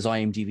I look at his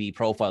IMDb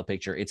profile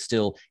picture, it's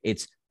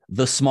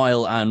the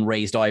smile and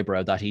raised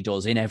eyebrow that he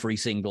does in every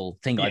single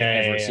thing I've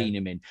ever seen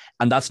him in.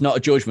 And that's not a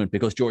judgment,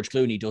 because George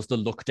Clooney does the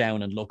look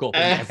down and look up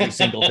in every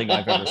single thing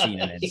I've ever seen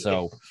him in.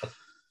 So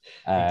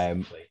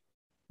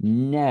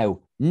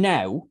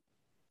now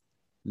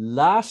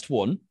last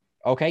one.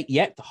 Okay,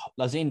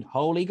 as in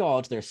holy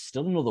God, there's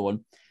still another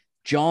one.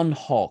 John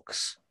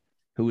Hawkes,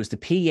 who was the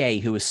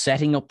PA who was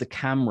setting up the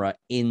camera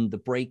in the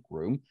break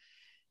room.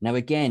 Now,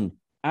 again,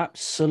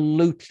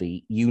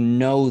 absolutely, you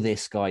know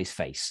this guy's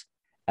face.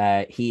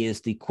 He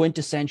is the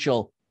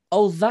quintessential,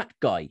 that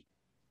guy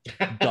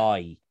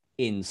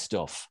in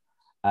stuff.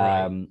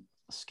 Right.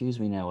 Excuse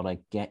me now, will I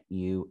get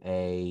you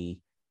a...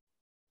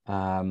 So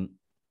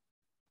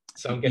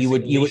I'm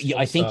guessing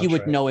I think you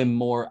would know him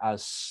more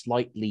as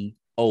slightly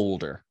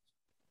older.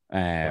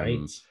 Right.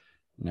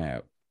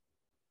 No.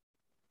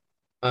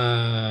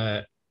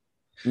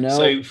 No.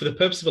 So for the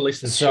purpose of a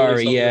listener,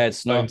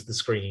 it's not to the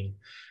screen.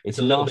 It's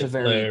a little bit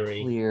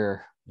very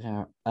clear.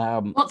 Yeah.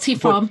 What's he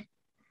from?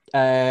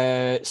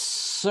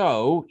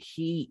 So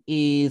he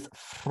is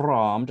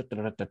from.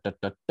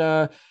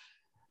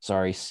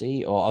 Sorry,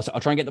 see. I'll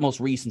try and get the most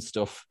recent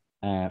stuff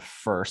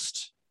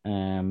first,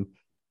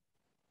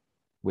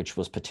 which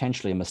was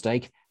potentially a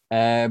mistake.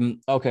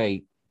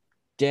 Okay.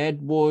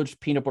 Deadwood,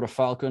 Peanut Butter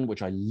Falcon,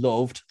 which I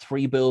loved.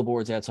 3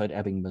 Billboards Outside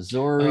Ebbing,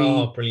 Missouri.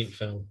 Oh, brilliant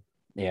film.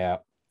 Yeah.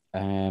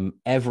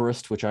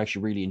 Everest, which I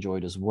actually really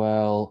enjoyed as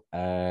well.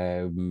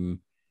 Now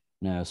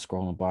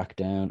scrolling back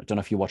down. I don't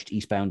know if you watched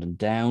Eastbound and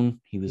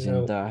Down. He was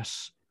in that.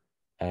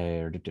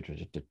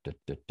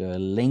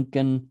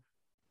 Lincoln.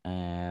 I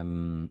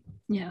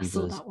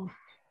saw that one.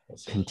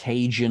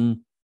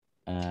 Contagion.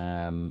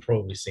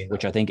 Probably seen that.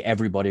 Which I think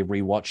everybody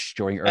rewatched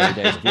during early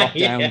days of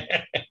lockdown.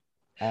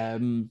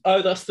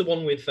 That's the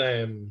one with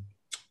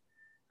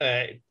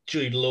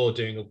Jude Law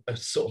doing a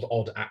sort of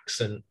odd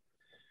accent.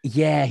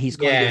 Yeah, he's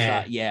kind of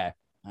that. Yeah,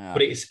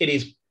 but it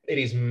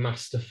is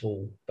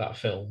masterful, that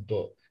film.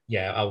 But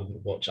yeah, I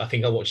wouldn't watch. I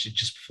think I watched it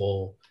just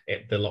before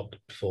the lock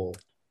before.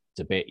 It's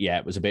a bit. Yeah,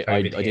 it was a bit.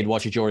 I did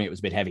watch it during. It was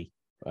a bit heavy.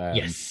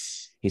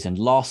 Yes, he's in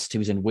Lost. He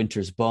was in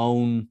Winter's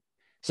Bone.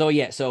 So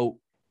yeah, so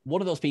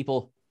one of those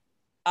people.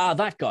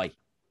 That guy.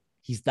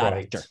 He's that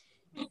actor.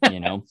 You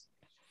know.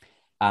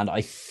 And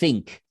I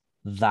think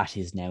that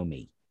is now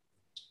me.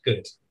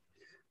 Good.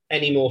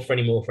 Any more for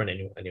anyone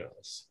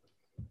else?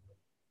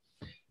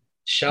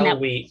 Shall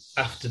we,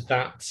 after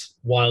that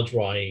wild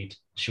ride,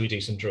 should we do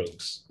some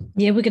drugs?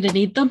 Yeah, we're going to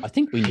need them. I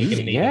think we need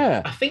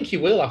them. I think you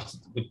will after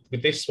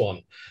with this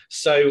one.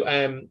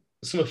 So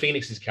Summer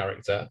Phoenix's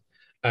character,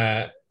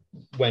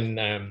 when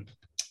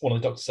one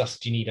of the doctors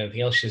asked, do you need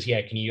anything else? She says,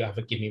 yeah, can you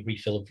give me a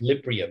refill of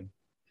Librium?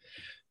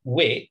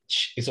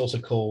 which is also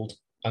called,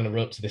 I'm going to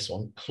run up to this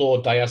one,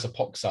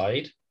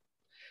 chlordiazepoxide,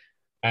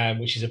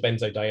 which is a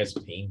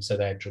benzodiazepine. So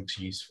they're drugs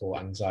used for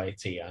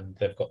anxiety, and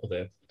they've got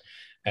other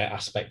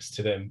aspects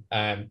to them.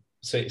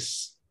 So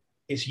it's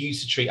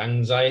used to treat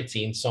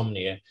anxiety,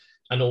 insomnia,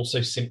 and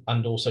also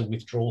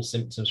withdrawal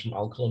symptoms from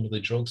alcohol and other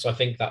drugs. So I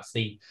think that's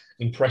the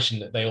impression,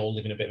 that they all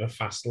live in a bit of a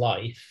fast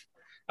life,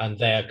 and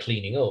they're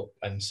cleaning up,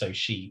 and so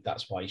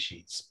that's why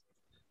she's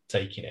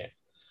taking it.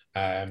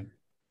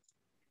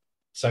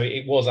 So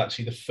it was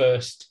actually the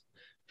first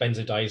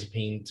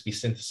benzodiazepine to be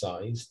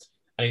synthesized,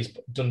 and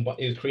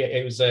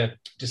it was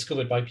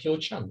discovered by pure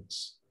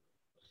chance.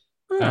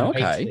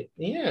 Okay.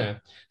 Yeah.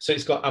 So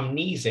it's got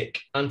amnesic,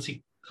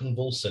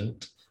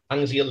 anticonvulsant,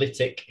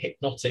 anxiolytic,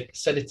 hypnotic,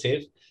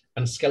 sedative,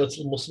 and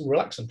skeletal muscle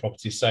relaxant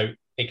properties. So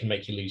it can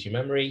make you lose your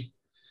memory.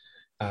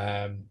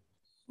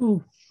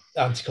 Anticonvulsant,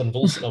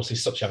 obviously,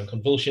 stops you having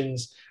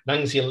convulsions. An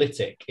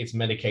anxiolytic is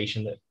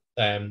medication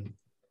that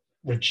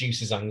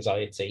reduces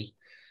anxiety.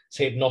 It's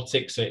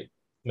hypnotic, so it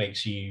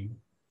makes you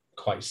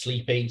quite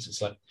sleepy.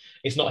 So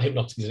it's not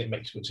hypnotic, it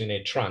makes you in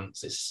a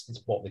trance.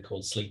 It's what they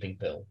call sleeping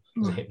pill.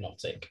 It's a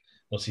hypnotic.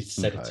 Obviously,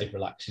 sedative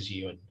relaxes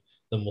you, and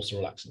the muscle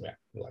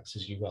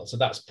relaxes you well. So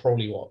that's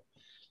probably what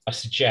I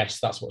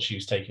suggest. That's what she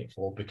was taking it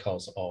for,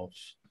 because of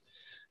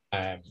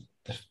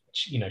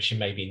she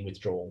may be in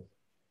withdrawal.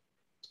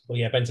 Well,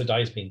 yeah,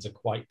 benzodiazepines are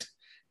quite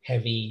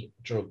heavy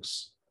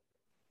drugs.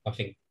 I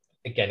think,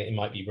 again, it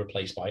might be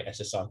replaced by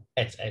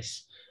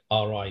SSRIs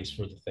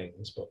for other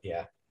things, but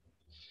yeah,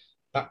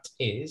 that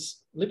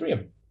is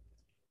Librium.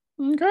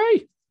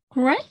 Okay,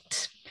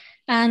 great.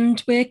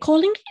 And we're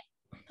calling it.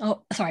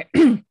 Oh, sorry.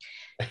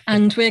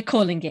 And we're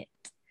calling it.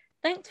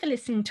 Thanks for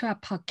listening to our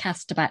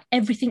podcast about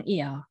everything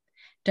ER.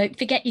 Don't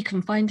forget, you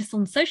can find us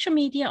on social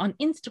media on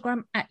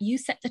Instagram at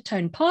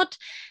YouSetTheTonePod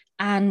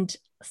and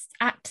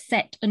at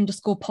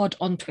set_pod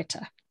on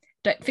Twitter.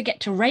 Don't forget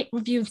to rate,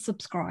 review, and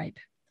subscribe.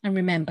 And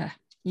remember,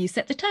 you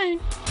set the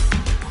tone.